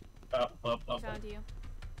 Up. Found you.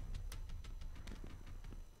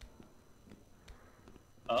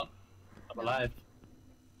 Up. I'm No. alive.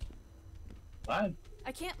 Alive.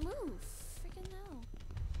 I can't move. Freaking no.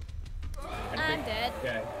 I I'm think- dead.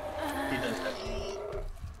 Okay. He does that.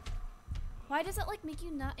 Why does it like make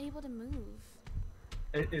you not able to move?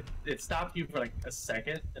 It stopped you for like a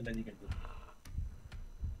second, and then you can move.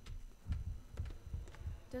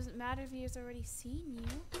 Doesn't matter if he has already seen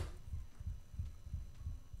you.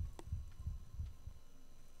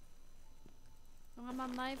 I'm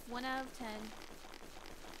on life 1 out of 10.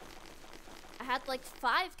 I had like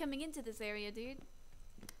 5 coming into this area, dude.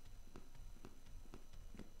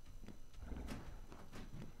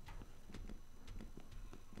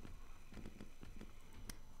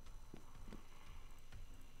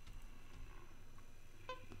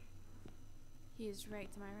 He is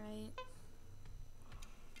right to my right.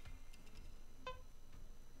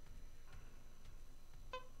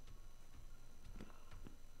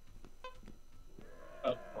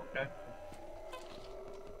 Oh, okay.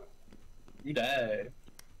 You die.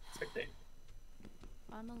 Spectate.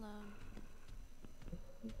 I'm alone.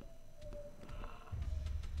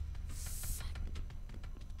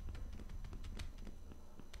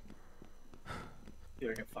 See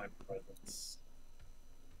if I can find presents.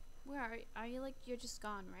 Where are you? Are you like, you're just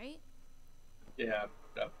gone, right? Yeah,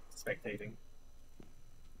 I'm spectating.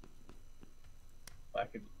 I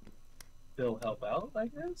can still help out, I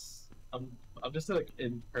guess. I'm just like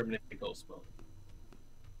in permanent ghost mode.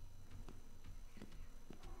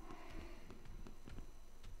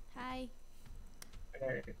 Hi.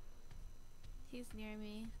 Okay. He's near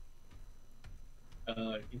me.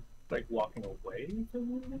 He's like walking away from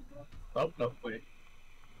me. Oh no, wait.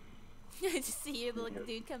 I just see your little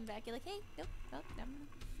dude come back. You're like, hey, nope, nope, never mind.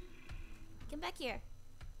 Come back here.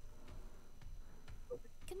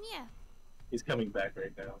 Come here. He's coming back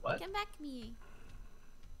right now. What? Come back me.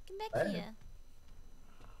 Come back Hey. here.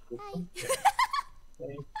 Hi.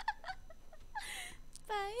 Hey.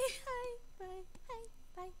 Bye. Hi. Bye. Hi.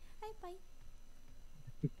 Bye. Hi.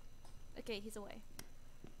 Bye. Okay, he's away.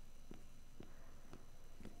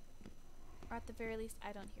 Or at the very least,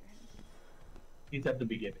 I don't hear him. He's at the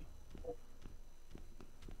beginning.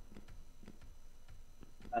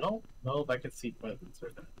 I don't know if I can see presents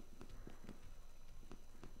or not.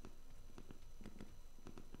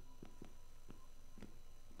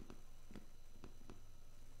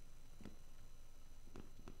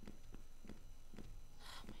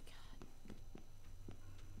 Oh my god.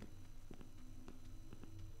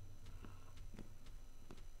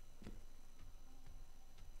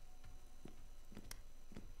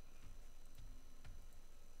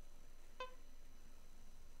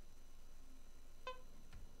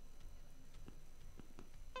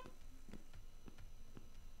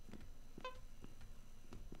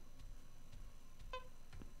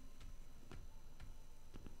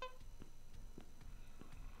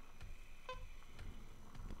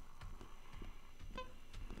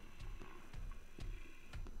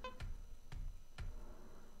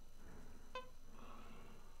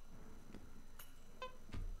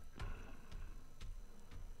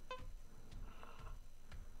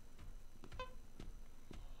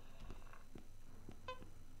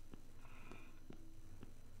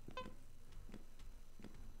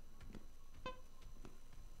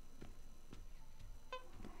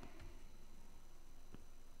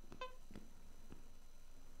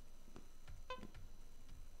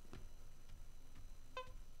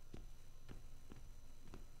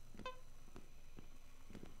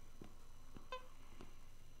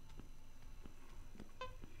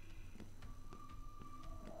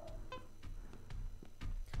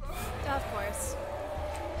 Of course.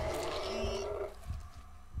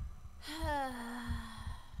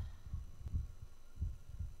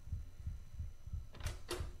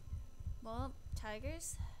 Well,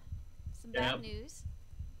 tigers. Some Yeah. bad news.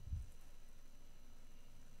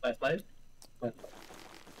 Flashlight? Flashlight.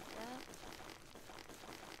 Yeah.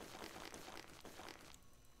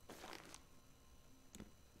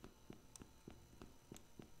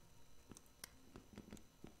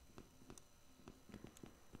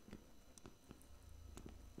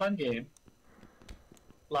 Fun game.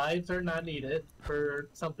 Lives are not needed for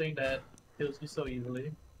something that kills you so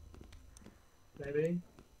easily. Maybe?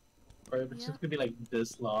 Or if it's Yeah. just gonna be like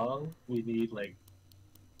this long, we need like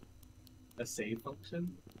a save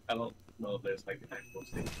function. I don't know if there's like an actual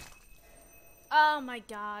save. Oh my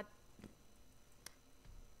god.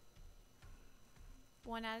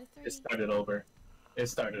 1 out of 3. It started over. It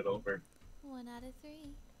started over. 1 out of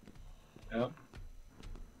 3. Yep.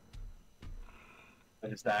 I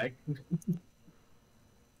just died.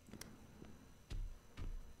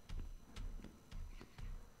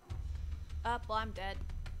 Up, well, I'm dead.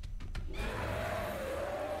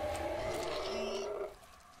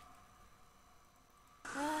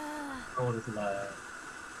 I want to lie.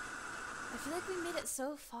 I feel like we made it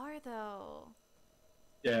so far, though.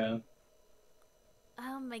 Yeah.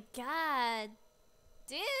 Oh my god.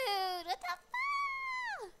 Dude, what the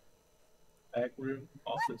fuck? Back room,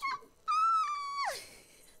 office room.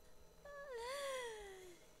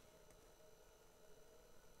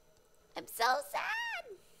 I'm so sad.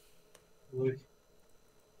 Look.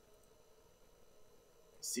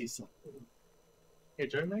 See something. Hey,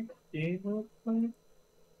 Jermaine, we've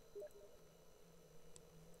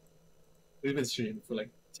been streaming for like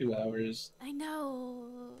 2 hours. I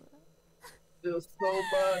know. It was so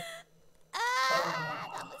much.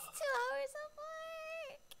 That was 2 hours of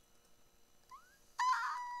work.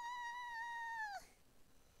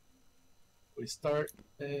 We start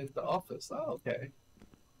in the office. Oh, okay.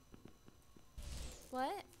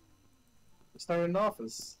 What? We start in the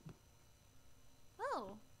office.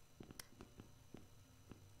 Oh.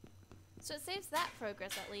 So it saves that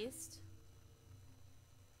progress at least.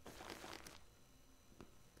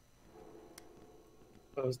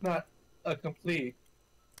 But it's not a complete.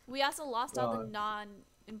 We also lost all the Wow.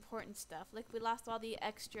 non-important stuff. Like, we lost all the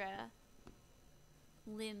extra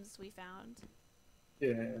limbs we found.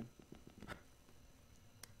 Yeah.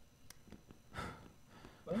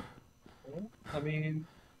 Well, I mean,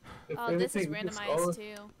 if Oh, this is anything, we just randomized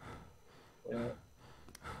too. Yeah.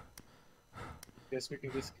 Guess we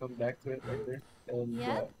can just come back to it later. And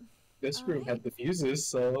Yep. this room Alright. had the fuses,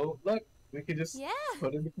 so look, we can just Yeah.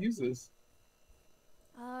 put in the fuses.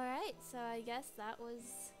 Alright, so I guess that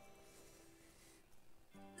was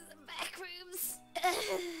the Backrooms.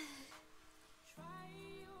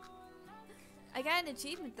 I got an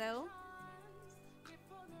achievement though.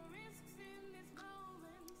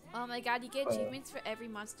 Oh my god, you get Oh. achievements for every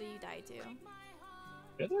monster you die to.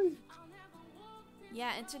 Really?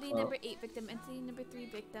 Yeah, entity Oh. number 8 victim, entity number 3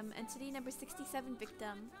 victim, entity number 67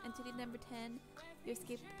 victim, entity number 10, you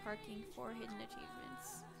escaped the parking, 4 hidden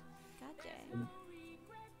achievements. God dang.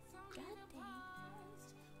 God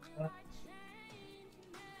dang.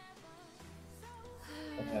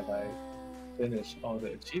 And have I finished all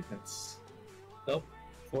the achievements? Nope.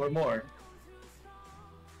 4 more.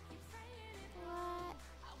 What?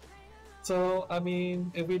 So, I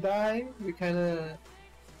mean, if we die, we kind of,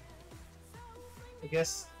 I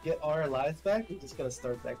guess, get our lives back. We're just gonna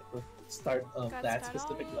start back at the start of Gotta that start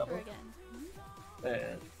specific all level. over again.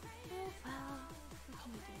 And, Oh, wow. What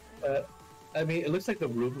can we do, right? I mean, it looks like the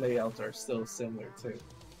room layouts are still similar too.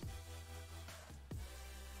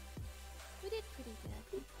 We did pretty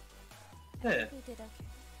good. Yeah. We did okay.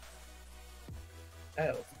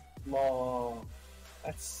 That was long.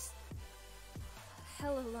 That's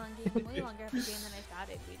Hella long game, way longer of a game than I thought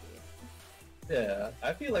it would be. yeah.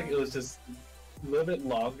 I feel like it was just a little bit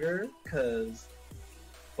longer because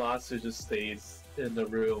Monster just stays in the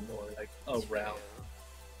room or like around.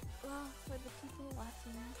 Well, for the people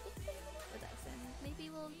watching, thanks for hanging out with us, and maybe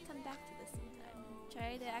we'll come back to this sometime and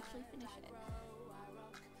try to actually finish it.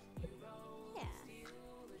 Yeah.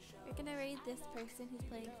 We're gonna raid this person who's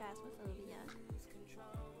playing Phasmophobia.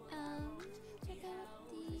 Check out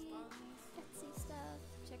the Etsy stuff,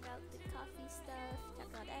 check out the coffee stuff,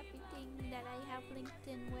 check out everything that I have linked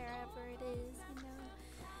in wherever it is, you know.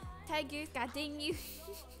 Tigers, god dang you!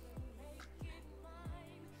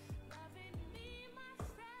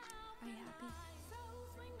 Are you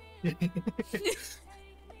happy?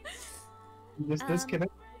 You just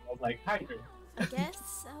disconnect. I was like, hi. I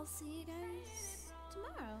guess I'll see you guys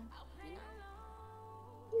tomorrow.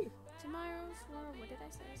 You know? Tomorrow for what did I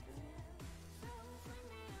say? I was gonna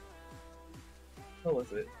What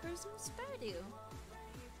was it? for some Stardew.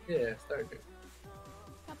 Yeah, Stardew.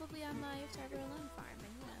 Probably on my Stardew Alone farm,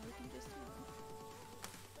 and we can just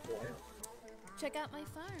Yeah. check out my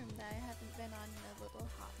farm that I haven't been on in a little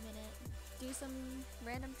hot minute. Do some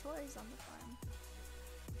random chores on the farm.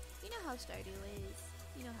 You know how Stardew is.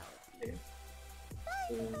 You know how it is.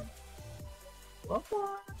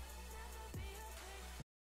 Bye.